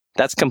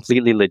 That's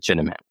completely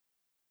legitimate.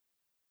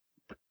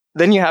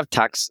 Then you have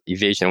tax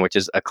evasion, which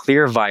is a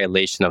clear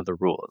violation of the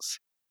rules.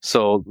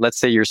 So let's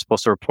say you're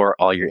supposed to report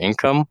all your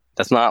income.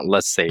 That's not,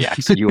 let's say,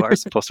 actually, you are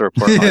supposed to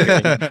report all your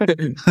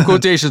income.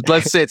 Quotations,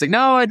 let's say. It's like,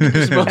 no, I think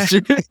you're supposed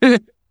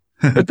to.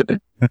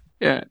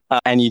 Yeah.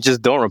 And you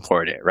just don't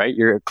report it, right?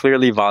 You're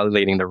clearly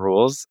violating the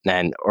rules.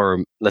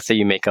 Or let's say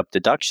you make up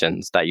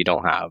deductions that you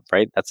don't have,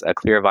 right? That's a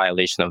clear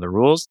violation of the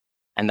rules.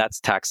 And that's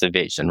tax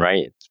evasion,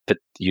 right?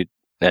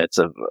 It's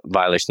a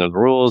violation of the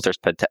rules. There's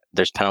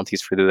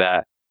penalties for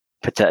that,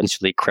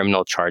 potentially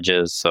criminal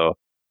charges. So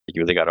you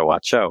really got to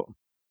watch out.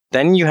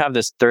 Then you have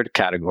this third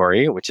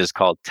category, which is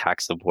called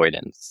tax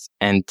avoidance.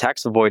 And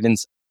tax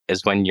avoidance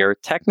is when you're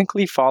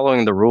technically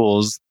following the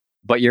rules,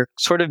 but you're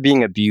sort of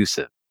being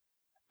abusive.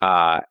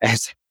 And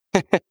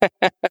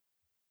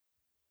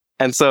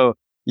so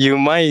you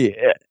might,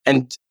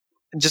 and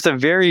just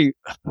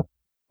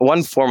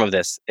one form of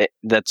this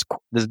that's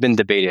been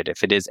debated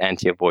if it is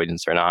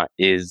anti-avoidance or not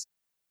is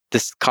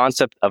this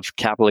concept of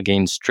capital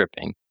gains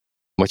stripping,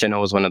 which I know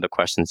was one of the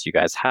questions you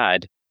guys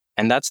had.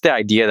 And that's the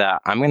idea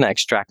that I'm going to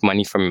extract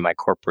money from my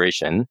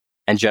corporation.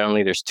 And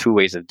generally, there's 2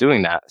 ways of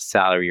doing that,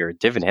 salary or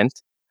dividend.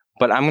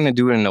 But I'm going to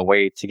do it in a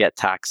way to get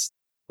taxed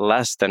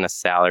less than a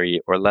salary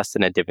or less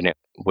than a dividend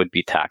would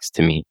be taxed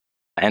to me.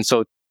 And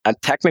so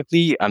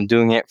technically, I'm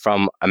doing it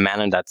from a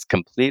manner that's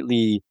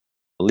completely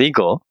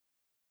legal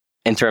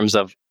in terms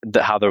of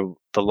how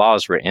the law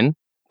is written,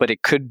 but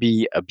it could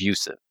be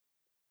abusive.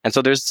 And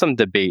so there's some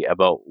debate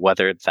about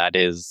whether that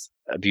is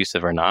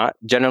abusive or not.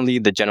 Generally,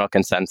 the general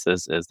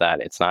consensus is that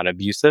it's not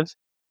abusive,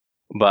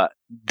 but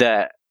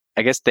the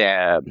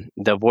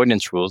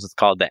avoidance rules, it's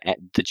called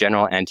the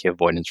General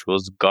Anti-Avoidance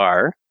Rules,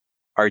 GAR,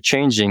 are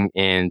changing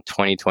in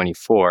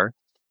 2024.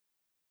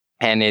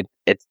 And it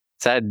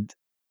said,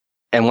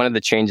 and one of the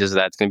changes is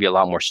that it's going to be a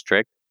lot more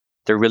strict.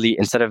 They're really,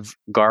 instead of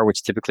GAR,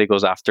 which typically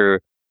goes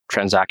after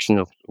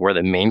transactions where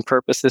the main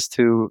purpose is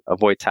to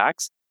avoid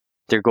tax,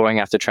 they're going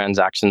after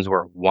transactions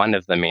where one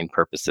of the main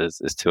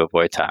purposes is to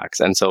avoid tax.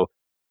 And so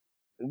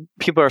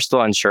people are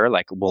still unsure,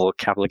 like, will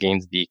capital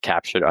gains be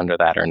captured under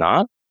that or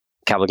not?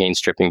 Capital gains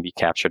stripping be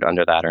captured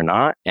under that or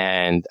not?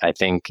 And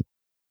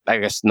I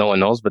guess no one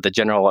knows, but the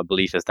general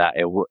belief is that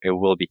it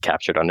will be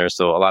captured under.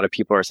 So a lot of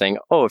people are saying,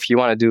 oh, if you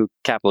want to do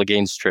capital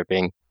gains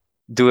stripping,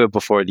 do it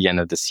before the end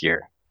of this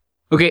year.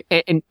 Okay.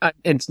 And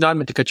it's not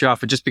meant to cut you off,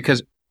 but just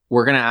because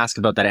we're going to ask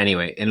about that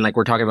anyway. And like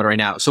we're talking about it right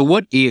now. So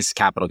what is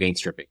capital gains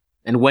stripping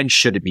and when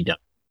should it be done?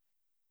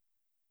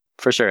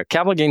 For sure.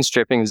 Capital gains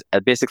stripping is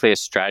basically a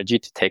strategy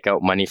to take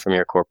out money from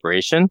your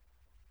corporation.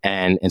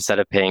 And instead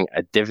of paying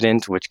a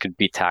dividend, which could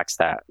be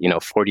taxed at,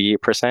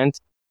 48%,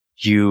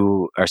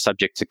 you are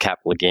subject to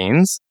capital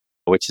gains,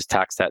 which is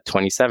taxed at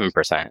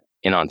 27%.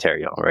 in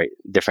Ontario, right?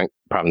 Different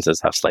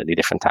provinces have slightly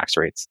different tax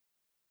rates.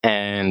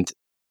 And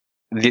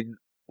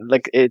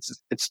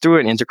it's through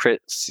an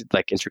intricate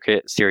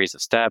series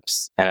of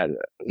steps, and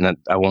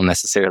I won't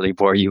necessarily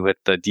bore you with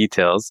the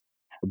details,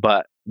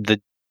 but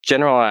the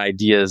general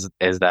idea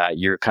is that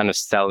you're kind of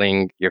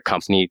selling your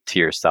company to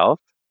yourself,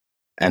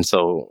 and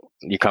so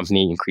your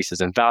company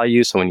increases in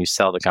value. So when you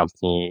sell the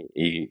company,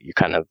 you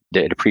kind of,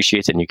 it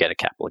appreciates and you get a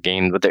capital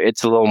gain, but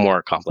it's a little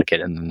more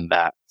complicated than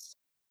that.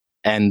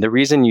 And the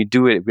reason you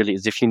do it really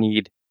is if you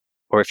need,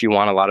 or if you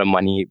want a lot of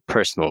money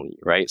personally,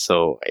 right?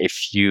 So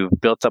if you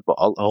built up a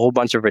whole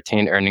bunch of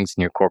retained earnings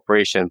in your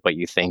corporation, but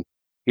you think,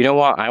 you know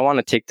what, I want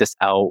to take this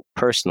out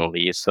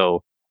personally.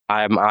 So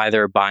I'm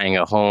either buying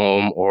a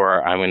home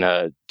or I'm going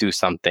to do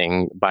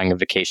something, buying a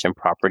vacation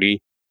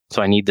property.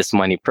 So I need this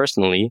money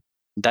personally.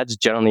 That's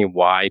generally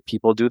why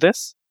people do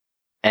this.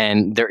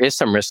 And there is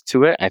some risk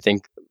to it. I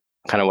think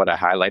kind of what I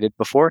highlighted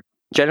before.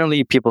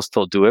 Generally, people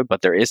still do it,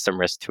 but there is some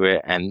risk to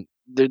it. And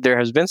there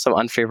has been some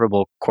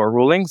unfavorable core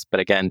rulings.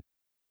 But again,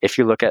 if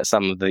you look at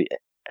some of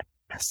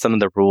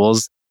the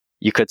rules,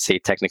 you could say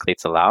technically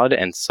it's allowed.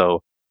 And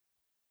so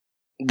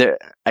there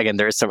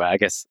is some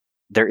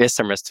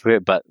risk to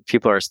it, but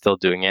people are still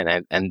doing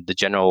it. And the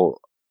general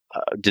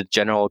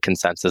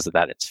consensus is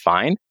that it's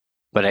fine.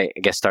 But I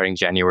guess starting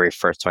January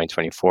 1st,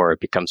 2024, it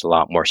becomes a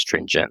lot more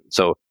stringent.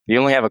 So you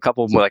only have a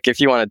couple more, like if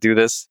you want to do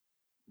this,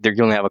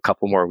 you only have a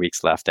couple more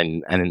weeks left.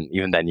 And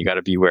even then you got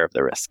to be aware of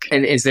the risk.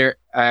 And is there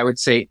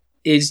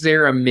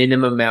a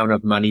minimum amount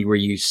of money where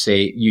you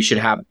say you should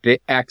have the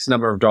X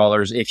number of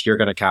dollars if you're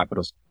going to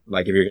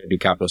do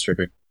capital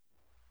stripping?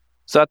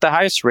 So at the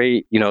highest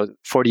rate,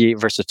 48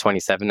 versus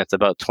 27, it's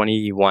about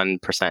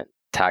 21%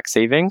 tax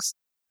savings.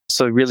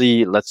 So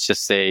really, let's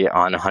just say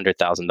on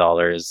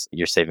 $100,000,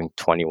 you're saving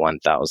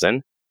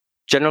 $21,000.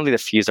 Generally, the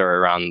fees are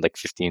around like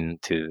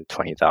 $15,000 to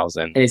 $20,000.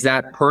 And is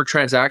that per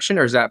transaction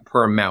or is that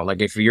per amount? Like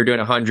if you're doing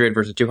 100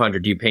 versus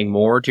 200, do you pay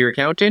more to your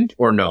accountant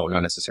or no, not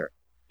necessarily?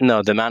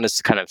 No, the amount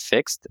is kind of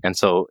fixed. And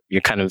so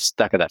you're kind of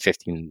stuck at that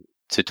 15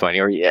 to 20,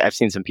 or I've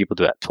seen some people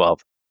do at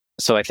 12.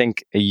 So I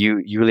think you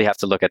really have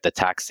to look at the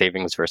tax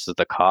savings versus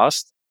the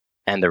cost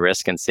and the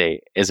risk and say,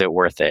 is it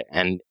worth it?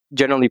 And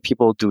generally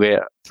people do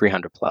it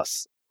 300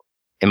 plus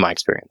in my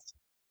experience.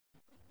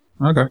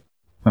 Okay.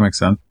 That makes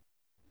sense.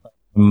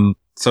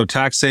 So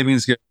tax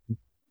savings good,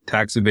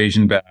 tax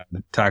evasion bad,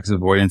 tax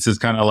avoidance is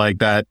kind of like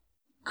that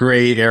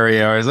gray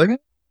area. I was like,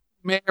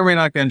 may or may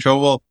not get in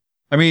trouble.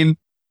 I mean,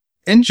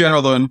 in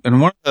general, though,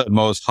 and one of the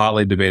most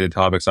hotly debated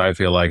topics, I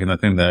feel like, and the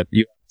thing that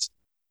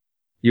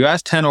you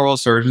ask 10 oral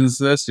surgeons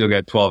this, you'll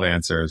get 12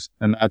 answers.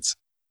 And that's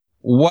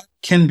what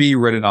can be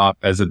written off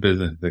as a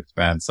business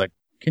expense. Like,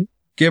 can you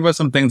give us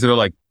some things that are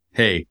like,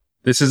 hey,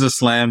 this is a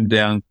slam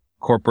down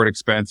corporate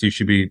expense. You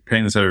should be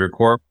paying this out of your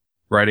corp,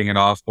 writing it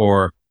off,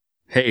 or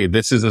hey,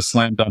 this is a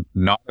slam dunk,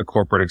 not a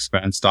corporate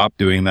expense. Stop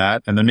doing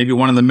that. And then maybe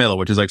one in the middle,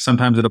 which is like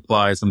sometimes it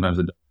applies, sometimes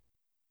it doesn't.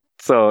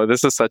 So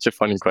this is such a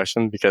funny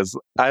question because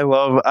I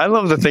love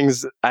the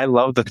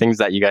things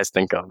that you guys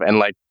think of. And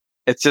like,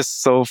 it's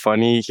just so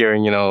funny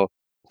hearing,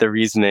 the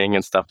reasoning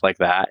and stuff like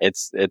that.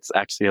 It's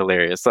actually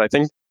hilarious. So I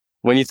think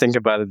when you think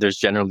about it, there's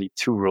generally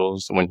two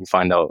rules when you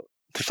find out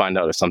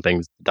if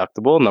something's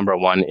deductible. Number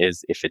one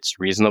is if it's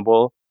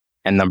reasonable.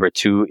 And number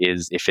two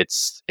is if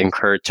it's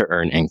incurred to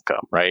earn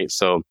income, right?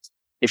 So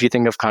if you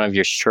think of kind of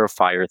your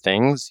surefire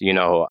things,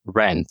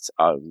 rent,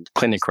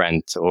 clinic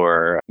rent,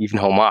 or even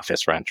home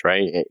office rent,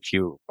 right? If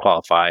you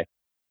qualify,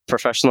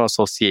 professional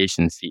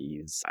association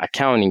fees,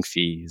 accounting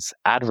fees,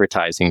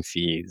 advertising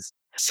fees,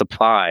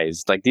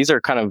 supplies, like these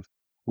are kind of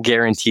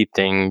guaranteed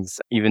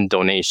things, even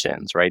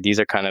donations, right? These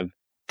are kind of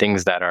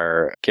things that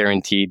are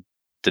guaranteed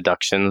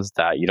deductions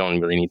that you don't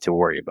really need to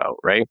worry about,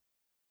 right?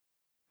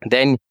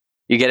 Then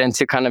you get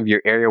into kind of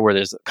your area where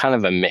there's kind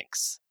of a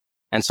mix.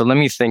 And so let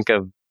me think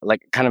of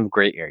like kind of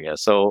gray area.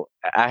 So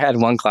I had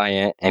one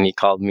client and he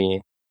called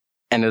me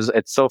and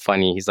it's so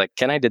funny. He's like,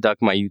 can I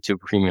deduct my YouTube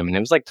premium? And it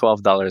was like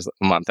 $12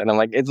 a month. And I'm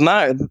like, it's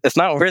not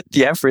worth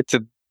the effort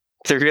to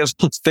really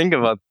think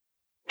about.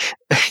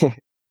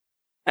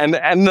 and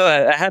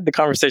I had the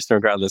conversation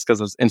regardless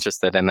because I was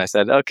interested. And I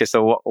said, okay,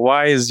 so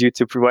why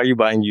are you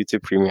buying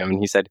YouTube premium? And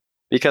he said,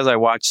 because I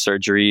watch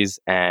surgeries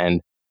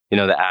and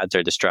the ads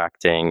are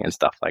distracting and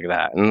stuff like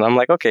that. And I'm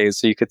like, okay,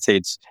 so you could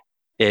say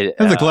He's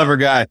a clever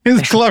guy.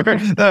 He's clever.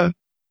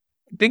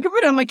 Think of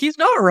it, I'm like, he's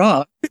not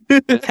wrong.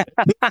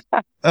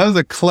 That was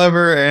a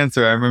clever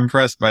answer. I'm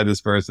impressed by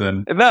this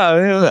person.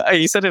 No,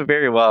 you said it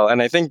very well.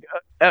 And I think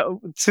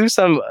to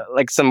some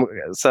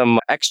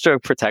extra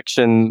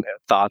protection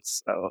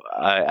thoughts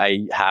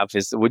I have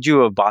is, would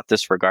you have bought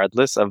this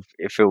regardless of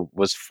if it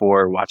was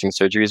for watching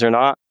surgeries or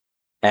not?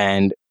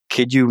 And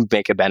could you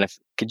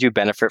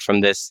benefit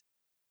from this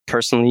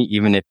personally,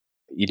 even if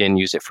you didn't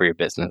use it for your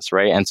business,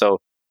 right? And so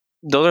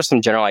those are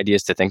some general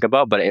ideas to think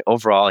about, but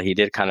overall, he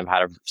did kind of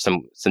have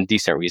some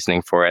decent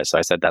reasoning for it. So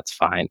I said, that's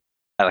fine.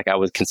 I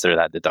would consider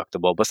that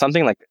deductible, but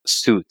something like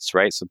suits,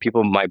 right? So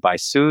people might buy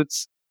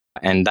suits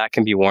and that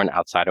can be worn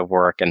outside of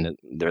work. And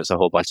there's a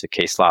whole bunch of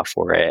case law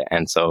for it.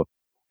 And so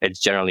it's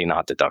generally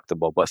not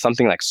deductible. But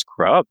something like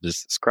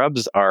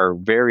scrubs are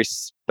very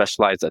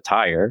specialized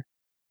attire.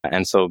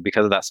 And so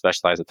because of that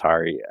specialized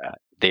attire,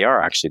 they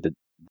are actually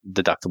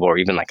deductible, or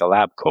even like a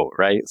lab coat,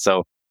 right?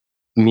 So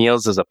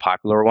meals is a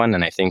popular one.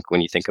 And I think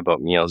when you think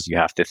about meals, you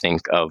have to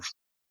think of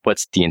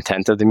what's the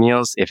intent of the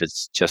meals. If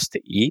it's just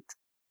to eat,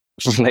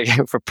 like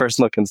for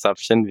personal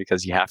consumption,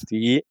 because you have to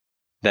eat,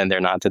 then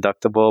they're not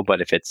deductible.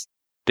 But if it's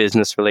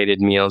business related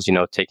meals,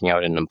 taking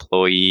out an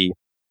employee,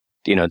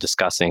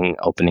 discussing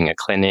opening a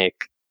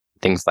clinic,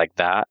 things like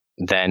that,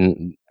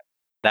 then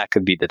that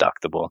could be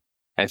deductible.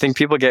 I think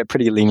people get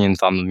pretty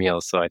lenient on the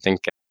meals. So I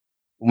think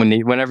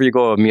whenever you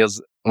go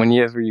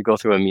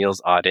through a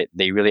meals audit,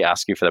 they really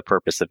ask you for the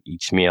purpose of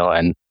each meal,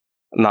 and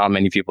not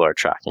many people are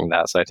tracking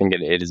that. So I think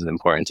it is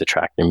important to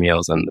track your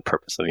meals and the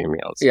purpose of your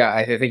meals. Yeah,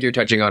 I think you're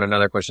touching on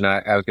another question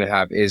I was going to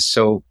have is,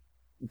 so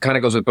kind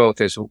of goes with both,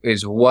 is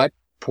what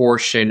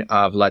portion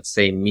of, let's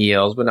say,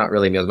 meals, but not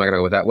really meals, I'm not going to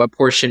go with that. What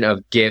portion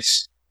of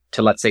gifts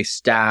to, let's say,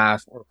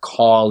 staff or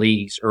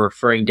colleagues or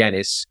referring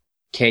dentists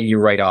can you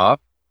write off?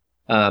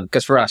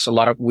 Because for us,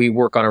 we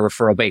work on a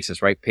referral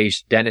basis, right?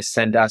 Dentists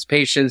send us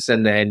patients,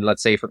 and then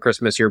let's say for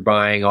Christmas, you're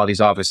buying all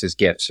these offices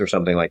gifts or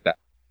something like that.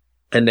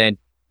 And then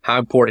how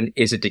important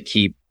is it to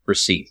keep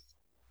receipts?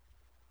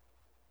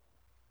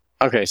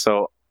 Okay,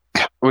 so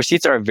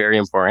receipts are very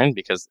important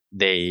because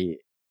they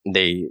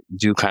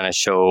do kind of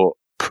show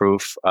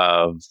proof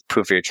of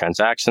your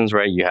transactions,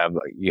 right?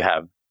 You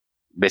have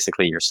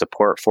basically your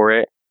support for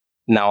it.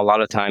 Now, a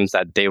lot of times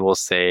that they'll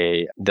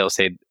say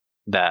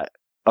that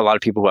a lot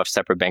of people who have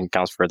separate bank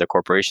accounts for their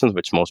corporations,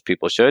 which most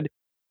people should,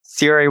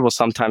 CRA will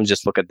sometimes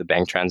just look at the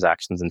bank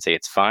transactions and say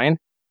it's fine.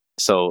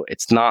 So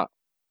it's not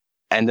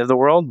end of the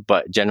world,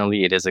 but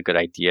generally it is a good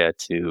idea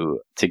to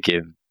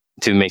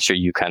make sure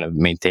you kind of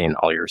maintain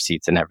all your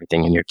receipts and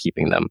everything, and you're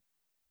keeping them.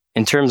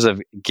 In terms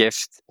of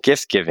gift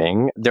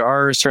giving, there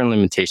are certain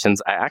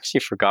limitations. I actually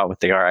forgot what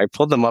they are. I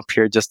pulled them up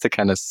here just to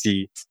kind of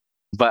see.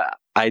 But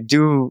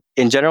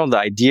in general, the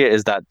idea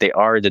is that they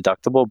are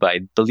deductible, but I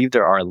believe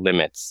there are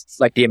limits.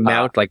 Like the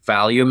amount, like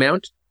value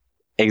amount?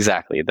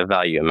 Exactly, the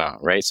value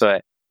amount, right? So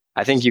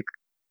I think you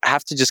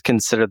have to just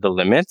consider the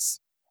limits.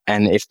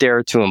 And if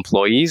they're to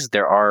employees,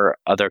 there are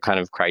other kind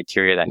of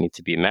criteria that need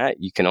to be met.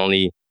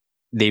 The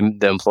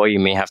employee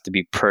may have to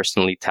be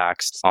personally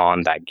taxed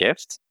on that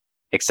gift,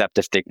 except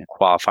if they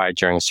qualify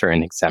during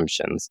certain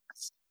exemptions.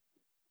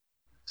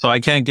 So I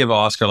can't give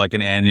Oscar like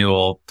an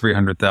annual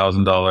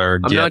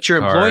 $300,000 gift. I'm not your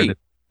employee.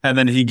 And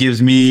then he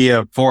gives me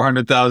a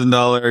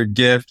 $400,000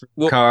 gift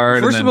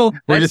card. First of all,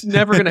 that's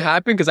never going to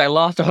happen because I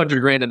lost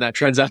 $100,000 in that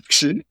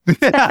transaction.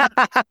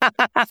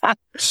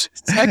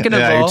 Second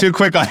of all, you're too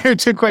quick on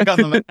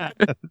the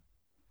math.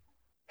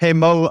 Hey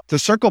Mo, to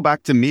circle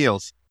back to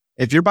meals,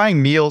 if you're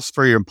buying meals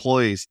for your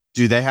employees,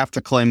 do they have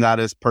to claim that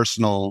as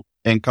personal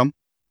income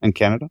in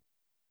Canada?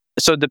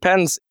 So it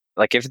depends.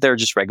 Like if they're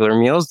just regular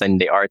meals, then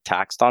they are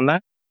taxed on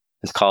that.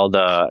 It's called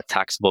a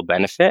taxable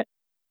benefit.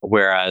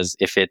 Whereas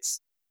if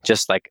it's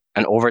just like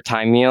an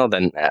overtime meal,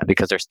 then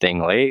because they're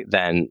staying late,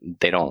 then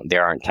they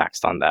aren't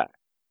taxed on that.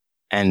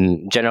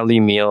 And generally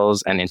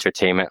meals and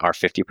entertainment are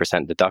 50%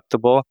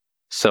 deductible.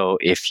 So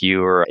if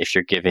you're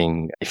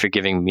giving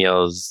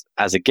meals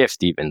as a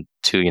gift even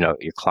to, your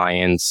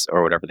clients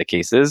or whatever the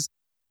case is,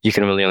 you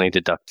can really only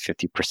deduct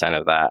 50%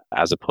 of that,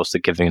 as opposed to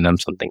giving them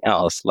something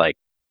else like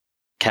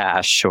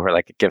cash or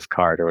like a gift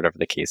card or whatever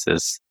the case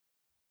is.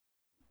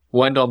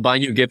 Wendell, I'm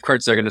buying you gift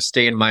cards that are going to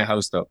stay in my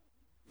house though.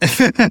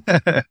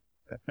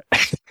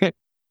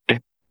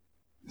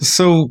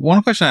 So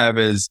one question I have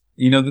is,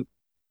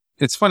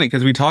 it's funny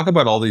because we talk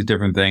about all these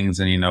different things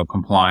and,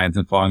 compliance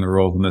and following the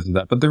rules and this and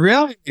that. But the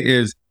reality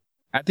is,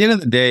 at the end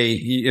of the day,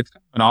 it's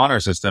kind of an honor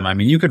system. I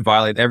mean, you could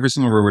violate every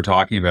single rule we're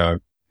talking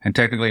about and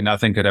technically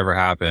nothing could ever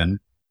happen.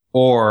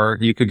 Or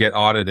you could get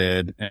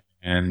audited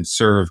and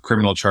serve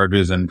criminal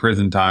charges and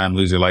prison time,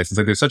 lose your license.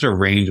 Like there's such a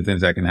range of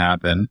things that can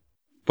happen.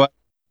 But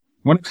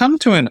when it comes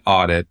to an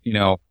audit,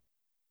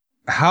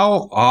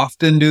 how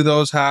often do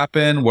those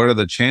happen? What are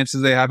the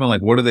chances they happen?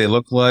 Like, what do they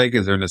look like?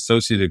 Is there an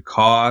associated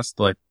cost?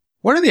 Like,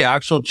 what are the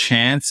actual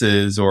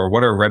chances, or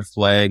what are red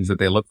flags that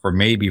they look for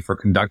maybe for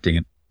conducting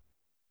it?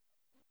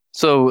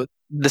 So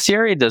the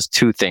CRA does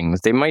two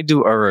things. They might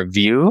do a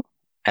review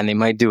and they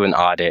might do an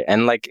audit.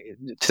 And like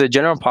to the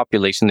general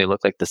population, they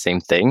look like the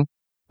same thing,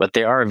 but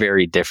they are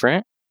very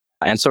different.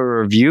 And so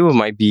a review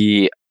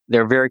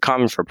they're very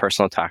common for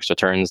personal tax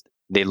returns.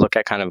 They look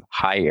at kind of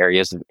high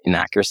areas of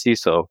inaccuracy.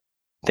 So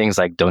things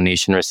like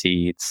donation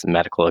receipts,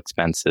 medical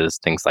expenses,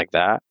 things like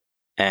that.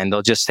 And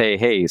they'll just say,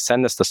 hey,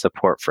 send us the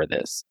support for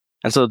this.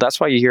 And so that's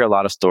why you hear a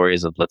lot of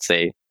stories of, let's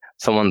say,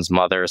 someone's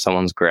mother,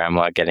 someone's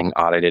grandma getting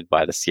audited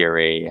by the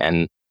CRA,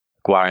 and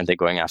why aren't they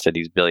going after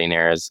these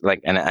billionaires?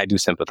 And I do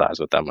sympathize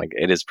with them. Like,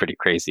 it is pretty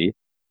crazy.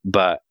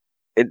 But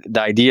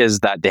the idea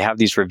is that they have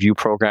these review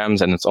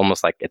programs, and it's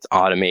almost like it's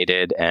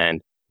automated, and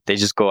they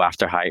just go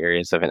after high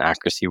areas of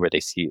inaccuracy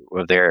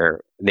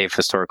where they've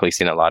historically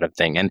seen a lot of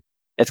things. And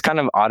it's kind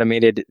of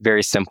automated,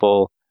 very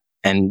simple.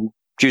 And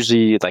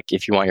usually, like,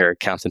 if you want your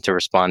accountant to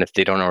respond, if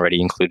they don't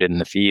already include it in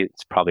the fee,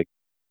 it's probably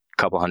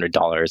couple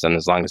 $100s. And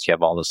as long as you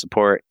have all the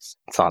support,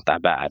 it's not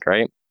that bad,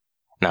 right?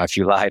 Now, if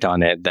you lied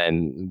on it,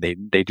 then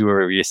they do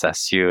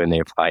reassess you and they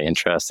apply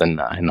interest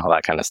and all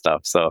that kind of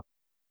stuff. So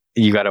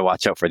you got to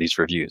watch out for these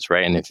reviews,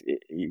 right? And if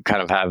you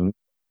kind of have,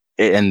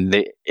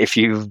 if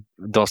you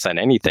don't send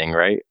anything,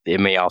 right, it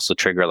may also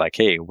trigger like,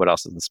 hey, what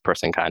else is this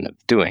person kind of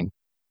doing?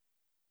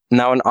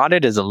 Now, an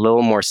audit is a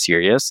little more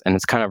serious and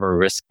it's kind of a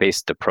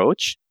risk-based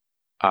approach.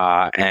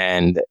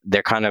 And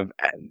they're kind of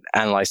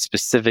analyze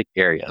specific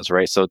areas,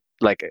 right? So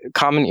like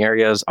common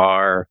areas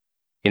are,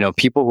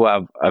 people who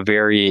have a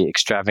very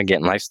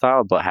extravagant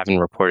lifestyle, but haven't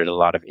reported a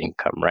lot of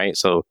income, right?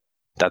 So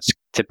that's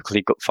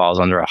typically falls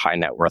under a high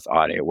net worth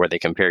audit where they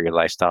compare your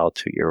lifestyle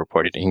to your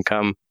reported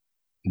income.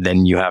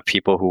 Then you have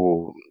people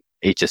who,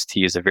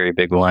 HST is a very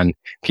big one,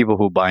 people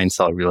who buy and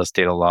sell real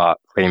estate a lot,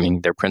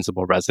 claiming their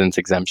principal residence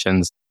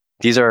exemptions.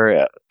 These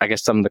are, I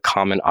guess, some of the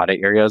common audit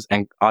areas.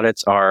 And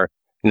audits are,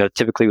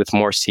 typically with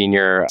more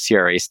senior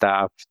CRA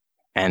staff,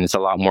 and it's a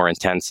lot more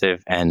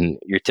intensive. And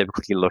you're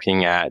typically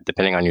looking at,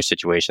 depending on your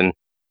situation,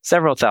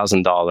 several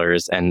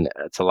 $1,000s, and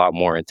it's a lot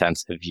more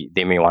intensive.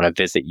 They may want to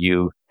visit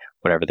you,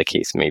 whatever the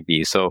case may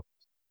be. So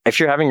if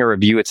you're having a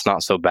review, it's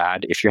not so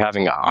bad. If you're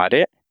having an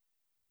audit,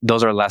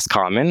 those are less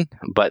common,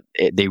 but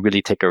they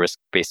really take a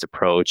risk-based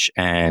approach,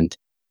 and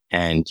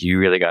you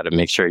really got to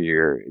make sure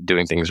you're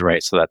doing things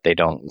right so that they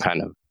don't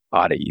kind of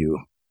audit you.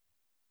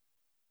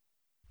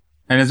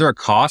 And is there a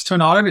cost to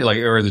an audit,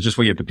 or is it just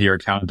what you have to pay your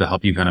accountant to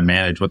help you kind of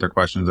manage what their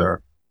questions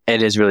are?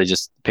 It is really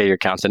just pay your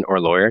accountant or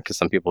lawyer, because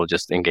some people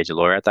just engage a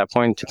lawyer at that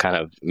point to kind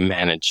of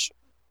manage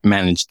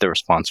the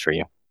response for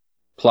you.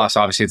 Plus,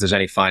 obviously, if there's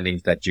any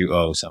findings that you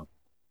owe some.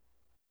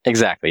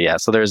 Exactly, yeah.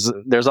 So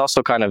there's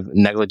also kind of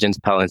negligence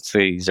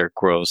penalties or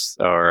gross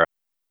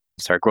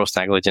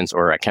negligence,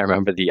 or I can't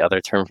remember the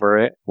other term for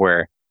it,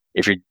 where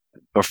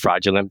or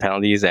fraudulent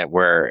penalties, and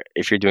where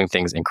if you're doing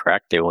things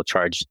incorrect, they will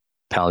charge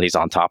penalties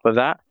on top of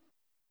that.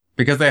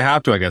 Because they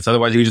have to, I guess.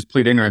 Otherwise, you just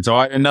plead ignorance. So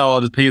I'll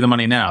just pay you the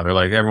money now. They're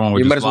like, everyone would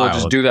you just might as well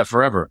just do that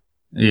forever.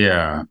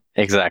 Yeah.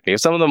 Exactly.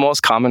 Some of the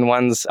most common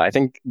ones, I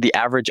think the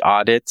average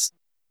audits,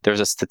 there's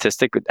a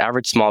statistic with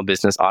average small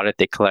business audit,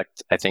 they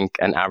collect, I think,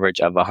 an average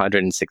of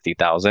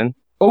 160,000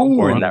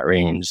 or in that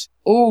range.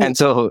 Oh. And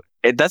so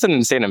that's an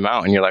insane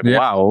amount. And you're like,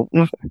 wow.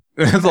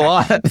 That's a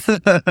lot.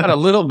 Not a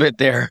little bit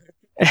there.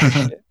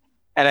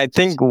 And I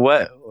think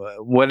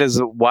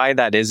why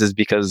that is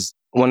because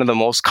one of the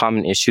most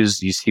common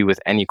issues you see with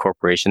any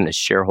corporation is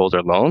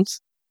shareholder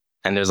loans.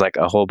 And there's like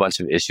a whole bunch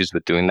of issues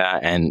with doing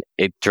that. And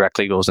it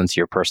directly goes into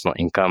your personal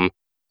income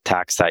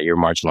tax at your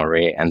marginal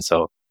rate. And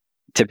so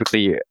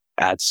typically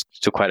adds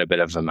to quite a bit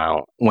of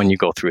amount when you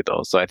go through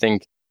those. So I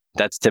think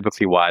that's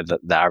typically why the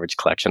average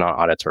collection on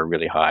audits are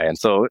really high. And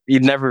so you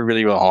never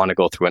really want to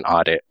go through an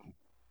audit.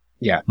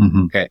 Yeah.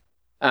 Mm-hmm. Okay.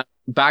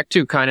 Back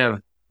to kind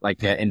of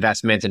like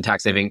investment and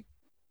tax saving.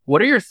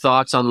 What are your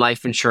thoughts on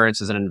life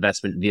insurance as an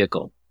investment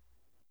vehicle?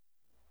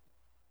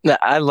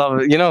 I love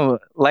it.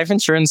 Life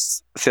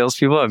insurance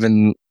salespeople have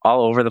been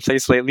all over the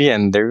place lately,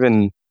 and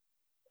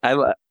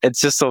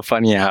it's just so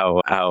funny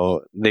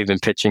how they've been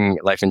pitching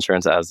life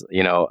insurance as,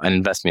 an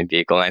investment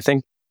vehicle. And I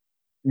think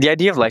the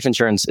idea of life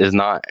insurance is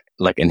not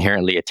like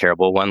inherently a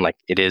terrible one. Like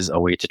it is a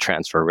way to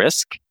transfer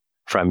risk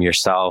from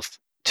yourself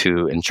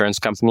to insurance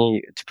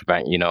company to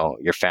prevent,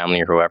 your family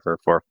or whoever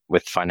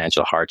with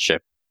financial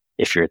hardship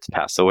if you're to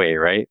pass away,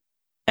 right?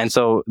 And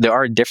so there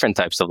are different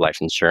types of life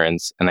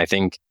insurance. And I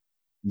think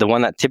the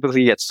one that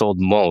typically gets sold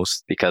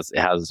most because it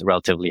has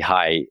relatively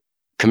high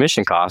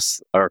commission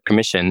costs or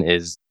commission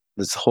is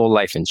this whole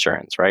life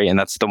insurance, right? And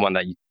that's the one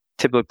that you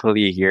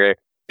typically hear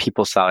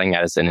people selling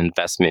as an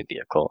investment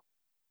vehicle.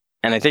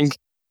 And I think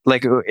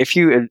like if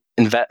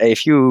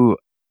you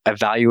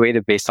evaluate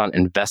it based on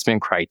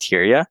investment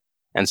criteria,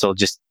 and so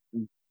just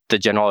the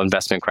general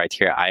investment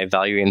criteria I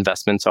evaluate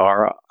investments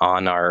are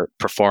on our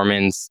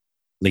performance,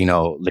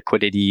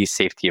 liquidity,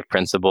 safety of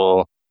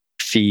principal,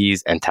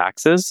 fees, and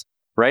taxes,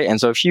 right? And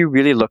so if you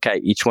really look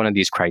at each one of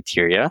these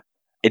criteria,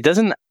 it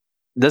doesn't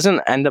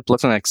end up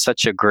looking like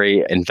such a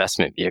great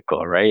investment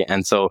vehicle, right?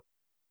 And so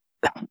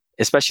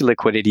especially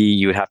liquidity,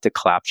 you would have to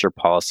collapse your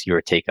policy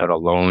or take out a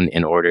loan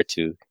in order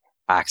to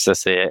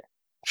access it.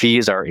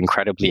 Fees are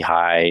incredibly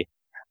high.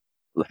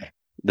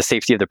 The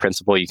safety of the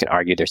principal, you can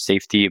argue there's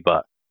safety,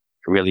 but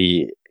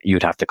really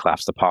you'd have to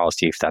collapse the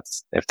policy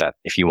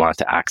if you wanted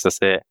to access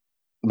it.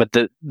 But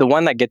the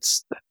one that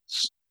gets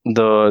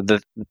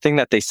the thing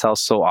that they sell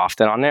so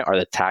often on it are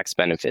the tax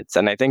benefits.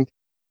 And I think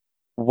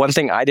one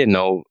thing I didn't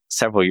know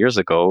several years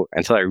ago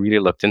until I really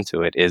looked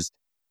into it is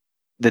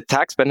the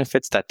tax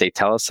benefits that they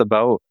tell us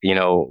about,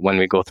 when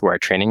we go through our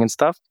training and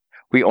stuff,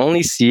 we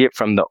only see it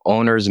from the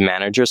owner's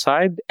manager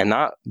side and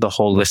not the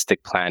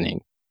holistic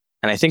planning.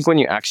 And I think when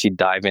you actually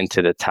dive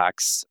into the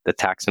tax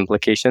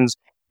implications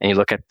and you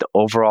look at the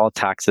overall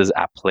taxes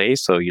at play,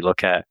 so you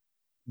look at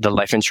the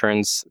life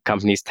insurance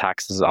company's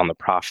taxes on the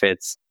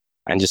profits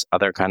and just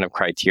other kind of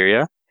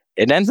criteria,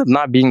 it ends up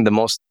not being the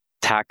most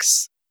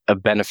tax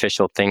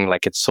beneficial thing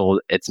like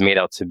it's made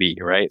out to be,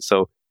 right?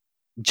 So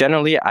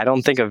generally, I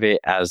don't think of it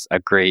as a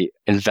great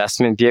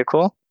investment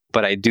vehicle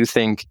But I do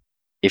think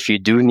if you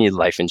do need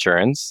life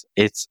insurance,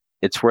 it's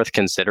worth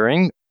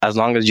considering, as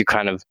long as you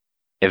kind of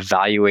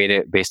evaluate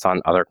it based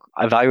on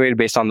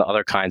the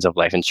other kinds of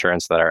life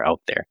insurance that are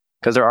out there.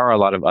 Because there are a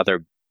lot of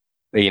other,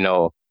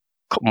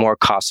 more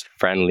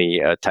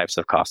cost-friendly types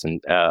of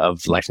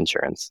of life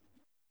insurance.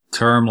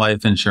 Term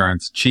life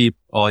insurance, cheap,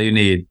 all you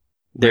need.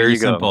 There Very you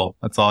go. Simple.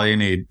 That's all you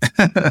need.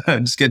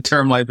 Just get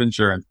term life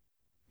insurance.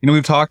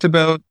 We've talked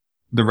about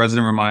the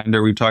resident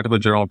reminder. We've talked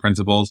about general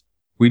principles.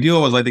 We do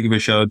always like to give a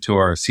shout out to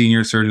our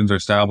senior surgeons or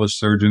established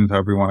surgeons,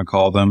 however you want to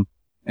call them.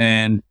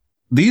 And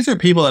these are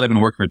people that have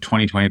been working for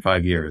 20,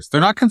 25 years.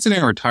 They're not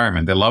considering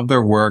retirement. They love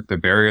their work. They're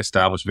very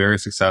established, very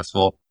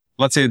successful.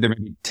 Let's say they're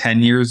maybe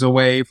 10 years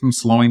away from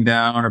slowing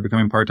down or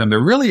becoming part-time. They're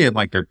really at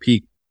like their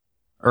peak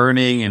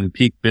earning and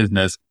peak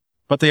business,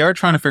 but they are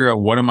trying to figure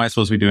out, what am I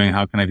supposed to be doing?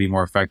 How can I be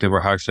more effective, or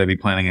how should I be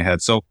planning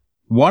ahead? So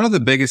one of the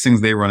biggest things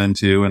they run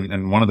into,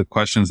 and one of the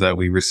questions that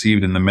we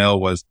received in the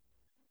mail, was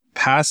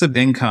passive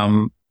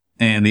income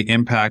and the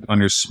impact on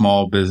your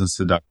small business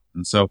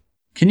deduction. So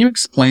can you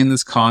explain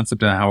this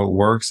concept and how it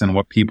works and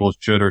what people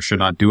should or should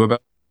not do about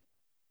it?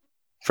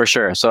 For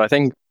sure. So I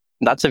think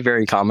that's a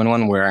very common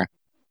one where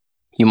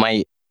you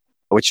might,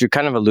 which you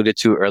kind of alluded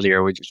to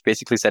earlier, which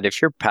basically said if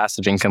your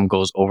passive income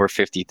goes over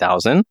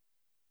 50,000,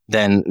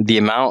 then the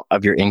amount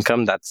of your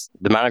income, that's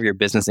the amount of your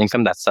business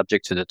income that's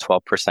subject to the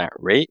 12%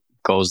 rate,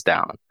 goes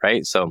down,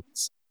 right? So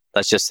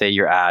let's just say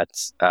you're at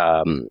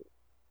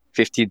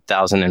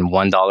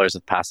 $50,001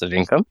 of passive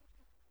income.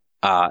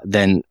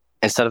 Then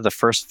instead of the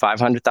first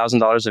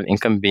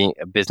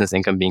 $500,000 of business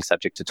income being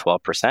subject to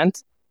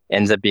 12%,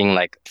 ends up being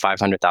like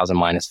 500,000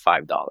 minus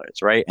 $5,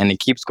 right? And it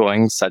keeps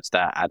going such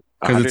that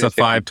because it's a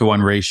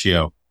 5-to-1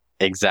 ratio.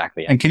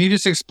 Exactly. And can you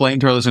just explain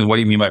to our listeners what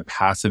you mean by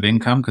passive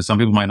income? Because some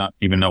people might not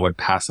even know what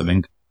passive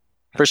income.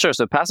 For sure.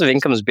 So passive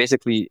income is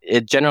basically,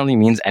 it generally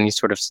means any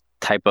sort of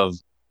type of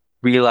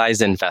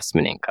realized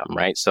investment income,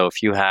 right? So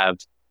if you have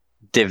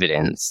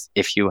dividends,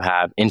 if you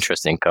have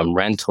interest income,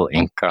 rental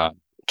income,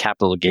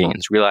 capital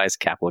gains, realized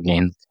capital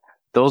gains,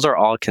 those are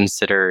all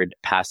considered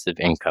passive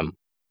income.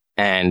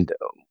 And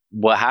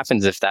what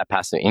happens if that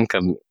passive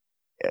income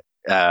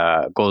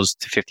goes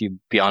to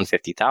beyond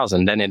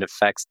 50,000, then it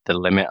affects the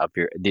limit of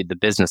the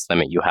business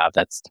limit you have.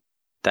 That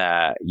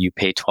you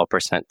pay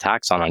 12%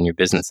 tax on your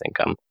business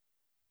income.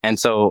 And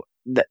so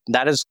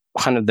that is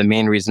kind of the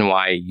main reason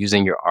why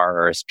using your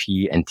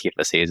RRSP and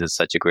TFSAs is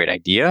such a great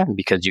idea,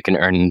 because you can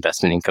earn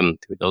investment income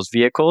through those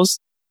vehicles,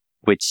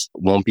 which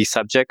won't be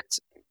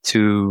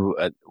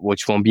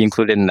which won't be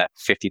included in that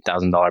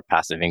 $50,000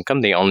 passive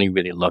income. They only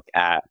really look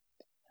at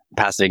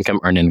passive income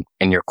earned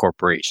in your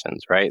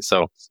corporations, right?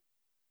 So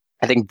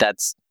I think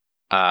that's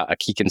a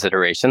key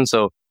consideration.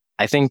 So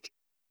I think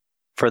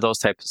for those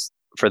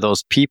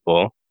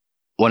people,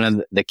 one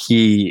of the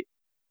key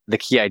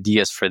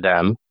ideas for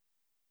them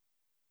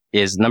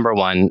is, number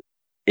one,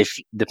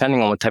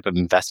 depending on what type of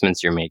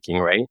investments you're making,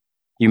 right,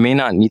 you may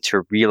not need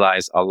to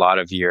realize a lot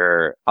of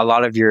your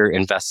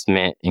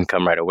investment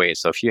income right away.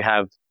 So if you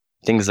have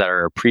things that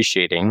are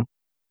appreciating,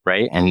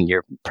 right, and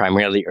you're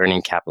primarily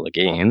earning capital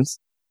gains,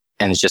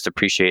 and it's just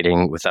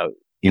appreciating without,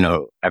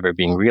 ever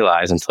being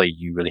realized until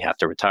you really have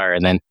to retire.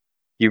 And then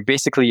you're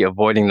basically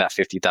avoiding that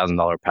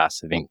 $50,000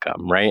 passive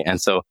income, right?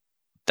 And so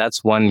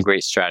that's one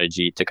great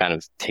strategy to kind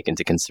of take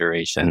into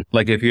consideration.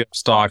 Like if you have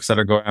stocks that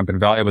are going up in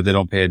value, but they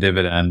don't pay a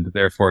dividend,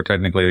 therefore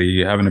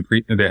technically they haven't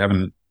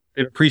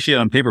appreciated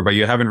on paper, but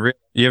you haven't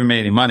made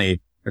any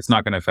money. It's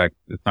not going to affect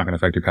your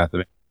passive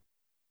income.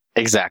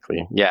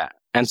 Exactly. Yeah.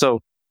 And so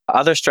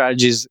other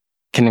strategies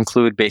can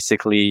include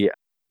basically,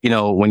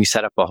 when you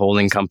set up a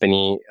holding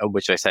company,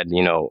 which I said,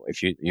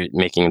 if you're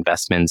making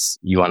investments,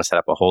 you want to set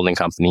up a holding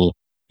company,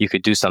 you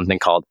could do something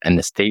called an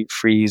estate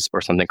freeze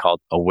or something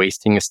called a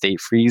wasting estate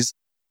freeze,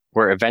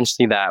 where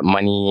eventually that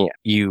money,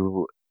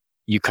 you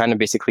kind of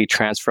basically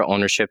transfer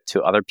ownership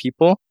to other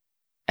people,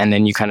 and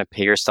then you kind of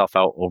pay yourself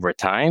out over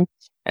time.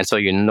 And so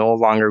you're no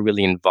longer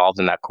really involved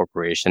in that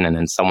corporation, and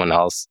then someone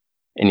else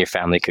in your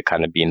family could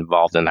kind of be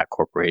involved in that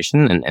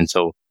corporation. And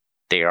so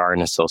they are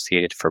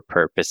associated for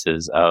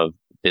purposes of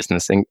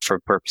for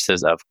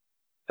purposes of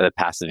the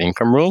passive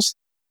income rules.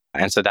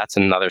 And so that's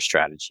another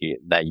strategy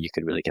that you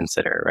could really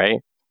consider, right?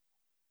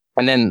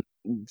 And then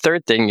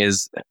third thing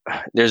is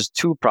there's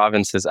two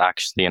provinces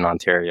actually in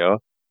Ontario.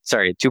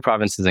 Sorry, two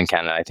provinces in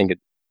Canada. I think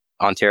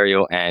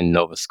Ontario and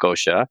Nova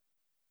Scotia,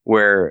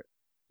 where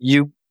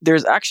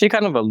there's actually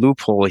kind of a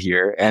loophole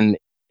here, and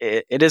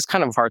it is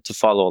kind of hard to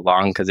follow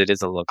along because it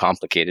is a little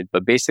complicated.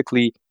 But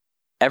basically,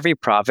 every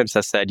province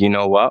has said, you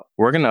know what,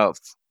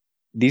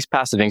 these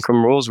passive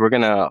income rules, we're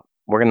gonna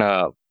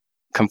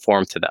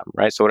conform to them,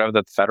 right? So whatever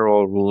the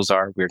federal rules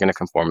are, we're gonna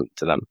conform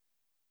to them.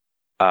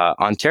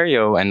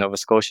 Ontario and Nova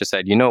Scotia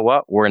said, you know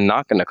what, we're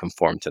not gonna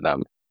conform to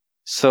them.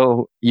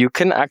 So you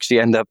can actually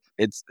end up,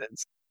 it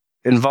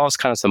involves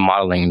kind of some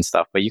modeling and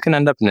stuff, but you can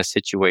end up in a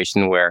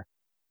situation where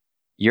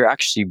you're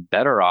actually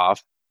better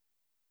off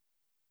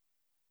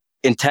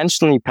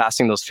intentionally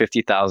passing those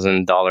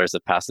 $50,000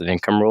 of passive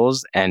income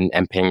rules and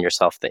paying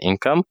yourself the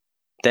income,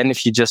 than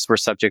if you just were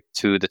subject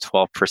to the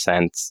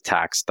 12%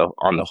 tax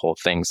on the whole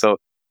thing. So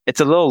it's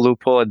a little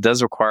loophole. It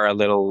does require a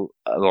little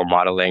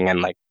modeling,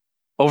 and like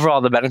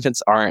overall the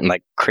benefits aren't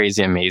like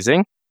crazy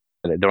amazing.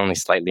 They're only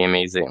slightly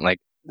amazing, like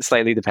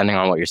slightly depending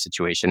on what your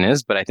situation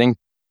is. But I think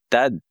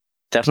that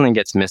definitely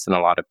gets missed in a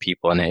lot of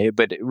people,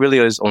 but it really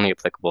is only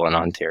applicable in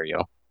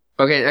Ontario.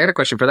 Okay, I got a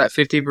question for that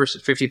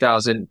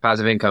 50,000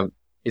 passive income.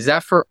 Is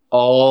that for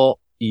all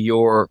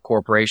your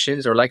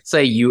corporations, or like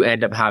say you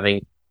end up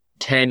having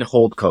 10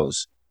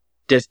 holdcos?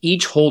 Does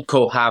each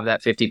holdco have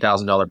that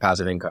 $50,000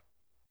 passive income?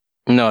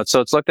 No,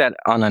 so it's looked at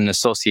on an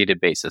associated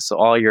basis. So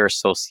all your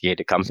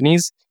associated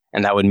companies,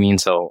 and that would mean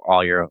so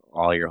all your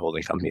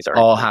holding companies are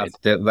all has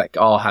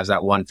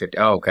that 150.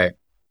 Oh, okay.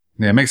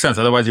 Yeah, it makes sense.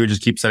 Otherwise, you would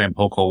just keep setting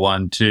holdco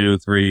 1, 2,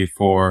 3,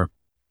 4.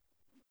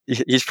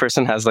 Each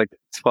person has like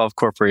 12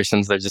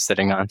 corporations they're just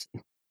sitting on.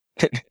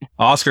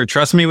 Oscar,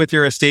 trust me with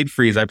your estate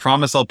freeze. I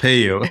promise I'll pay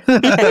you.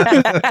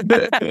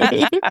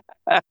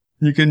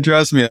 You can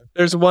trust me.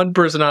 There's one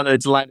person on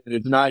its line, and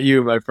it's not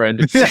you, my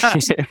friend.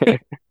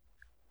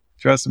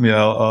 Trust me,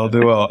 I'll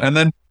do well. And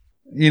then,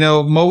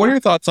 Mo, what are your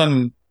thoughts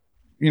on,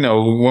 when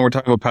we're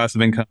talking about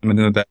passive income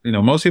and that,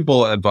 most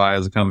people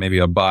advise kind of maybe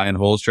a buy and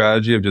hold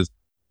strategy of just,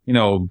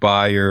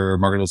 buy your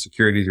marketable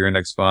securities, your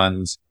index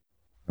funds,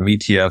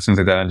 ETFs, things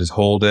like that, and just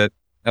hold it.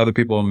 Other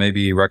people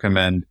maybe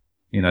recommend,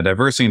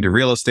 diversing into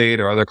real estate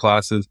or other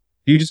classes.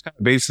 Do you just kind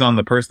of base it on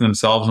the person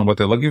themselves and what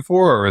they're looking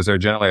for? Or is there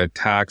generally a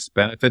tax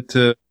benefit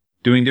to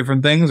doing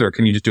different things? Or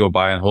can you just do a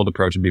buy and hold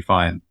approach and be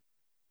fine?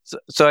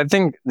 So I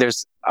think there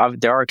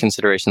are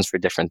considerations for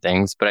different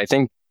things, but I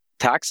think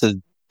tax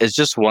is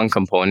just one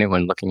component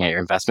when looking at your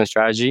investment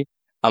strategy.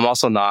 I'm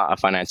also not a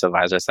financial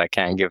advisor, so I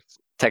can't give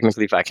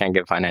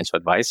financial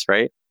advice,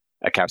 right?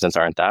 Accountants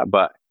aren't that.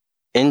 But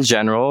in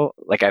general,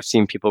 like I've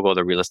seen people go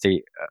the real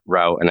estate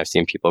route and I've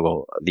seen people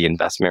go the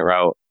investment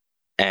route,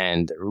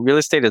 and real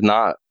estate it's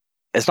not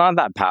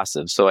that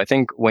passive. So I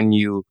think when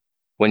you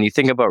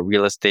think about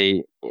real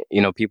estate,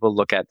 people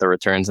look at the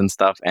returns and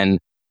stuff, and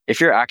if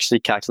you're actually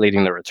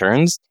calculating the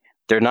returns,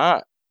 they're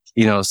not,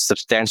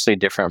 substantially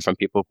different from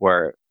people who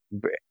are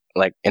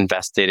like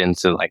invested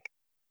into like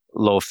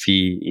low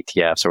fee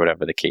ETFs or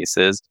whatever the case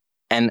is.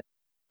 And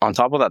on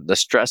top of that, the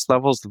stress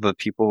levels of the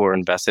people who are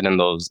invested in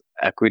those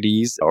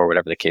equities or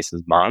whatever the case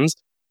is, bonds,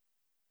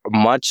 are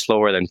much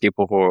lower than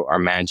people who are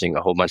managing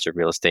a whole bunch of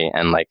real estate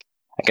and like,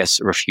 I guess,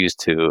 refuse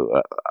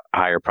to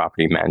hire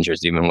property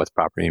managers. Even with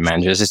property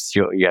managers,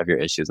 you have your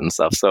issues and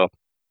stuff. So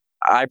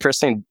I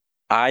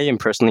am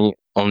personally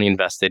only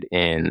invested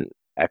in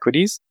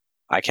equities.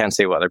 I can't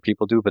say what other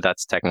people do, but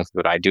that's technically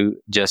what I do,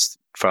 just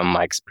from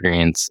my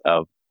experience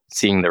of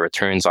seeing the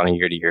returns on a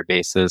year-to-year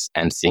basis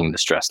and seeing the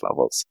stress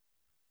levels.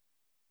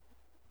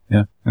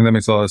 Yeah, and that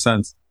makes a lot of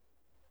sense.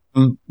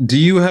 Do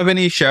you have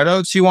any shout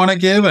outs you want to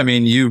give? I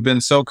mean, you've been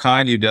so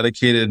kind. You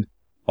dedicated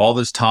all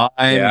this time.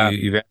 Yeah.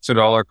 You've answered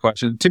all our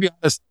questions. To be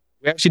honest,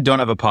 we actually don't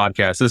have a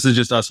podcast. This is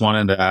just us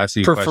wanting to ask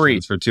you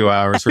questions for 2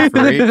 hours for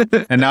free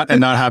and not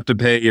have to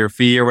pay your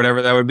fee or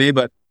whatever that would be.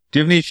 But do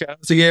you have any shout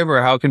outs to give,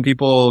 or how can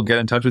people get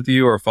in touch with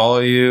you or follow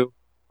you?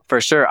 For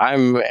sure.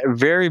 I'm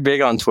very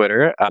big on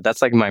Twitter.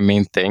 That's like my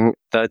main thing.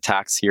 The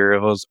Tax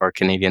Heroes or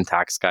Canadian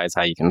Tax Guys,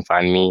 how you can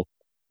find me.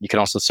 You can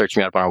also search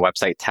me up on our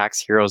website,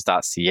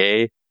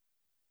 taxheroes.ca.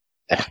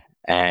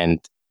 And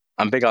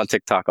I'm big on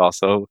TikTok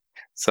also.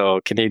 So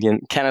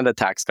Canada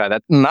Tax Guy.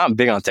 That's not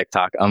big on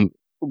TikTok. I'm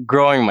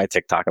growing my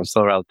TikTok. I'm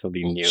still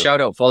relatively new. Shout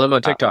out. Follow him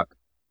on TikTok.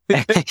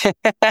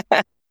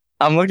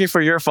 I'm looking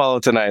for your follow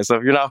tonight. So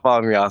if you're not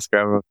following me,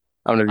 Oscar,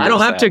 I'm gonna be I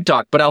don't have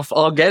TikTok, but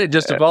I'll get it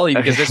just to follow you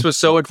because this was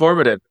so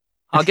informative.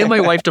 I'll get my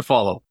wife to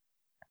follow.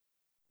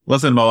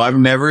 Listen, Mo, I've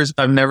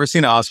never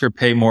seen Oscar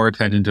pay more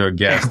attention to a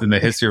guest in the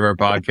history of our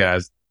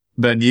podcast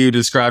than you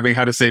describing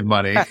how to save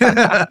money.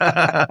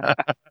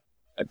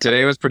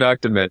 Today was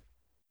productive, man.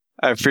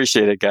 I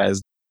appreciate it,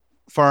 guys.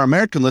 For our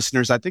American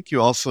listeners, I think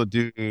you also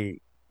do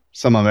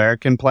some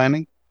American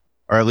planning,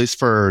 or at least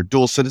for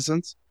dual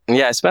citizens.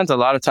 Yeah, I spent a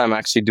lot of time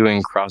actually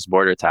doing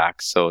cross-border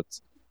tax. So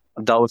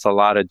I've dealt with a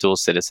lot of dual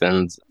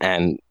citizens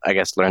and I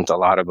guess learned a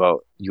lot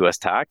about U.S.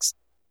 tax.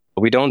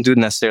 We don't do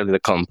necessarily the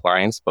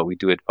compliance, but we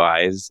do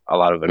advise a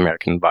lot of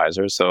American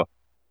advisors. So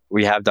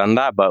we have done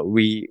that, but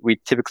we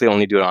typically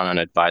only do it on an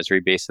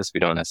advisory basis. We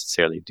don't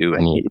necessarily do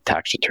any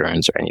tax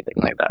returns or anything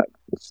like that.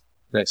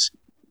 Nice.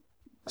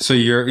 So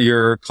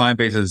your client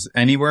base is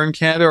anywhere in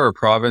Canada or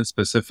province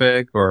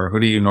specific, or who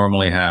do you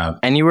normally have?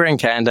 Anywhere in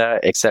Canada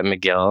except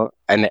McGill.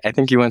 And I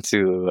think you went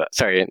to,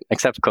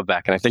 except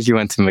Quebec. And I think you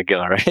went to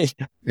McGill, right?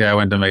 Yeah, I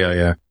went to McGill,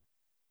 yeah.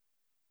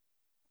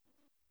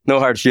 No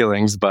hard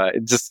feelings, but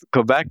just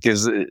Quebec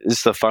is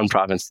just a fun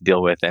province to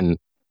deal with. And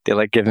they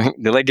like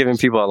giving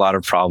people a lot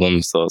of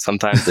problems. So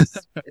sometimes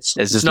it's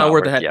just not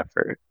worth the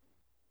effort.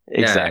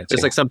 Exactly. Yeah,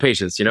 just like some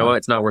patients, you know what?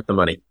 It's not worth the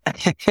money.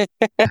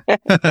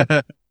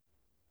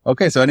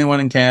 Okay, so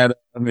anyone in Canada,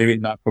 maybe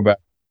not Quebec,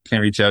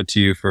 can reach out to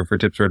you for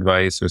tips or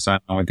advice or sign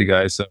on with you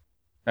guys. So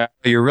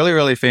you're really,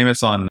 really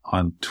famous on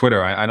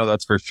Twitter. I know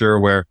that's for sure,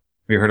 where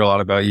we heard a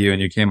lot about you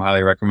and you came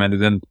highly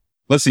recommended. And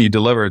listen, you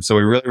delivered. So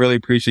we really, really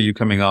appreciate you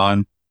coming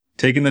on,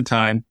 taking the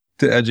time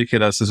to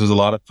educate us. This was a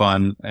lot of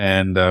fun,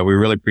 and we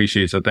really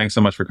appreciate it. So thanks so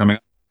much for coming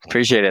on.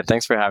 Appreciate it.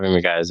 Thanks for having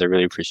me, guys. I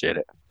really appreciate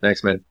it.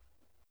 Thanks, man.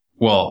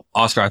 Well,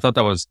 Oscar, I thought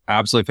that was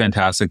absolutely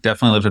fantastic.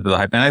 Definitely lived up to the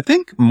hype. And I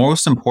think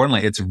most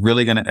importantly, it's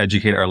really going to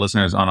educate our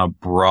listeners on a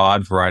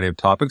broad variety of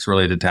topics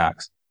related to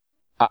tax.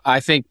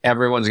 I think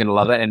everyone's going to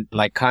love that. And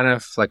like kind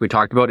of like we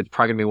talked about, it's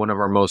probably going to be one of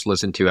our most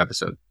listened to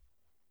episodes.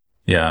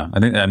 Yeah.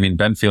 I mean,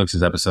 Ben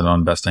Felix's episode on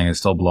investing is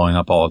still blowing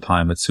up all the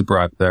time. It's super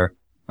up there.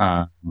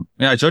 Yeah,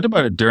 I joked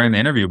about it during the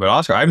interview, but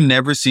Oscar, I've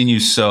never seen you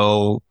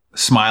so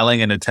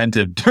smiling and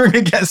attentive during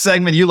a guest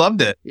segment. You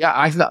loved it. Yeah,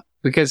 I thought,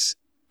 because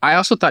I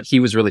also thought he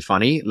was really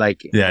funny.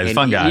 Like, yeah, he's a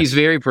fun guy. He's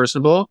very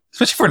personable.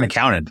 Especially for an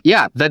accountant.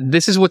 Yeah,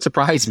 this is what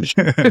surprised me.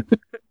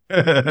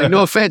 Like,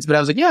 no offense, but I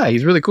was like, yeah,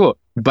 he's really cool.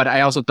 But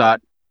I also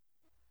thought,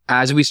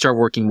 as we start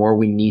working more,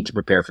 we need to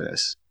prepare for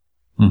this.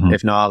 Mm-hmm.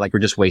 If not, like, we're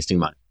just wasting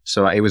money.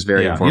 So it was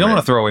very informative. You don't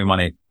want to throw away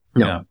money.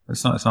 No. Yeah,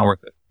 it's not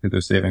worth it if they're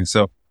saving.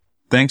 So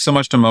thanks so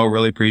much to Mo.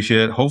 Really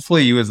appreciate it.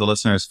 Hopefully you as the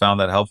listeners found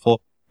that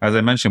helpful. As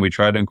I mentioned, we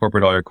tried to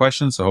incorporate all your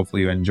questions, so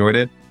hopefully you enjoyed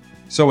it.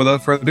 So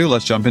without further ado,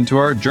 let's jump into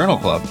our journal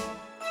club.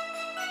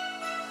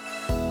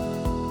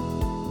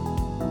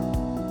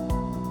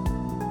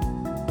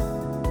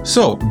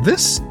 So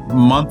this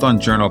month on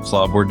Journal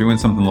Club, we're doing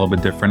something a little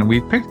bit different. We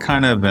picked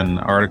kind of an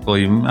article. I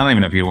don't even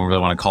know if you really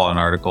want to call it an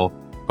article,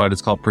 but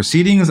it's called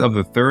Proceedings of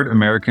the Third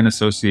American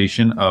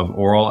Association of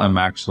Oral and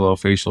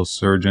Maxillofacial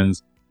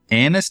Surgeons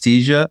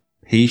Anesthesia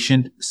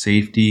Patient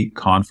Safety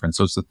Conference.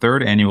 So it's the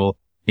third annual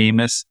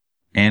AMIS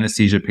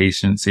Anesthesia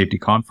Patient Safety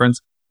Conference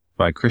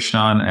by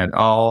Krishnan et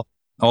al.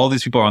 All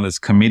these people are on this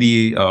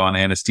committee on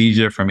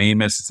anesthesia from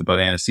AMIS. It's about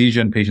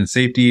anesthesia and patient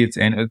safety. It's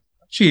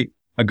actually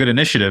a good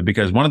initiative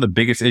because one of the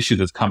biggest issues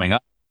that's coming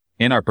up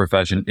in our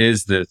profession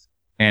is this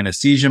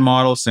anesthesia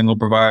model, single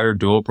provider,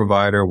 dual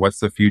provider. What's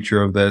the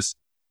future of this?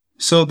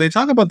 So they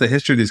talk about the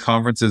history of these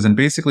conferences, and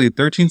basically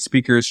 13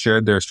 speakers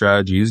shared their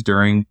strategies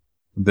during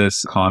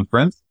this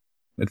conference.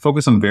 It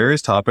focused on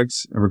various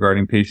topics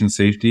regarding patient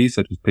safety,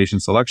 such as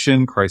patient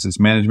selection, crisis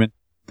management,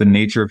 the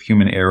nature of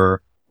human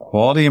error,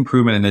 quality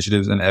improvement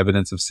initiatives, and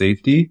evidence of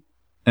safety.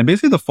 And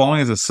basically the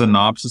following is a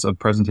synopsis of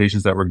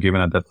presentations that were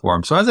given at that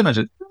forum. So as I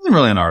mentioned, it wasn't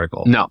really an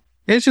article. No.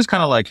 It's just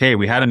kind of like, hey,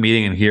 we had a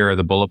meeting and here are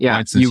the bullet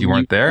points since you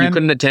weren't there. You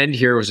couldn't attend.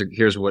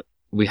 Here's what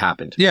we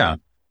happened. Yeah,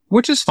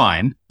 which is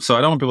fine. So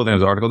I don't want people to think it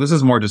was an article. This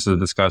is more just to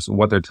discuss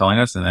what they're telling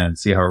us and then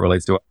see how it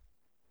relates to it.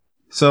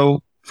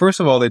 So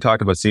first of all, they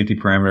talked about safety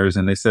parameters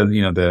and they said,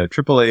 the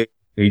AAA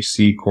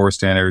HC core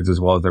standards as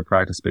well as their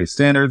practice-based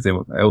standards. They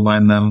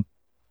outlined them.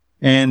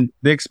 And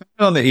they expanded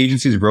on the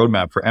agency's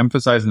roadmap for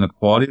emphasizing the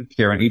quality of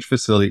care in each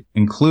facility,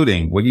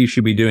 including what you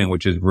should be doing,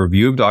 which is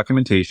review of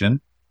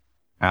documentation,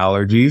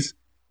 allergies,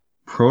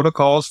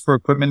 protocols for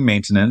equipment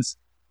maintenance,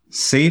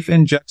 safe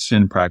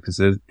injection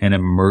practices, and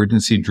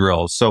emergency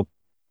drills. So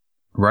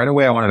right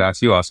away, I wanted to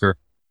ask you, Oscar,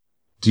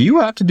 do you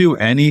have to do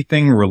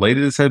anything related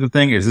to this type of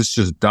thing? Is this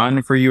just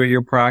done for you at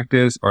your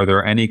practice? Are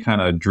there any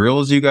kind of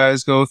drills you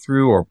guys go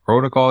through or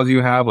protocols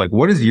you have? Like,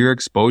 what is your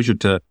exposure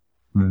to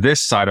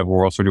this side of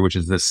oral surgery, which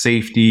is the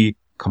safety,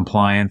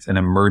 compliance, and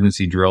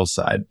emergency drill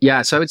side?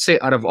 Yeah, so I would say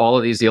out of all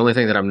of these, the only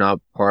thing that I'm not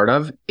part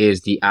of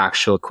is the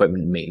actual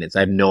equipment maintenance.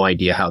 I have no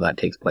idea how that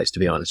takes place, to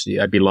be honest with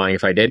you. I'd be lying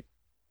if I did.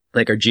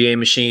 Like our GA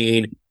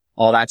machine,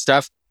 all that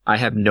stuff, I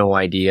have no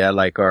idea.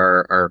 Like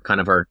our kind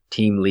of our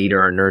team lead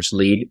or our nurse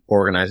lead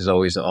organizes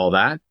always all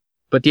that.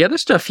 But the other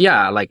stuff,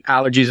 yeah, like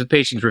allergies with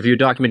patients, review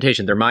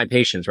documentation. They're my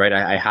patients, right?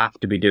 I have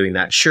to be doing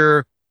that.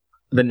 Sure.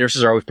 The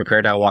nurses are always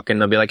prepared to walk in.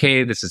 They'll be like,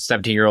 hey, this is a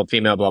 17-year-old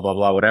female, blah, blah,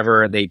 blah,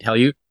 whatever they tell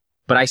you.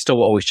 But I still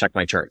will always check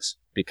my charts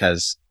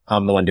because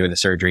I'm the one doing the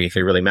surgery if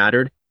it really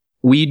mattered.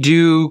 We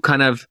do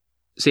kind of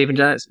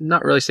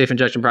not really safe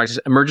injection practice.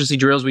 Emergency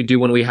drills we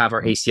do when we have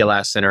our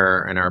ACLS and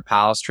our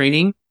PALS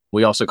training.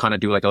 We also kind of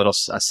do like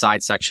a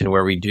side section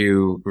where we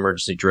do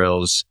emergency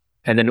drills.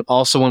 And then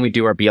also when we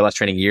do our BLS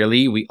training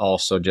yearly, we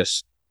also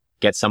just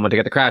get someone to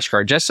get the crash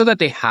card just so that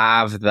they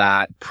have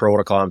that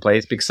protocol in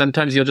place, because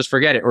sometimes you'll just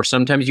forget it. Or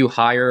sometimes you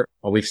hire,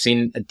 well, we've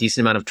seen a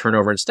decent amount of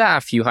turnover in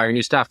staff. You hire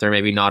new staff. They're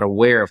maybe not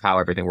aware of how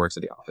everything works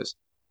at the office.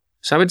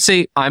 So I would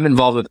say I'm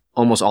involved with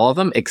almost all of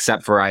them,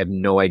 except for I have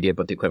no idea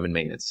about the equipment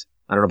maintenance.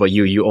 I don't know about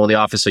you. You own the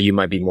office, so you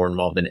might be more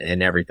involved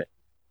in everything.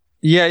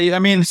 Yeah. I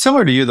mean,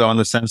 similar to you though, in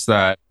the sense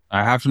that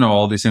I have to know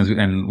all these things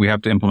and we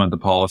have to implement the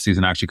policies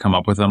and actually come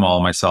up with them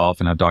all myself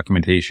and have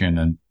documentation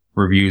and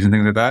reviews and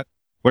things like that.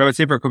 What I would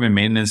say for equipment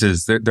maintenance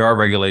is there are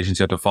regulations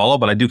you have to follow,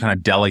 but I do kind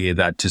of delegate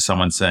that to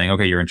someone saying,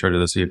 okay, you're in charge of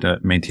this, so you have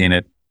to maintain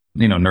it.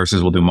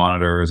 Nurses will do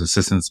monitors,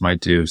 assistants might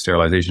do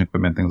sterilization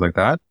equipment, things like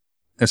that.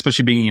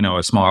 Especially being,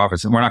 a small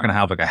office, we're not going to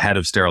have like a head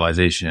of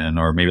sterilization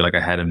or maybe like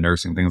a head of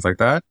nursing, things like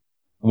that.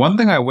 One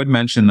thing I would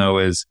mention though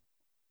is,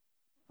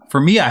 for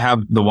me, I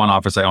have the one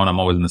office I own. I'm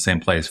always in the same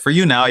place. For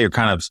you now, you're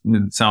kind of,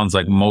 it sounds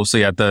like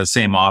mostly at the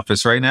same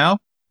office right now.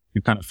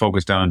 You've kind of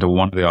focused down into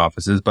one of the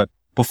offices, but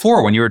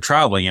before, when you were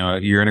traveling,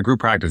 you're in a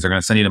group practice, they're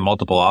going to send you to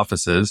multiple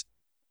offices.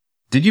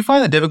 Did you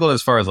find that difficult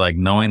as far as like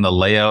knowing the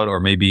layout or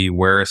maybe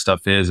where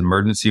stuff is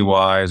emergency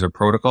wise or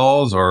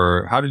protocols,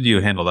 or how did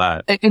you handle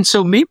that? And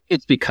so maybe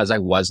it's because I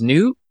was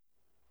new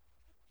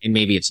and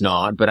maybe it's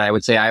not, but I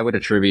would say I would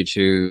attribute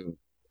to,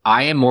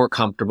 I am more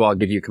comfortable. I'll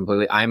give you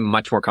completely. I'm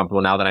much more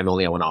comfortable now that I'm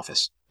only at one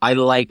office. I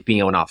like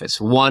being at one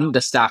office. One, the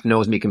staff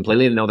knows me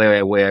completely. They know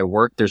the way I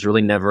work. There's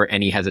really never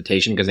any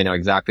hesitation because they know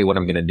exactly what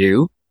I'm going to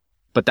do.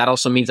 But that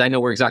also means I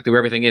know exactly where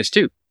everything is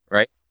too,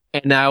 right?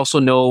 And I also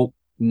know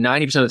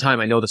 90% of the time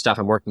I know the staff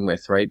I'm working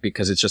with, right?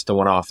 Because it's just the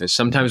one office.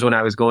 Sometimes when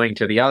I was going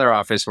to the other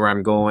office where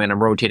I'm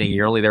rotating,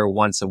 you're only there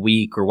once a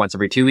week or once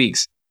every 2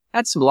 weeks.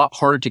 That's a lot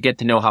harder to get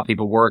to know how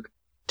people work,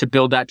 to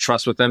build that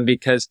trust with them,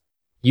 because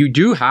you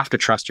do have to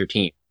trust your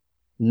team.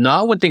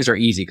 Not when things are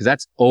easy, because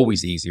that's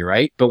always easy,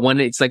 right? But when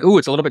it's like, oh,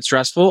 it's a little bit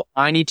stressful,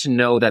 I need to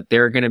know that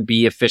they're going to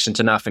be efficient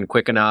enough and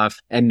quick enough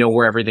and know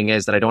where everything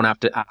is, that I don't have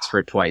to ask for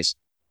it twice.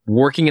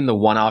 Working in the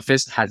one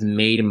office has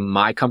made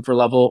my comfort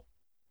level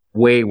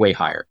way, way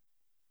higher.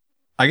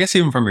 I guess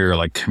even from your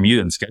like commute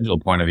and schedule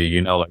point of view,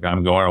 you know, like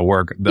I'm going to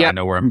work, I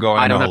know where I'm going,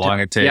 I know how long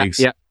it takes.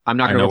 Yeah. I'm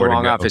not going to go to the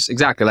wrong office.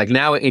 Exactly. Like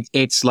now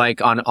it's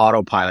like on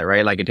autopilot,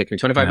 right? Like it takes me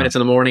 25 minutes in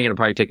the morning and it'll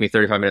probably take me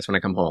 35 minutes when I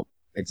come home.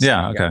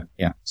 Okay.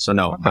 Yeah. So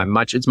no,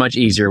 it's much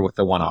easier with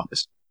the one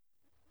office.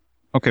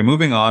 Okay.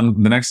 Moving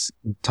on. The next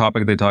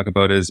topic they talk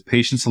about is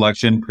patient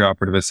selection,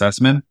 preoperative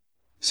assessment.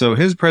 So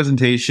his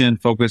presentation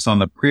focused on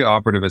the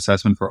preoperative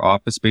assessment for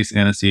office-based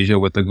anesthesia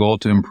with the goal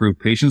to improve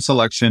patient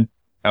selection,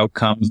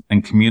 outcomes,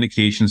 and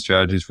communication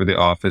strategies for the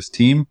office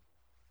team.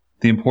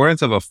 The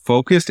importance of a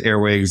focused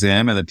airway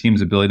exam and the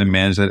team's ability to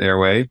manage that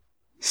airway.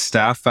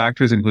 Staff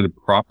factors included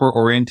proper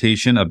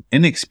orientation of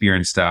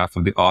inexperienced staff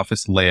of the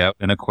office layout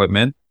and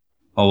equipment,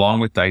 along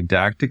with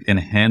didactic and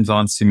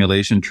hands-on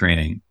simulation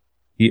training.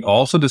 He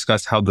also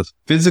discussed how the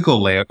physical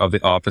layout of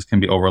the office can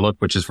be overlooked,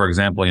 which is, for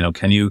example, you know,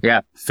 can you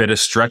fit a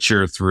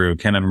stretcher through?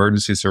 Can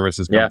emergency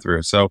services come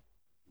through? So,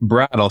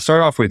 Brad, I'll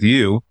start off with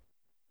you.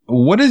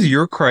 What is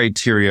your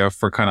criteria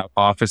for kind of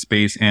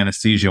office-based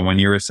anesthesia when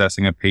you're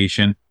assessing a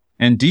patient?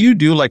 And do you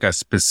do like a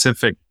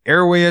specific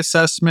airway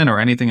assessment or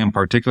anything in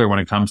particular when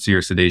it comes to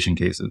your sedation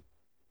cases?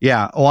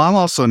 Yeah. Well, I'm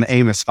also an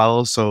AMIS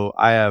fellow, so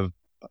I have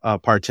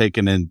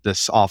partaken in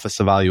this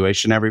office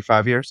evaluation every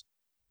 5 years.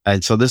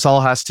 And so this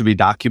all has to be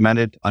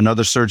documented.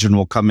 Another surgeon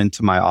will come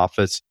into my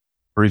office,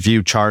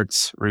 review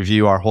charts,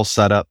 review our whole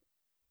setup.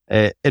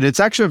 And it's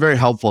actually a very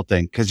helpful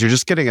thing because you're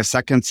just getting a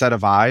second set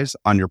of eyes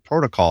on your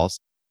protocols.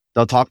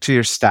 They'll talk to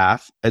your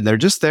staff and they're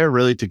just there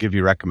really to give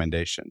you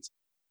recommendations.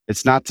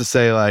 It's not to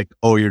say like,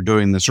 oh, you're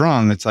doing this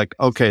wrong. It's like,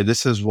 okay,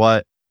 this is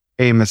what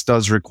AMIS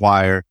does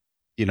require.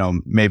 You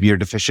know, maybe you're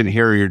deficient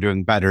here or you're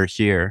doing better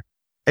here.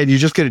 And you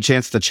just get a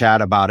chance to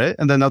chat about it.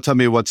 And then they'll tell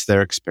me what's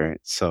their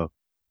experience. So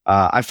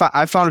I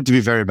found it to be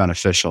very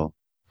beneficial.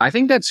 I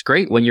think that's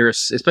great when you're,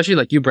 especially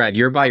like you, Brad,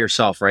 you're by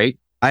yourself, right?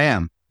 I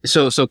am.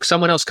 So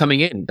someone else coming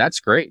in, that's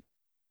great.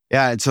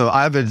 Yeah. And so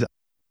I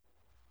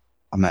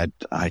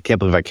can't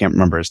believe I can't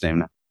remember his name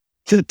now.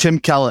 Tim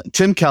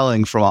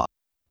Kelling from,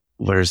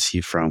 where's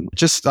he from?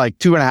 Just like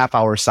 2.5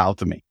 hours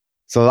south of me.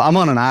 So I'm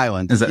on an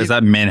island. Is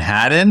that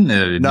Manhattan?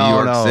 New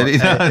York City?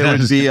 It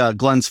would be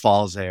Glens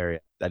Falls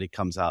area that he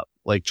comes up,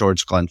 Lake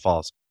George, Glen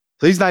Falls.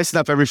 So he's nice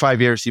enough every 5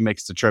 years. He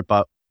makes the trip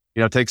up,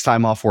 you know, takes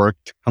time off work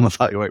to come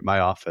evaluate my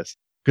office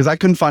because I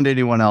couldn't find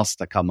anyone else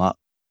to come up.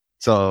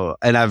 So,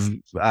 and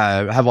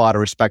I have a lot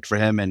of respect for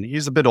him, and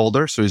he's a bit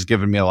older. So he's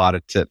given me a lot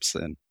of tips,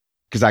 and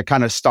because I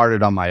kind of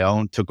started on my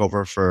own, took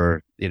over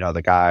for, you know,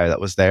 the guy that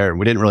was there, and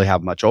we didn't really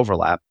have much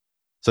overlap.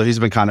 So he's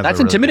been kind of that's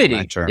a really intimidating.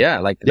 Good mentor.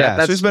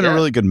 Yeah, so he's been a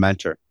really good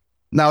mentor.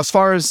 Now, as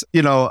far as,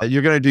 you know,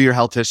 you're going to do your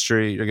health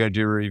history, you're going to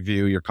do a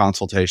review, your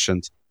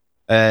consultations.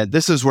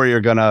 This is where you're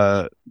going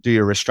to do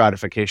your risk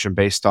stratification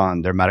based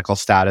on their medical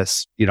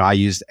status. You know, I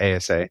used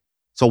ASA.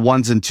 So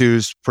 1s and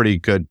 2s, pretty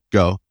good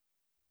go.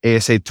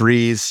 ASA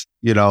 3s,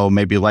 you know,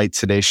 maybe light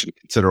sedation,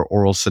 consider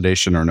oral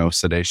sedation or no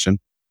sedation.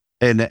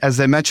 And as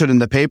they mentioned in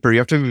the paper, you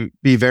have to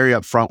be very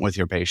upfront with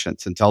your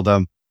patients and tell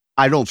them,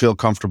 I don't feel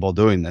comfortable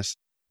doing this.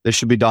 This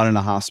should be done in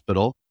a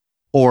hospital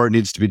or it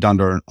needs to be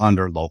done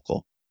under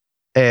local.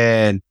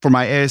 And for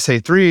my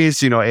ASA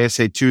 3s, you know,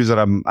 ASA 2s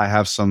that I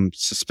have some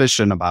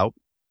suspicion about,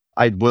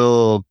 I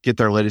will get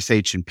their latest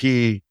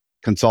H&P,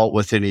 consult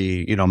with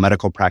any, you know,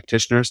 medical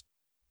practitioners.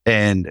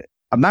 And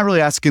I'm not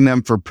really asking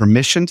them for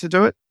permission to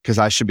do it because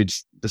I should be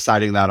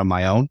deciding that on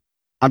my own.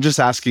 I'm just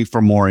asking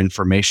for more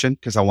information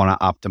because I want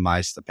to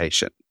optimize the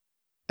patient.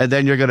 And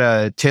then you're going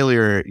to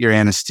tailor your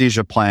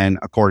anesthesia plan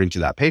according to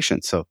that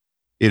patient. So,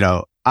 you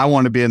know, I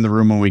want to be in the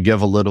room when we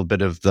give a little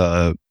bit of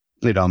the,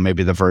 you know,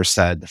 maybe the Versed,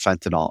 the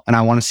fentanyl, and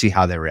I want to see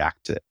how they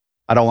react to it.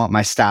 I don't want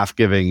my staff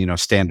giving, you know,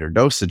 standard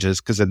dosages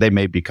because they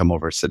may become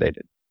over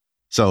sedated.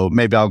 So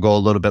maybe I'll go a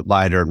little bit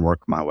lighter and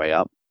work my way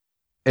up.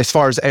 As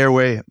far as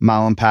airway,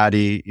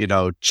 Mallampati, you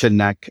know, chin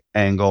neck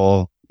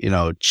angle, you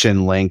know,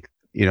 chin length,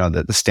 you know,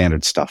 the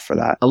standard stuff for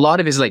that. A lot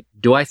of it is like,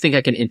 do I think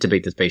I can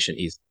intubate this patient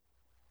easily?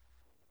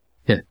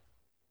 Yeah.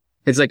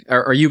 It's like,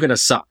 are you going to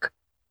suck?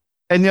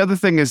 And the other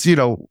thing is, you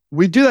know,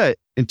 we do that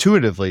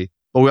intuitively,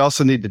 but we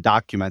also need to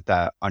document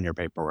that on your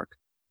paperwork.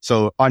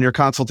 So on your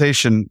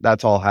consultation,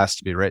 that's all has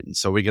to be written.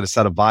 So we get a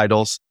set of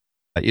vitals.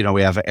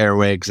 We have an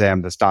airway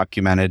exam that's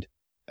documented,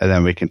 and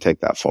then we can take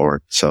that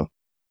forward. So,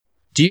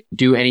 do you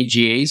do any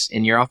GAs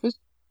in your office?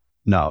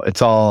 No,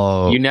 it's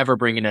all. You never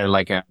bring in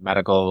a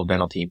medical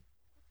dental team.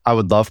 I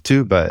would love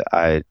to, but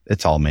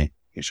it's all me.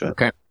 You should.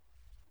 Okay.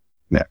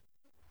 Yeah.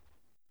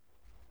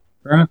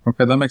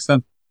 Okay, that makes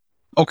sense.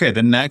 Okay,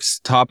 the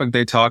next topic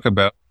they talk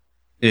about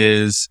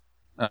is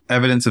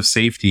evidence of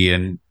safety,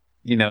 and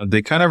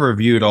they kind of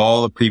reviewed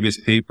all the previous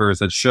papers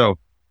that show.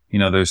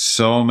 There's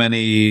so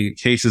many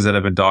cases that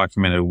have been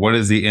documented. What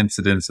is the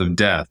incidence of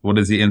death? What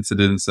is the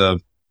incidence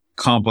of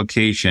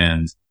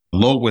complications?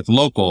 With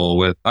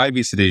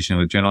IV sedation,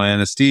 with general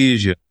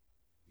anesthesia.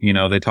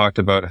 They talked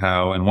about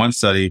how in one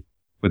study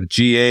with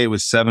GA it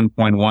was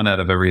 7.1 out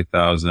of every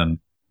 1,000,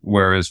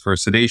 whereas for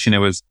sedation it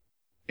was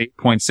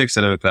 8.6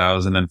 out of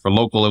 1,000, and for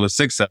local it was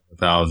 6 out of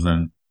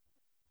 1,000.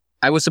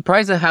 I was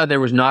surprised at how there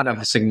was not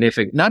a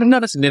significant,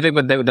 not a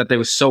significant, but that they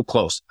was so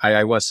close.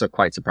 I was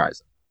quite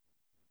surprised.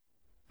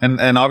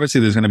 And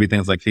obviously there's going to be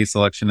things like case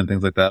selection and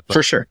things like that.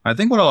 For sure. I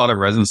think what a lot of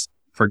residents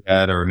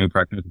forget or new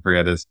practitioners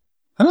forget is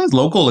sometimes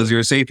local is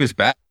your safest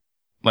bet.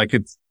 Like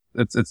it's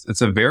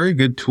a very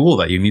good tool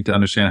that you need to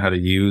understand how to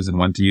use and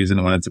when to use it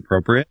and when it's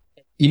appropriate.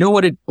 You know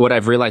what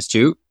I've realized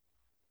too?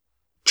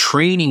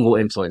 Training will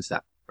influence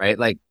that, right?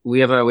 Like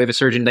we have a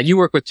surgeon that you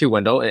work with too,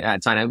 Wendell,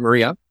 at Sinai,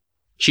 Maria.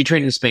 She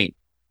trained in Spain.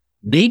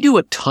 They do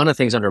a ton of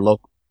things under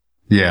local.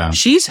 Yeah.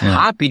 She's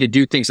happy to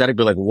do things that I'd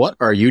be like, what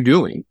are you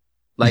doing?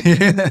 Like,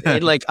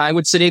 like I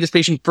would sedate this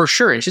patient for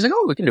sure. And she's like,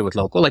 oh, we can do it with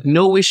local. Like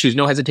no issues,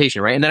 no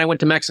hesitation, right? And then I went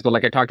to Mexico,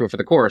 like I talked to her for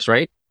the course,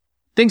 right?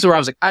 Things where I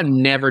was like,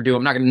 I'm never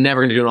going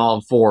to do an all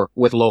in 4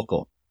 with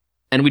local.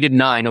 And we did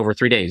 9 over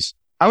 3 days.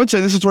 I would say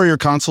this is where your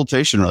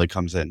consultation really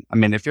comes in. I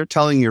mean, if you're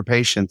telling your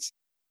patients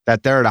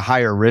that they're at a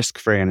higher risk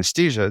for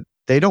anesthesia,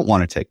 they don't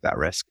want to take that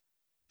risk.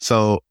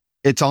 So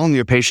it's all in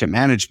your patient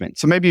management.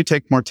 So maybe you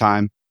take more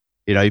time,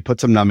 you put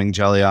some numbing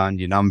jelly on,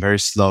 you numb very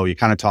slow, you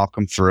kind of talk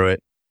them through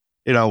it.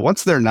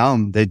 Once they're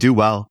numb, they do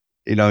well.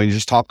 You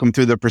just talk them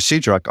through the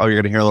procedure. Like, oh, you're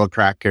going to hear a little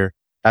crack here.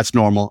 That's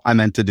normal. I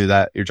meant to do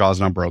that. Your jaw's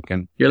not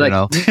broken. You're like,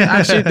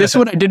 actually, this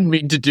one I didn't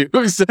mean to do.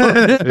 So.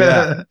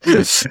 Yeah.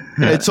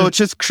 And so it's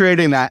just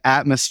creating that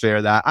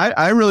atmosphere that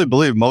I really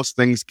believe most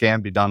things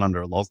can be done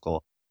under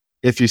local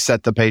if you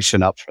set the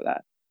patient up for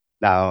that.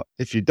 Now,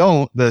 if you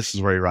don't, this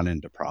is where you run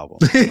into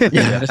problems.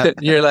 Yeah.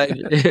 You're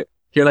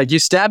like, you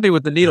stabbed me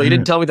with the needle. You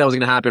didn't tell me that was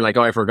going to happen. Like,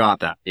 oh, I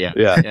forgot that.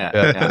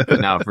 Yeah.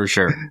 No, for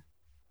sure.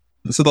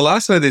 So the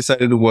last study they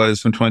cited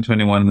was from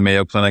 2021 in the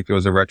Mayo Clinic. It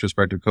was a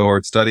retrospective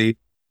cohort study.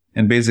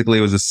 And basically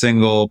it was a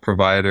single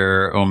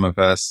provider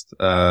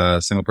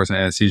OMFS, single person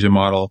anesthesia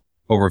model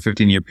over a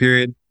 15-year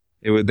period.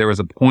 There was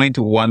a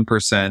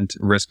 0.1%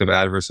 risk of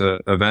adverse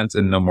events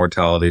and no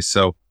mortality.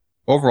 So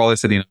overall, they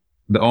said,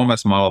 the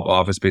OMS model of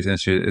office-based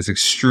anesthesia is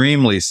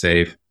extremely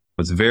safe.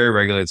 It's very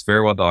regulated. It's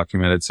very well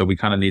documented. So we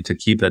kind of need to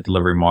keep that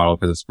delivery model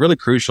because it's really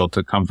crucial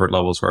to comfort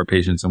levels for our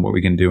patients and what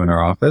we can do in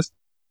our office.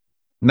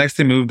 Next,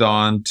 they moved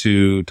on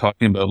to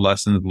talking about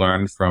lessons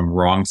learned from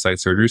wrong site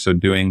surgery. So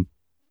doing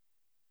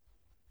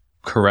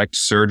correct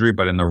surgery,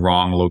 but in the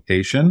wrong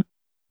location.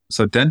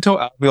 So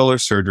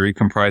dentoalveolar surgery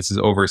comprises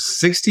over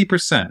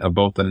 60% of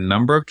both the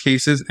number of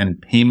cases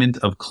and payment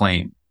of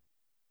claim.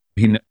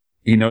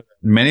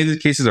 Many of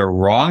these cases are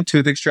wrong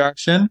tooth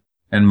extraction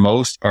and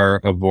most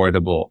are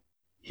avoidable.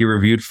 He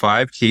reviewed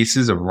 5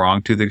 cases of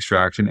wrong tooth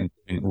extraction,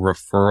 including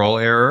referral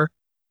error,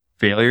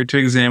 failure to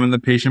examine the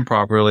patient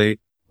properly,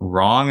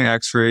 wrong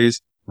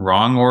x-rays,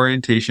 wrong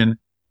orientation,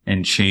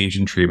 and change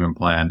in treatment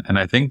plan. And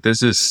I think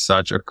this is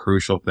such a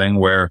crucial thing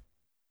where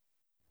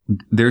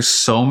there's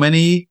so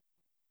many,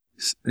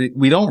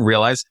 we don't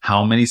realize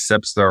how many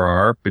steps there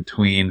are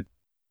between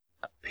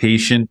a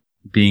patient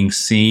being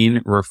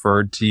seen,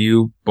 referred to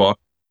you,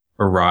 booked,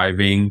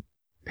 arriving,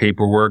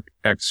 paperwork,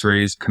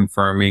 x-rays,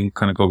 confirming,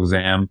 clinical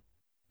exam,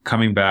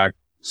 coming back,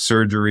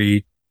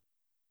 surgery,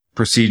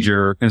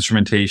 procedure,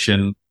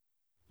 instrumentation.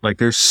 Like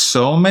there's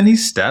so many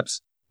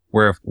steps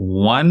where if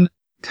one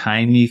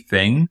tiny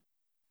thing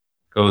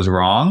goes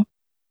wrong,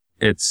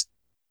 it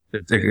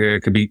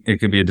could be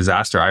a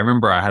disaster. I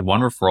remember I had one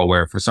referral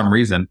where for some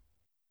reason,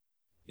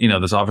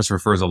 this office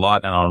refers a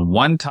lot. And on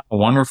one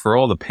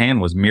referral, the pan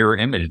was mirror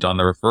imaged on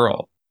the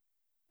referral.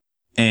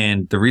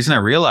 And the reason I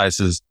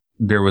realized is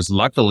there was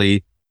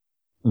luckily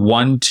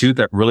one tooth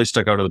that really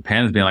stuck out of the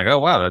pan as being like, oh,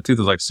 wow, that tooth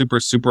is like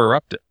super, super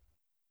erupted.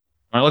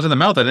 When I looked in the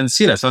mouth, I didn't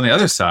see it. I saw on the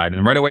other side.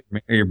 And right away,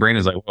 your brain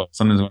is like, well,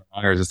 something's going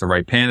wrong. Or is this the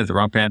right pan? Is it the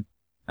wrong pan?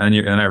 And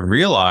I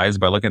realized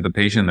by looking at the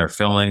patient, their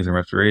fillings and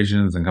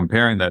restorations and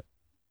comparing that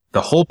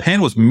the whole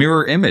pan was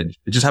mirror image.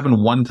 It just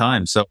happened one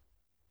time. So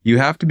you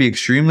have to be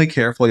extremely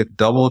careful. You have to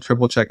double,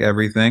 triple check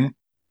everything.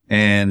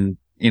 And,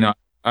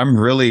 I'm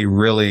really,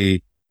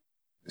 really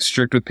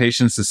strict with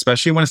patients,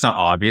 especially when it's not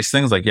obvious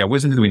things like,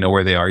 wisdom teeth, we know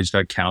where they are. You just got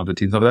to count the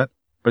teeth of that.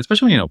 But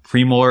especially when,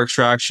 premolar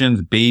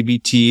extractions, baby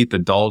teeth,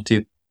 adult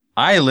teeth,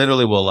 I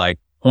literally will like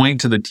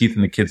point to the teeth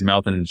in the kid's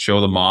mouth and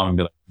show the mom and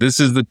be like, this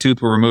is the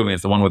tooth we're removing.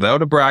 It's the one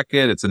without a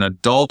bracket. It's an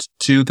adult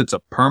tooth. It's a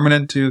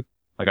permanent tooth.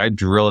 Like I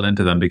drill it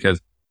into them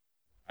because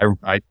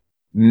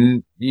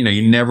you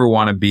never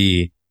want to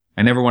be,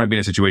 I never want to be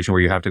in a situation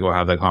where you have to go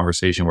have that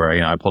conversation where,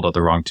 I pulled out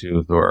the wrong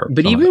tooth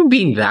But even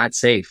being that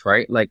safe,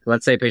 right? Like,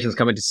 let's say a patient's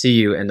coming to see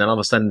you and then all of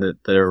a sudden the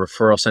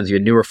referral sends you a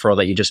new referral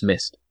that you just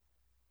missed,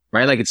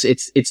 right? Like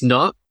it's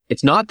not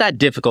that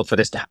difficult for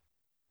this to happen.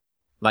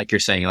 Like you're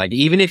saying, like,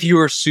 even if you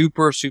are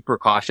super, super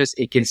cautious,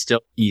 it can still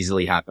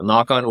easily happen.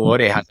 Knock on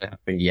wood, it hasn't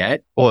happened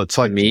yet. Well, it's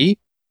like me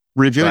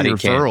reviewing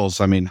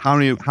referrals. I mean, how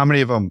many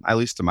of them, at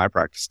least in my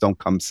practice, don't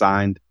come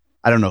signed?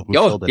 I don't know who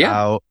filled it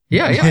out.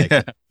 Yeah.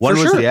 Like, when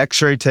was the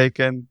x-ray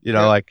taken?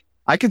 Like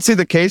I can see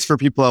the case for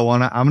people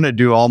that I'm going to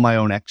do all my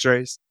own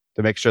x-rays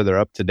to make sure they're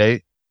up to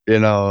date.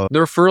 The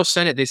referral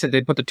sent it. They said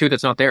they put the tooth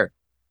that's not there.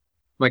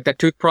 Like that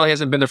tooth probably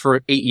hasn't been there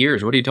for 8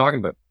 years. What are you talking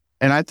about?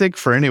 And I think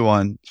for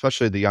anyone,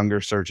 especially the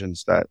younger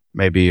surgeons that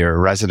maybe are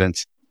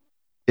residents,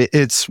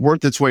 it's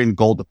worth its weight in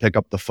gold to pick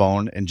up the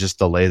phone and just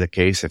delay the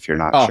case if you're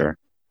not sure.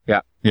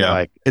 Yeah.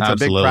 Like it's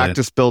absolutely a big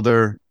practice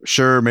builder.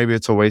 Sure, maybe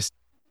it's a waste,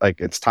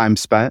 like it's time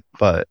spent,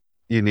 but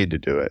you need to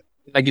do it.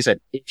 Like you said,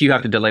 if you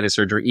have to delay the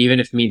surgery, even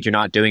if it means you're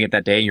not doing it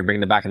that day and you're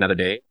bringing them back another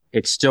day,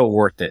 it's still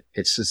worth it.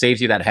 It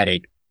saves you that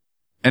headache.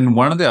 And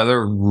one of the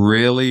other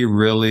really,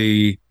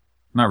 really,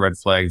 not red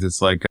flags,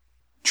 it's like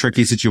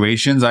tricky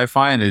situations I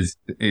find is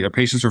a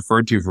patient's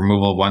referred to you for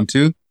removal of one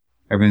tooth.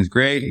 Everything's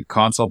great,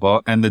 consult,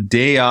 and the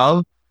day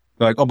of,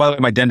 they're like, oh, by the way,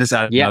 my dentist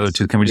added another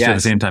tooth. Can we just do it at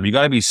the same time? You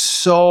got to be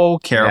so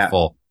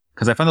careful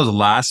because I find those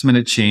last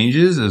minute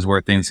changes is where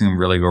things can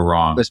really go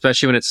wrong.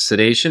 Especially when it's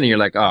sedation and you're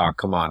like, oh,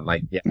 come on.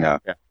 Like, yeah.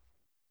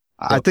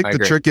 I think the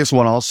trickiest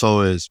one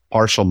also is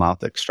partial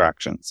mouth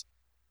extractions.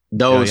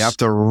 Those you have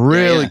to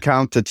really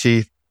count the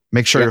teeth,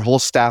 make sure your whole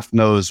staff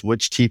knows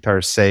which teeth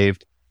are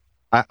saved.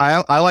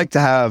 I like to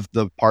have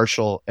the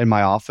partial in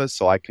my office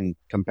so I can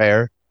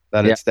compare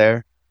that it's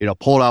there.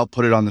 Pull it out,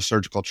 put it on the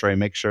surgical tray,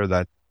 make sure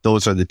that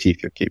those are the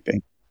teeth you're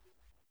keeping.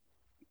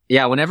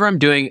 Yeah, whenever I'm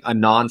doing a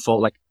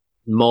non-full, like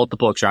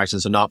multiple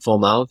extractions, so not full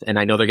mouth, and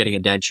I know they're getting a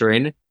denture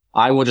in,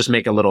 I will just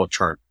make a little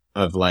chart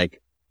of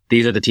like,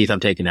 these are the teeth I'm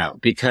taking out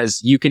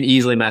because you can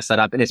easily mess that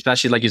up. And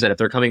especially, like you said, if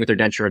they're coming with their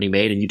denture already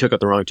made and you took out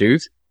the wrong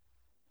tooth.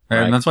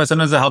 And that's why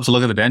sometimes it helps to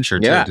look at the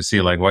denture too, to see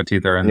like what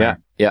teeth are in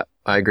there. Yeah,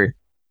 I agree.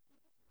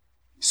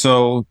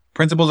 So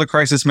principles of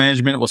crisis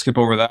management, we'll skip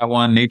over that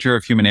one. Nature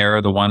of human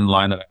error. The one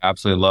line that I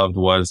absolutely loved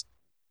was,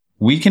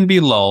 we can be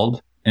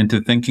lulled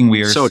into thinking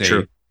we are safe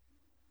true.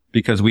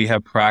 because we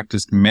have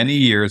practiced many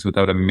years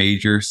without a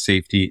major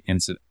safety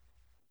incident.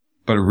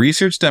 But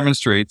research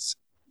demonstrates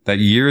that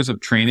years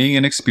of training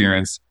and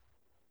experience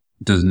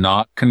does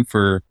not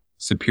confer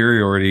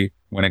superiority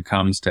when it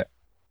comes to.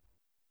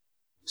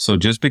 So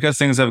just because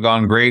things have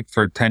gone great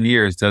for 10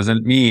 years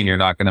doesn't mean you're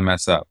not going to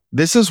mess up.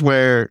 This is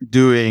where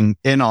doing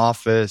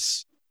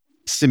in-office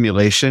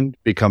simulation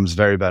becomes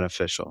very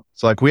beneficial.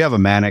 So like we have a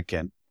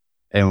mannequin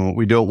and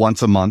we do it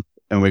once a month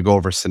and we go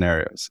over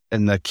scenarios.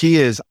 And the key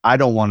is I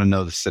don't want to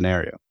know the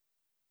scenario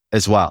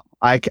as well.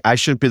 I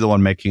shouldn't be the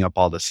one making up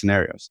all the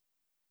scenarios.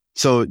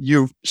 So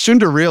you soon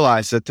to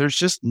realize that there's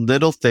just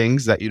little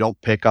things that you don't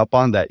pick up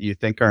on that you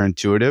think are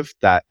intuitive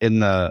that in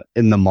the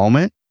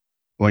moment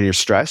when you're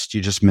stressed,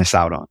 you just miss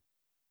out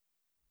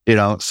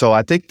on. So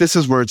I think this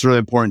is where it's really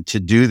important to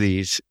do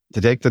these,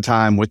 to take the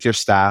time with your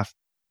staff,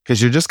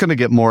 because you're just going to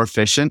get more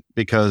efficient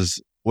because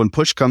when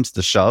push comes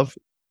to shove,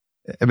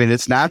 I mean,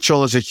 it's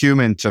natural as a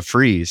human to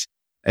freeze.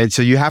 And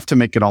so you have to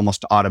make it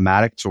almost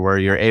automatic to where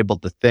you're able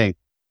to think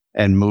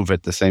and move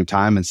at the same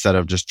time instead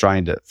of just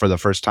trying to, for the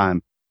first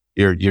time,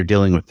 you're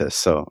dealing with this.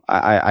 So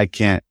I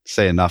can't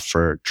say enough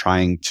for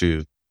trying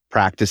to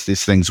practice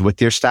these things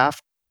with your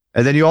staff.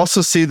 And then you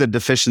also see the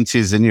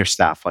deficiencies in your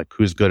staff, like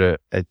who's good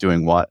at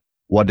doing what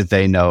do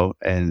they know?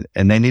 And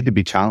they need to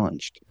be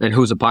challenged. And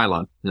who's a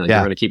pylon? They're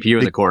going to keep you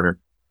in the corner.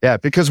 Yeah,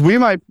 because we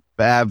might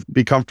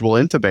be comfortable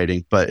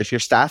intubating, but if your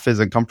staff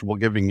isn't comfortable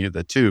giving you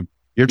the tube,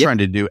 you're trying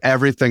to do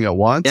everything at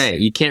once. Yeah,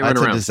 you can't run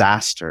around. That's a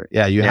disaster.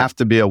 Yeah, you have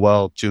to be a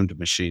well-tuned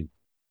machine.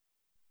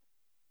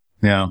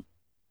 Yeah.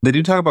 They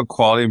do talk about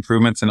quality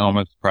improvements in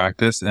OMS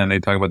practice, and they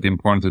talk about the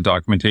importance of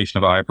documentation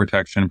of eye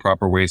protection,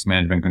 proper waste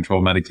management,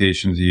 controlled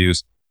medications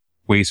use.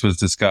 Waste was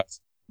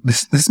discussed.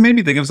 This made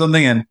me think of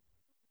something, and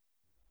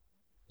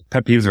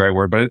pet peeve is the right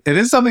word, but it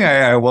is something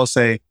I will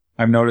say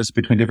I've noticed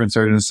between different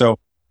surgeons. So,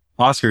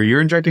 Oscar,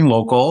 you're injecting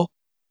local.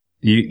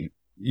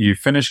 You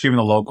finish giving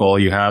the local.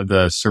 You have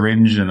the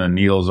syringe and the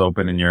needles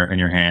open in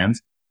your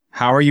hands.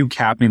 How are you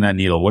capping that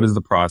needle? What is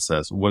the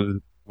process? What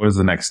is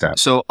the next step?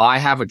 So I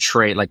have a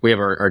tray, like we have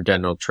our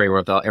dental tray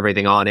with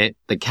everything on it.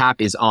 The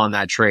cap is on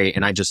that tray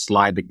and I just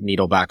slide the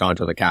needle back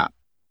onto the cap.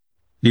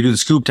 You do the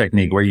scoop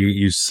technique where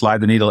you slide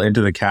the needle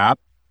into the cap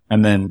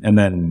and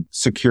then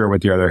secure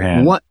with your other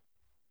hand.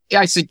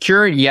 I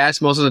secure it. Yes.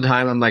 Most of the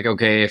time I'm like,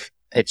 okay, if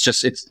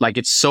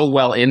it's so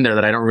well in there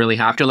that I don't really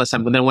have to unless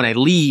then when I'm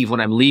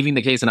leaving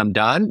the case and I'm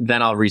done,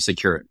 then I'll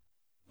resecure it.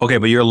 Okay,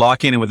 but you're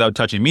locking it without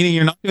touching, meaning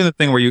you're not doing the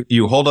thing where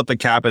you hold up the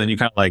cap and then you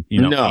kind of like,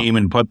 aim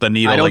and put the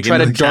needle. I don't like try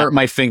to into the cap. dart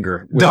my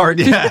finger.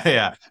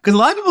 Yeah. Because a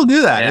lot of people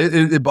do that.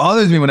 Yeah. It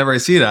bothers me whenever I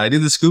see that. I do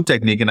the scoop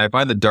technique and I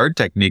find the dart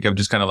technique of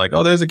just kind of like,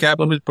 oh, there's a cap,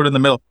 let me just put it in the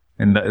middle.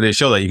 And they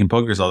show that you can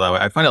poke yourself that way.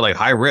 I find it like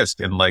high risk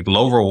and like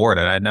low reward.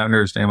 And I don't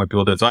understand why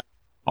people do it. So I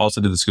also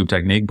do the scoop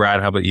technique.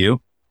 Brad, how about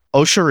you?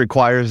 OSHA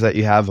requires that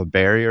you have a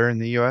barrier in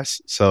the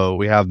US. So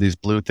we have these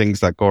blue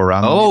things that go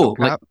around the needle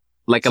cap.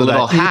 Like a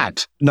little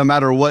hat. No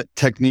matter what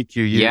technique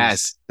you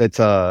use, it's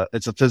a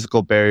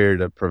physical barrier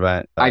to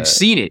prevent. I've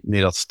seen it.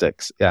 Needle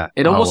sticks. Yeah.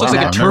 It almost looks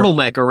like a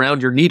turtleneck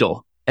around your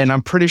needle. And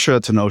I'm pretty sure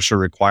it's an OSHA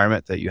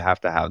requirement that you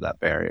have to have that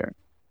barrier.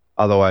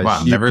 Otherwise,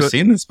 I've never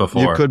seen this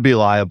before. You could be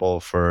liable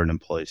for an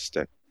employee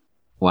stick.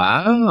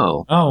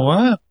 Wow. Oh,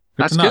 wow.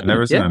 That's good.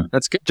 Never seen it.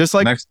 That's good. Just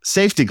like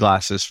safety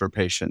glasses for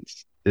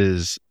patients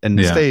is in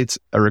the States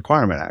a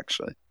requirement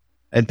actually.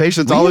 And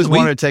patients always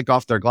want to take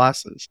off their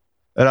glasses.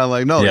 And I'm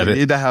like, no, you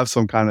need to have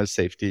some kind of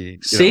safety.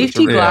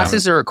 Safety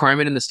glasses are a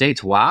requirement in the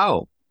States.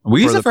 Wow.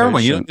 We use it for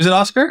everyone. You use it,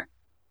 Oscar?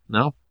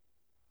 No.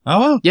 Oh,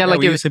 well. Yeah, like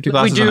we use safety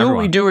glasses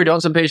we do. We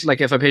don't. Some patients, like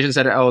if a patient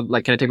said, oh,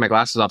 like, can I take my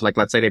glasses off? Like,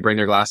 let's say they bring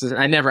their glasses.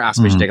 I never ask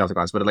a patient to take off the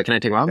glasses, but like, can I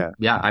take them off?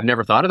 Yeah, I've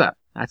never thought of that.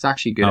 That's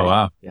actually good. Oh,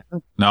 wow. Yeah.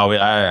 No,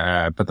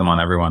 I put them on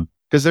everyone.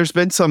 Because there's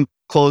been some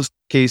closed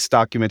case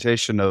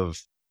documentation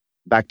of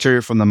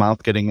bacteria from the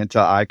mouth getting into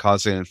eye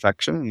causing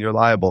infection, and you're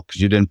liable because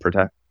you didn't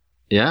protect.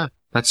 Yeah,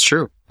 that's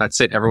true. That's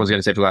it. Everyone's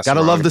getting safety glasses.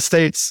 Gotta love the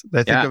States.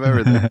 They think of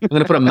everything. I'm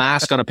going to put a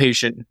mask on a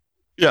patient.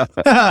 Yeah.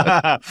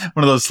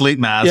 One of those sleep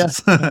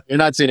masks. Yeah. You're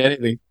not seeing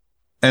anything.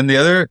 And the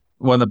other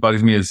one that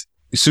bugs me is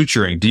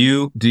suturing.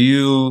 Do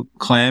you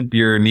clamp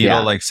your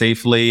needle like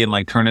safely and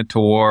like turn it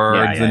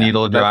towards the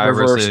needle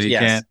driver so you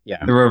can't?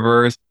 Yeah. The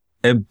reverse.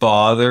 It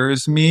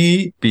bothers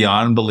me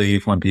beyond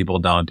belief when people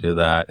don't do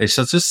that. It's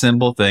such a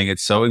simple thing.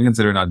 It's so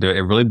inconsiderate not to do it.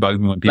 It really bugs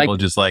me when people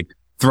just like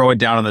throw it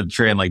down on the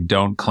tray and like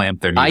don't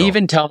clamp their needle. I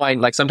even tell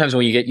like sometimes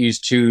when you get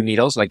used two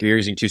needles, like you're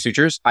using two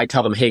sutures, I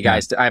tell them, hey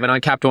guys, I have an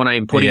uncapped one.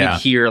 I'm putting it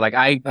here. Like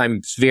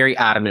I'm very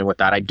adamant with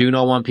that. I do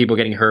not want people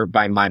getting hurt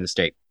by my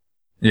mistake.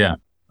 Yeah.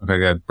 Okay,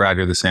 good. Brad,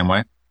 you're the same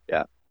way?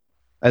 Yeah.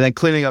 And then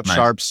cleaning up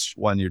sharps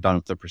when you're done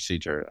with the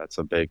procedure. That's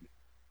a big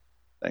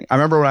thing. I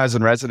remember when I was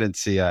in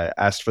residency, I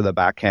asked for the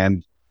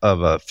backhand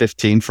of a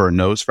 15 for a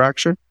nose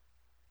fracture.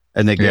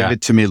 And they gave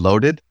it to me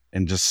loaded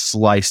and just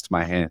sliced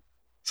my hand.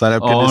 So I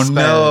had to spend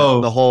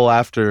the whole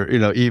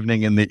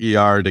evening in the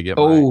ER to get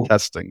my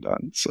testing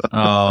done. So.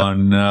 Oh,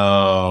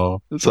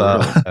 no.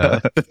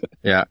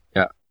 Yeah.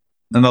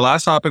 And the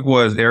last topic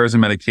was errors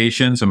in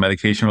medication. So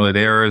medication-related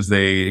errors,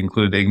 they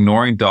include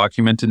ignoring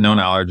documented known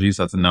allergies.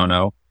 That's a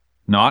no-no.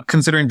 Not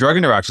considering drug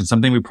interactions,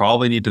 something we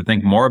probably need to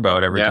think more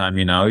about every time,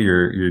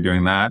 you're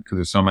doing that because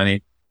there's so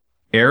many.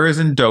 Errors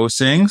in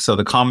dosing. So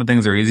the common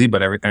things are easy,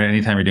 but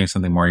anytime you're doing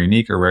something more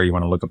unique or rare, you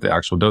want to look up the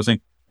actual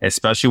dosing,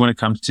 especially when it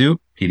comes to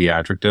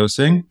pediatric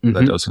dosing.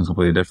 That dosing is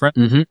completely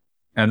different.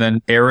 And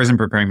then errors in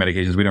preparing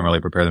medications. We don't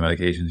really prepare the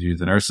medications. Usually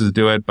the nurses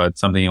do it, but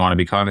something you want to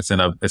be cognizant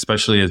of,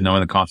 especially is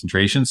knowing the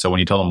concentration. So when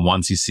you tell them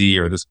 1 cc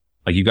or this,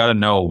 like you got to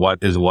know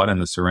what is what in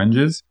the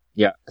syringes.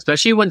 Yeah.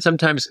 Especially when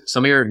sometimes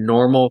some of your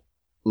normal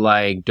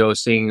like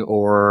dosing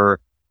or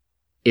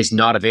is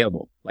not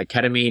available. Like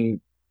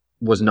ketamine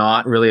was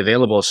not really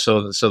available.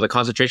 So the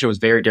concentration was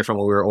very different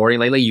when we were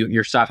ordering lately.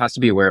 Your staff has to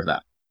be aware of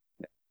that.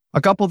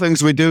 A couple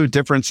things we do,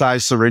 different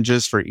size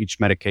syringes for each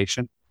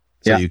medication.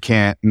 So you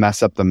can't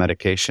mess up the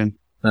medication.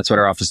 That's what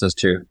our office does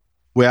too.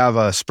 We have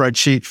a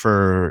spreadsheet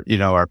for,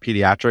 our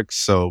pediatrics.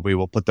 So we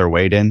will put their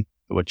weight in,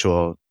 which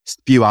will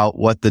spew out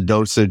what the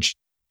dosage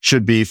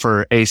should be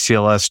for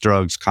ACLS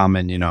drugs,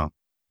 common,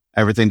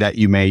 everything that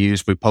you may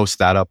use. We post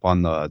that up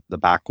on the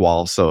back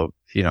wall. So,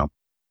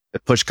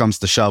 if push comes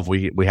to shove,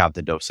 we have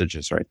the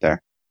dosages right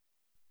there.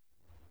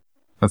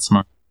 That's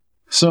smart.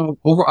 So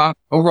overall,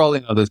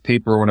 this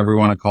paper, whatever you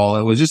want to call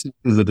it, was just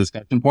as a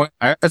discussion point.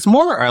 I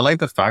like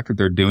the fact that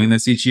they're doing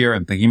this each year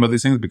and thinking about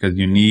these things because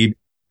you need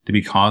to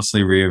be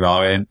constantly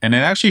reevaluating. And it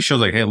actually shows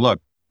like, hey,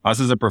 look, us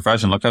as a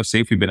profession, look how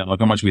safe we've been and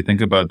look how much we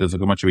think about this, look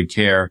how much we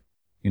care.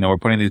 We're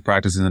putting these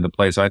practices into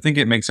place. So I think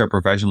it makes our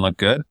profession look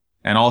good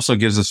and also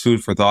gives us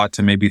food for thought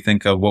to maybe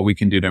think of what we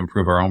can do to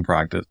improve our own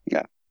practice.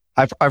 Yeah.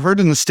 I've heard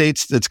in the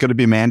States it's going to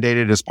be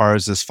mandated as far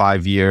as this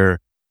 5-year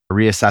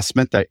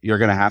reassessment that you're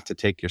going to have to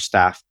take your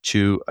staff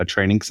to a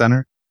training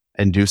center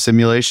and do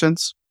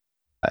simulations.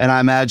 And I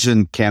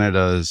imagine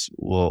Canada's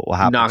will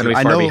happen. Not going to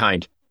be far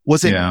behind.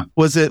 Was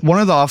it one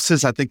of the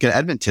offices I think in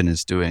Edmonton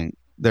is doing?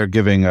 They're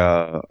giving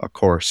a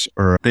course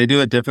or they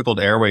do a difficult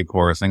airway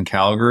course in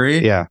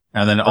Calgary. Yeah.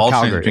 And then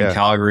also between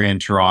Calgary and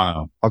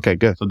Toronto. Okay,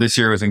 good. So this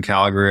year was in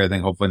Calgary. I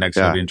think hopefully next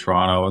year will be in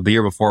Toronto. The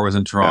year before was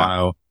in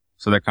Toronto. Yeah.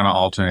 So they're kind of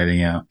alternating.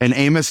 Yeah. And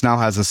Amos now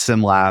has a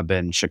sim lab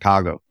in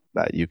Chicago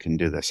that you can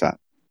do this at.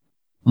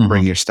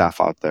 Bring your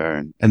staff out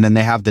there. And then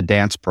they have the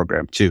dance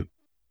program too,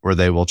 where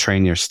they will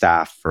train your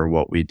staff for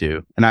what we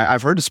do. And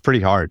I've heard it's pretty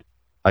hard.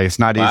 Like it's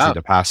not easy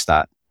to pass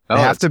that. They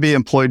have to be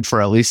employed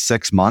for at least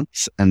 6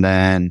 months. And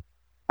then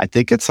I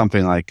think it's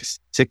something like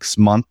 6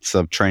 months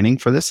of training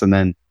for this. And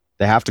then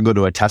they have to go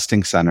to a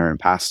testing center and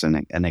pass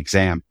an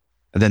exam.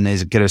 And then they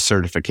get a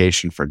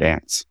certification for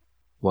dance.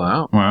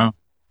 Wow.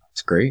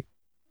 That's great.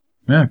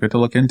 Yeah, good to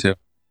look into.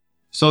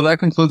 So that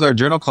concludes our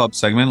Journal Club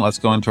segment. Let's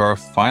go into our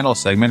final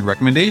segment,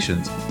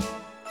 recommendations.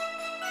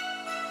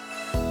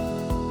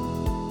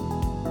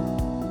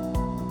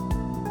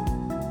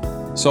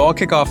 So I'll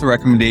kick off the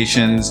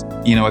recommendations.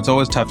 It's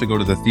always tough to go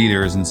to the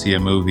theaters and see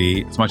a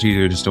movie. It's much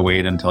easier just to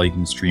wait until you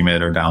can stream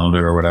it or download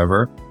it or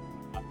whatever.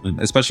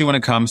 Especially when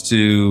it comes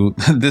to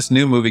this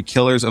new movie,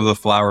 Killers of the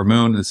Flower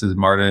Moon. This is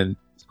Martin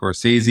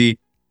Scorsese,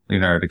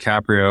 Leonardo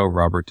DiCaprio,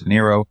 Robert De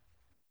Niro.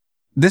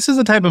 This is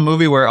the type of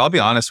movie where, I'll be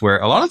honest, where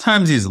a lot of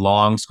times these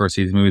long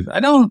Scorsese movies,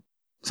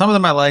 some of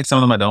them I like, some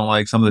of them I don't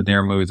like. Some of the De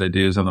Niro movies I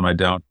do, some of them I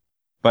don't.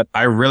 But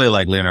I really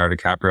like Leonardo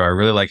DiCaprio. I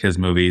really like his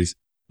movies.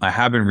 I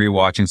have been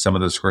rewatching some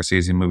of the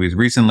Scorsese movies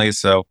recently.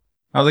 So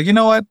I was like, you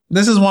know what?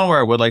 This is one where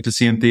I would like to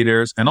see in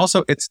theaters. And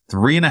also it's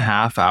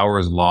 3.5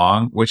 hours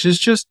long, which is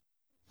just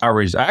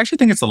outrageous. I actually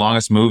think it's the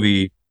longest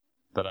movie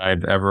that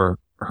I've ever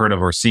heard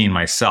of or seen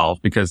myself,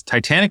 because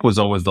Titanic was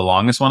always the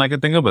longest one I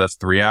could think of, but that's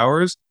 3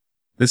 hours.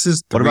 This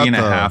is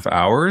 3.5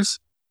 hours.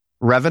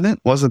 Revenant?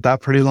 Wasn't that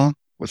pretty long?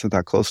 Wasn't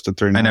that close to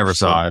 3.5? I never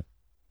saw it.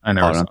 I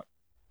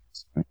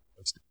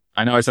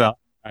know I said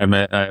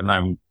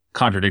I'm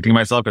contradicting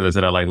myself because I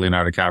said I like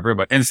Leonardo DiCaprio,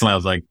 but instantly I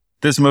was like,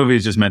 this movie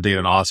is just meant to get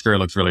an Oscar. It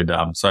looks really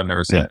dumb. So I've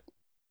never seen it.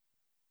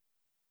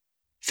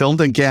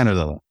 Filmed in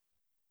Canada.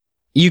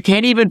 You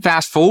can't even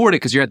fast forward it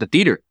because you're at the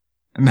theater.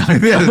 No,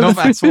 there's no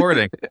fast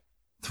forwarding.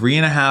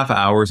 3.5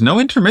 hours, no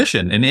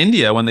intermission. In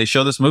India, when they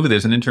show this movie,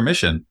 there's an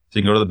intermission. So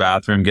you can go to the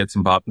bathroom, get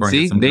some popcorn.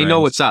 See, they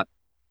know what's up.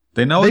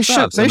 They know what's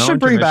up. They should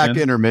bring back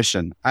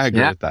intermission. I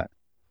agree with that.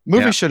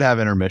 Movies should have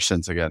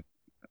intermissions again.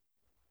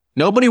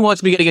 Nobody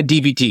wants me getting a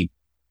DVT.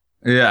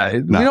 Yeah.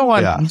 You know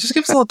what? Just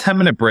give us a little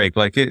 10-minute break.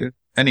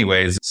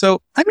 Anyways.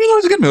 So, it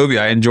was a good movie.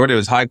 I enjoyed it. It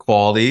was high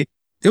quality.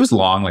 It was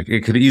long.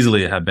 It could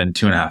easily have been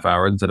 2.5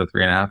 hours instead of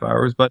 3.5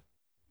 hours. But,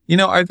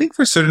 I think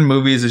for certain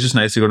movies, it's just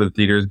nice to go to the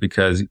theaters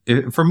because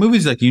for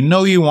movies,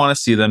 you want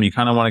to see them, you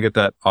kind of want to get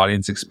that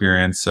audience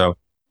experience. So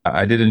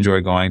I did enjoy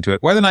going to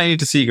it. Whether or not you need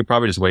to see, you could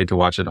probably just wait to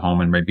watch it at home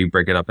and maybe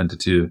break it up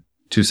into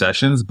two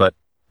sessions. But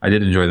I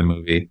did enjoy the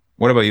movie.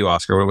 What about you,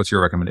 Oscar? What's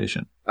your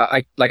recommendation?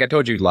 I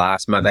told you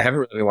last month, I haven't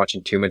really been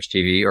watching too much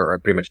TV or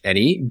pretty much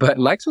any, but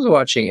Lex was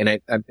watching,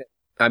 and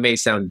I may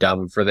sound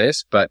dumb for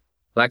this, but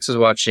Lex was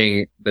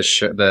watching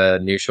the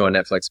new show on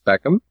Netflix,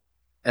 Beckham,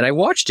 and I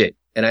watched it,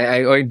 and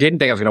I didn't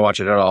think I was going to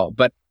watch it at all.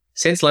 But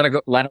since Lena's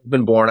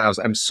been born,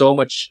 I'm so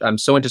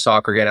into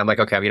soccer again. I'm like,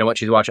 okay, you know what?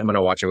 She's watching. I'm going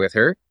to watch it with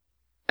her.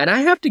 And I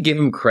have to give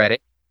him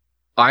credit.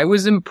 I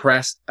was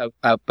impressed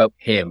about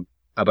him,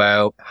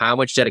 about how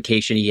much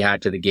dedication he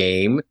had to the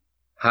game,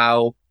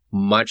 how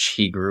much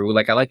he grew.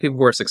 I like people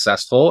who are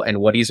successful and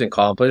what he's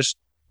accomplished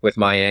with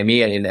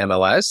Miami and in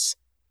MLS.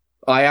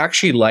 I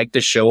actually liked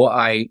the show.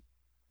 I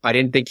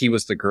didn't think he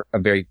was a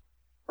very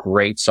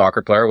great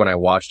soccer player when I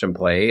watched him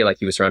play.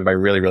 He was surrounded by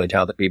really, really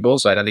talented people.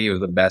 So I don't think he was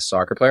the best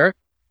soccer player.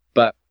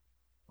 But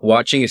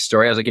watching his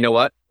story, I was like, you know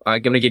what?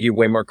 I'm going to give you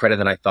way more credit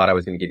than I thought I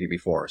was going to give you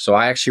before. So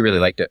I actually really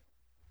liked it.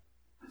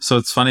 So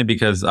it's funny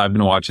because I've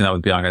been watching that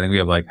with Bianca. I think we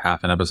have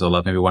half an episode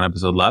left, maybe one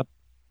episode left.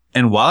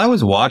 And while I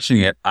was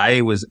watching it,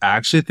 I was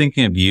actually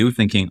thinking of you,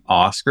 thinking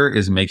Oscar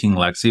is making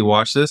Lexi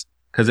watch this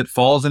because it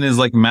falls in his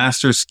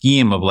master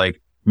scheme of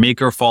make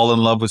her fall in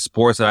love with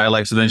sports that I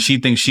like. So then she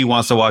thinks she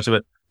wants to watch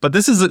it. But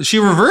she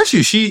reversed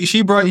you.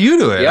 She brought you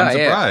to it. I'm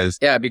surprised.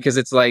 Yeah, because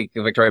it's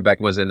Victoria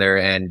Beckham was in there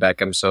and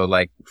Beckham's so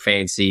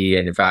fancy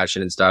and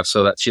fashion and stuff.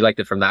 So that she liked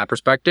it from that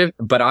perspective.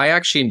 But I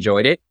actually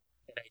enjoyed it.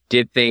 I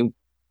did think,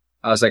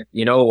 I was like,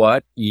 you know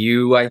what?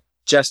 I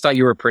just thought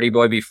you were a pretty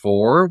boy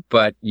before,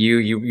 but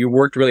you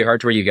worked really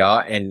hard to where you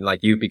got, and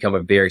you've become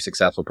a very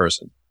successful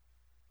person.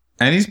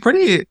 And he's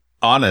pretty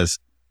honest.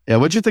 Yeah.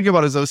 What'd you think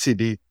about his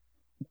OCD?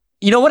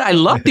 You know what? I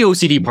love the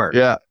OCD part.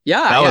 Yeah.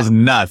 That was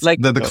nuts.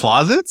 The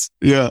closets?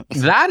 Yeah.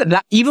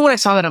 That even when I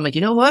saw that, I'm like,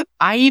 you know what?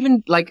 I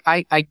even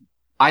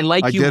I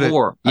like you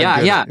more. Yeah,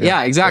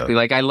 exactly.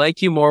 Yeah. I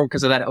like you more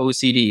because of that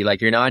OCD.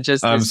 You're not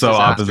just I'm so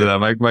disaster.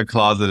 Opposite. My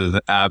closet is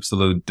an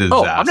absolute disaster.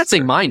 Oh, I'm not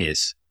saying mine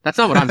is. That's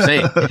not what I'm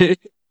saying.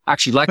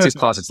 Actually, Lexi's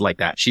closet's like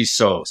that. She's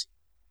so...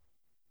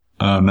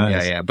 Oh,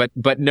 nice. Yeah.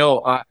 But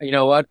no, you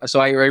know what? So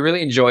I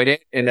really enjoyed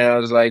it. And I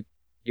was like,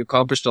 you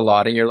accomplished a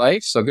lot in your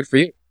life. So good for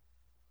you.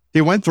 He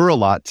went through a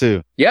lot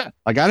too. Yeah.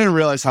 I didn't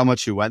realize how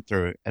much he went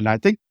through. And I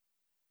think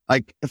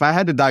if I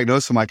had to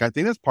diagnose him, I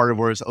think that's part of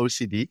where his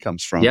OCD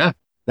comes from. Yeah.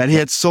 That he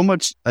had so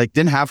much,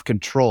 didn't have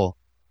control.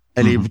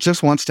 And he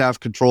just wants to have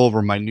control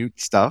over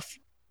minute stuff.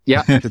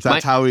 Yeah. Because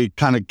that's how he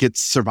kind of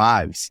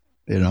survives,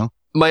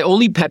 My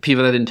only pet peeve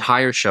of that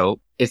entire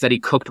show is that he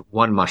cooked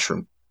one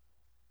mushroom.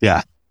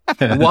 Yeah.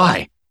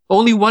 Why?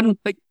 Only one,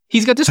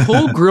 he's got this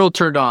whole grill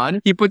turned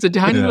on. He puts a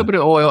tiny little bit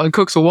of oil and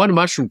cooks one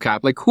mushroom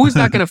cap. Who is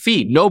that going to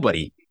feed?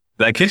 Nobody.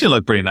 That kitchen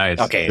looked pretty nice.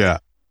 Okay. Yeah.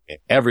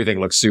 Everything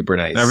looks super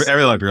nice.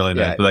 Everything looked really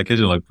nice, but that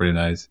kitchen looked pretty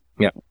nice.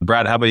 Yeah.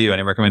 Brad, how about you?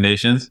 Any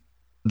recommendations?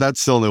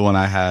 That's the only one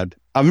I had.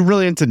 I'm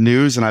really into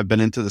news, and I've been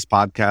into this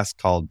podcast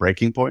called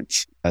Breaking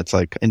Points. That's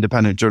like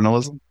independent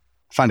journalism.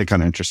 I find it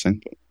kind of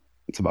interesting. But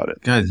that's about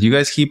it. Guys, you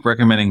guys keep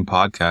recommending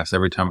podcasts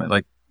every time.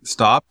 Like,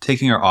 stop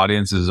taking our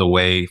audiences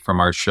away from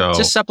our show.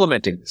 Just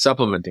supplementing. Yeah.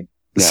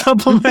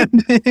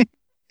 Supplementing.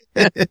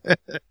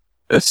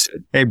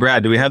 Hey,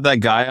 Brad, do we have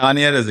that guy on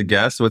yet as a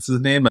guest? What's his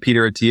name?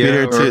 Peter Attia?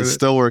 Peter Attia is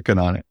still working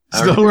on it.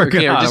 Still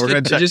working on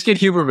it. Just get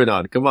Huberman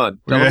on. Come on.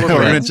 We're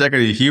going to check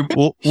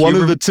it. One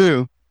of the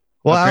two.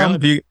 Well,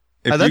 if you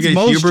get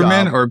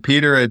Huberman or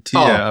Peter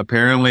Attia,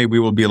 apparently we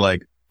will be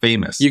like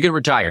famous. You can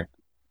retire.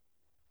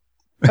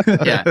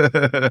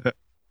 Yeah.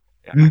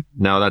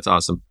 No, that's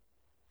awesome.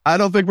 I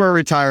don't think we're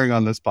retiring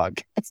on this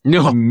podcast.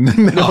 No.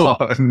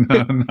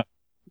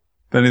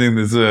 If anything,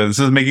 this is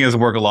making us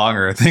work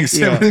longer. I think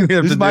so. Yeah.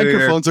 These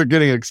microphones are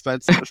getting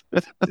expensive.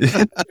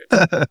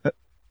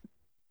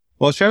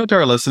 Well, shout out to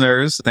our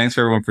listeners. Thanks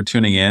for everyone for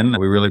tuning in.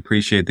 We really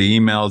appreciate the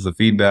emails, the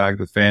feedback,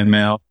 the fan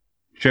mail.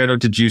 Shout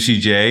out to Juicy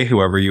J,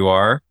 whoever you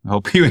are. I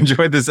hope you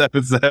enjoyed this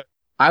episode.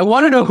 I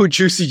want to know who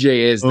Juicy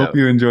J is, though. Hope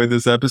you enjoyed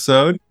this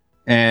episode.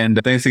 And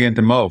thanks again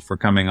to Mo for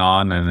coming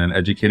on and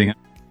educating us.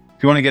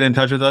 If you want to get in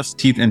touch with us,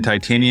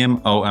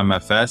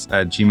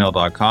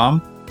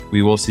 teethandtitaniumomfs@gmail.com.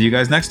 We will see you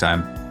guys next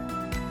time.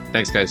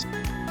 Thanks, guys.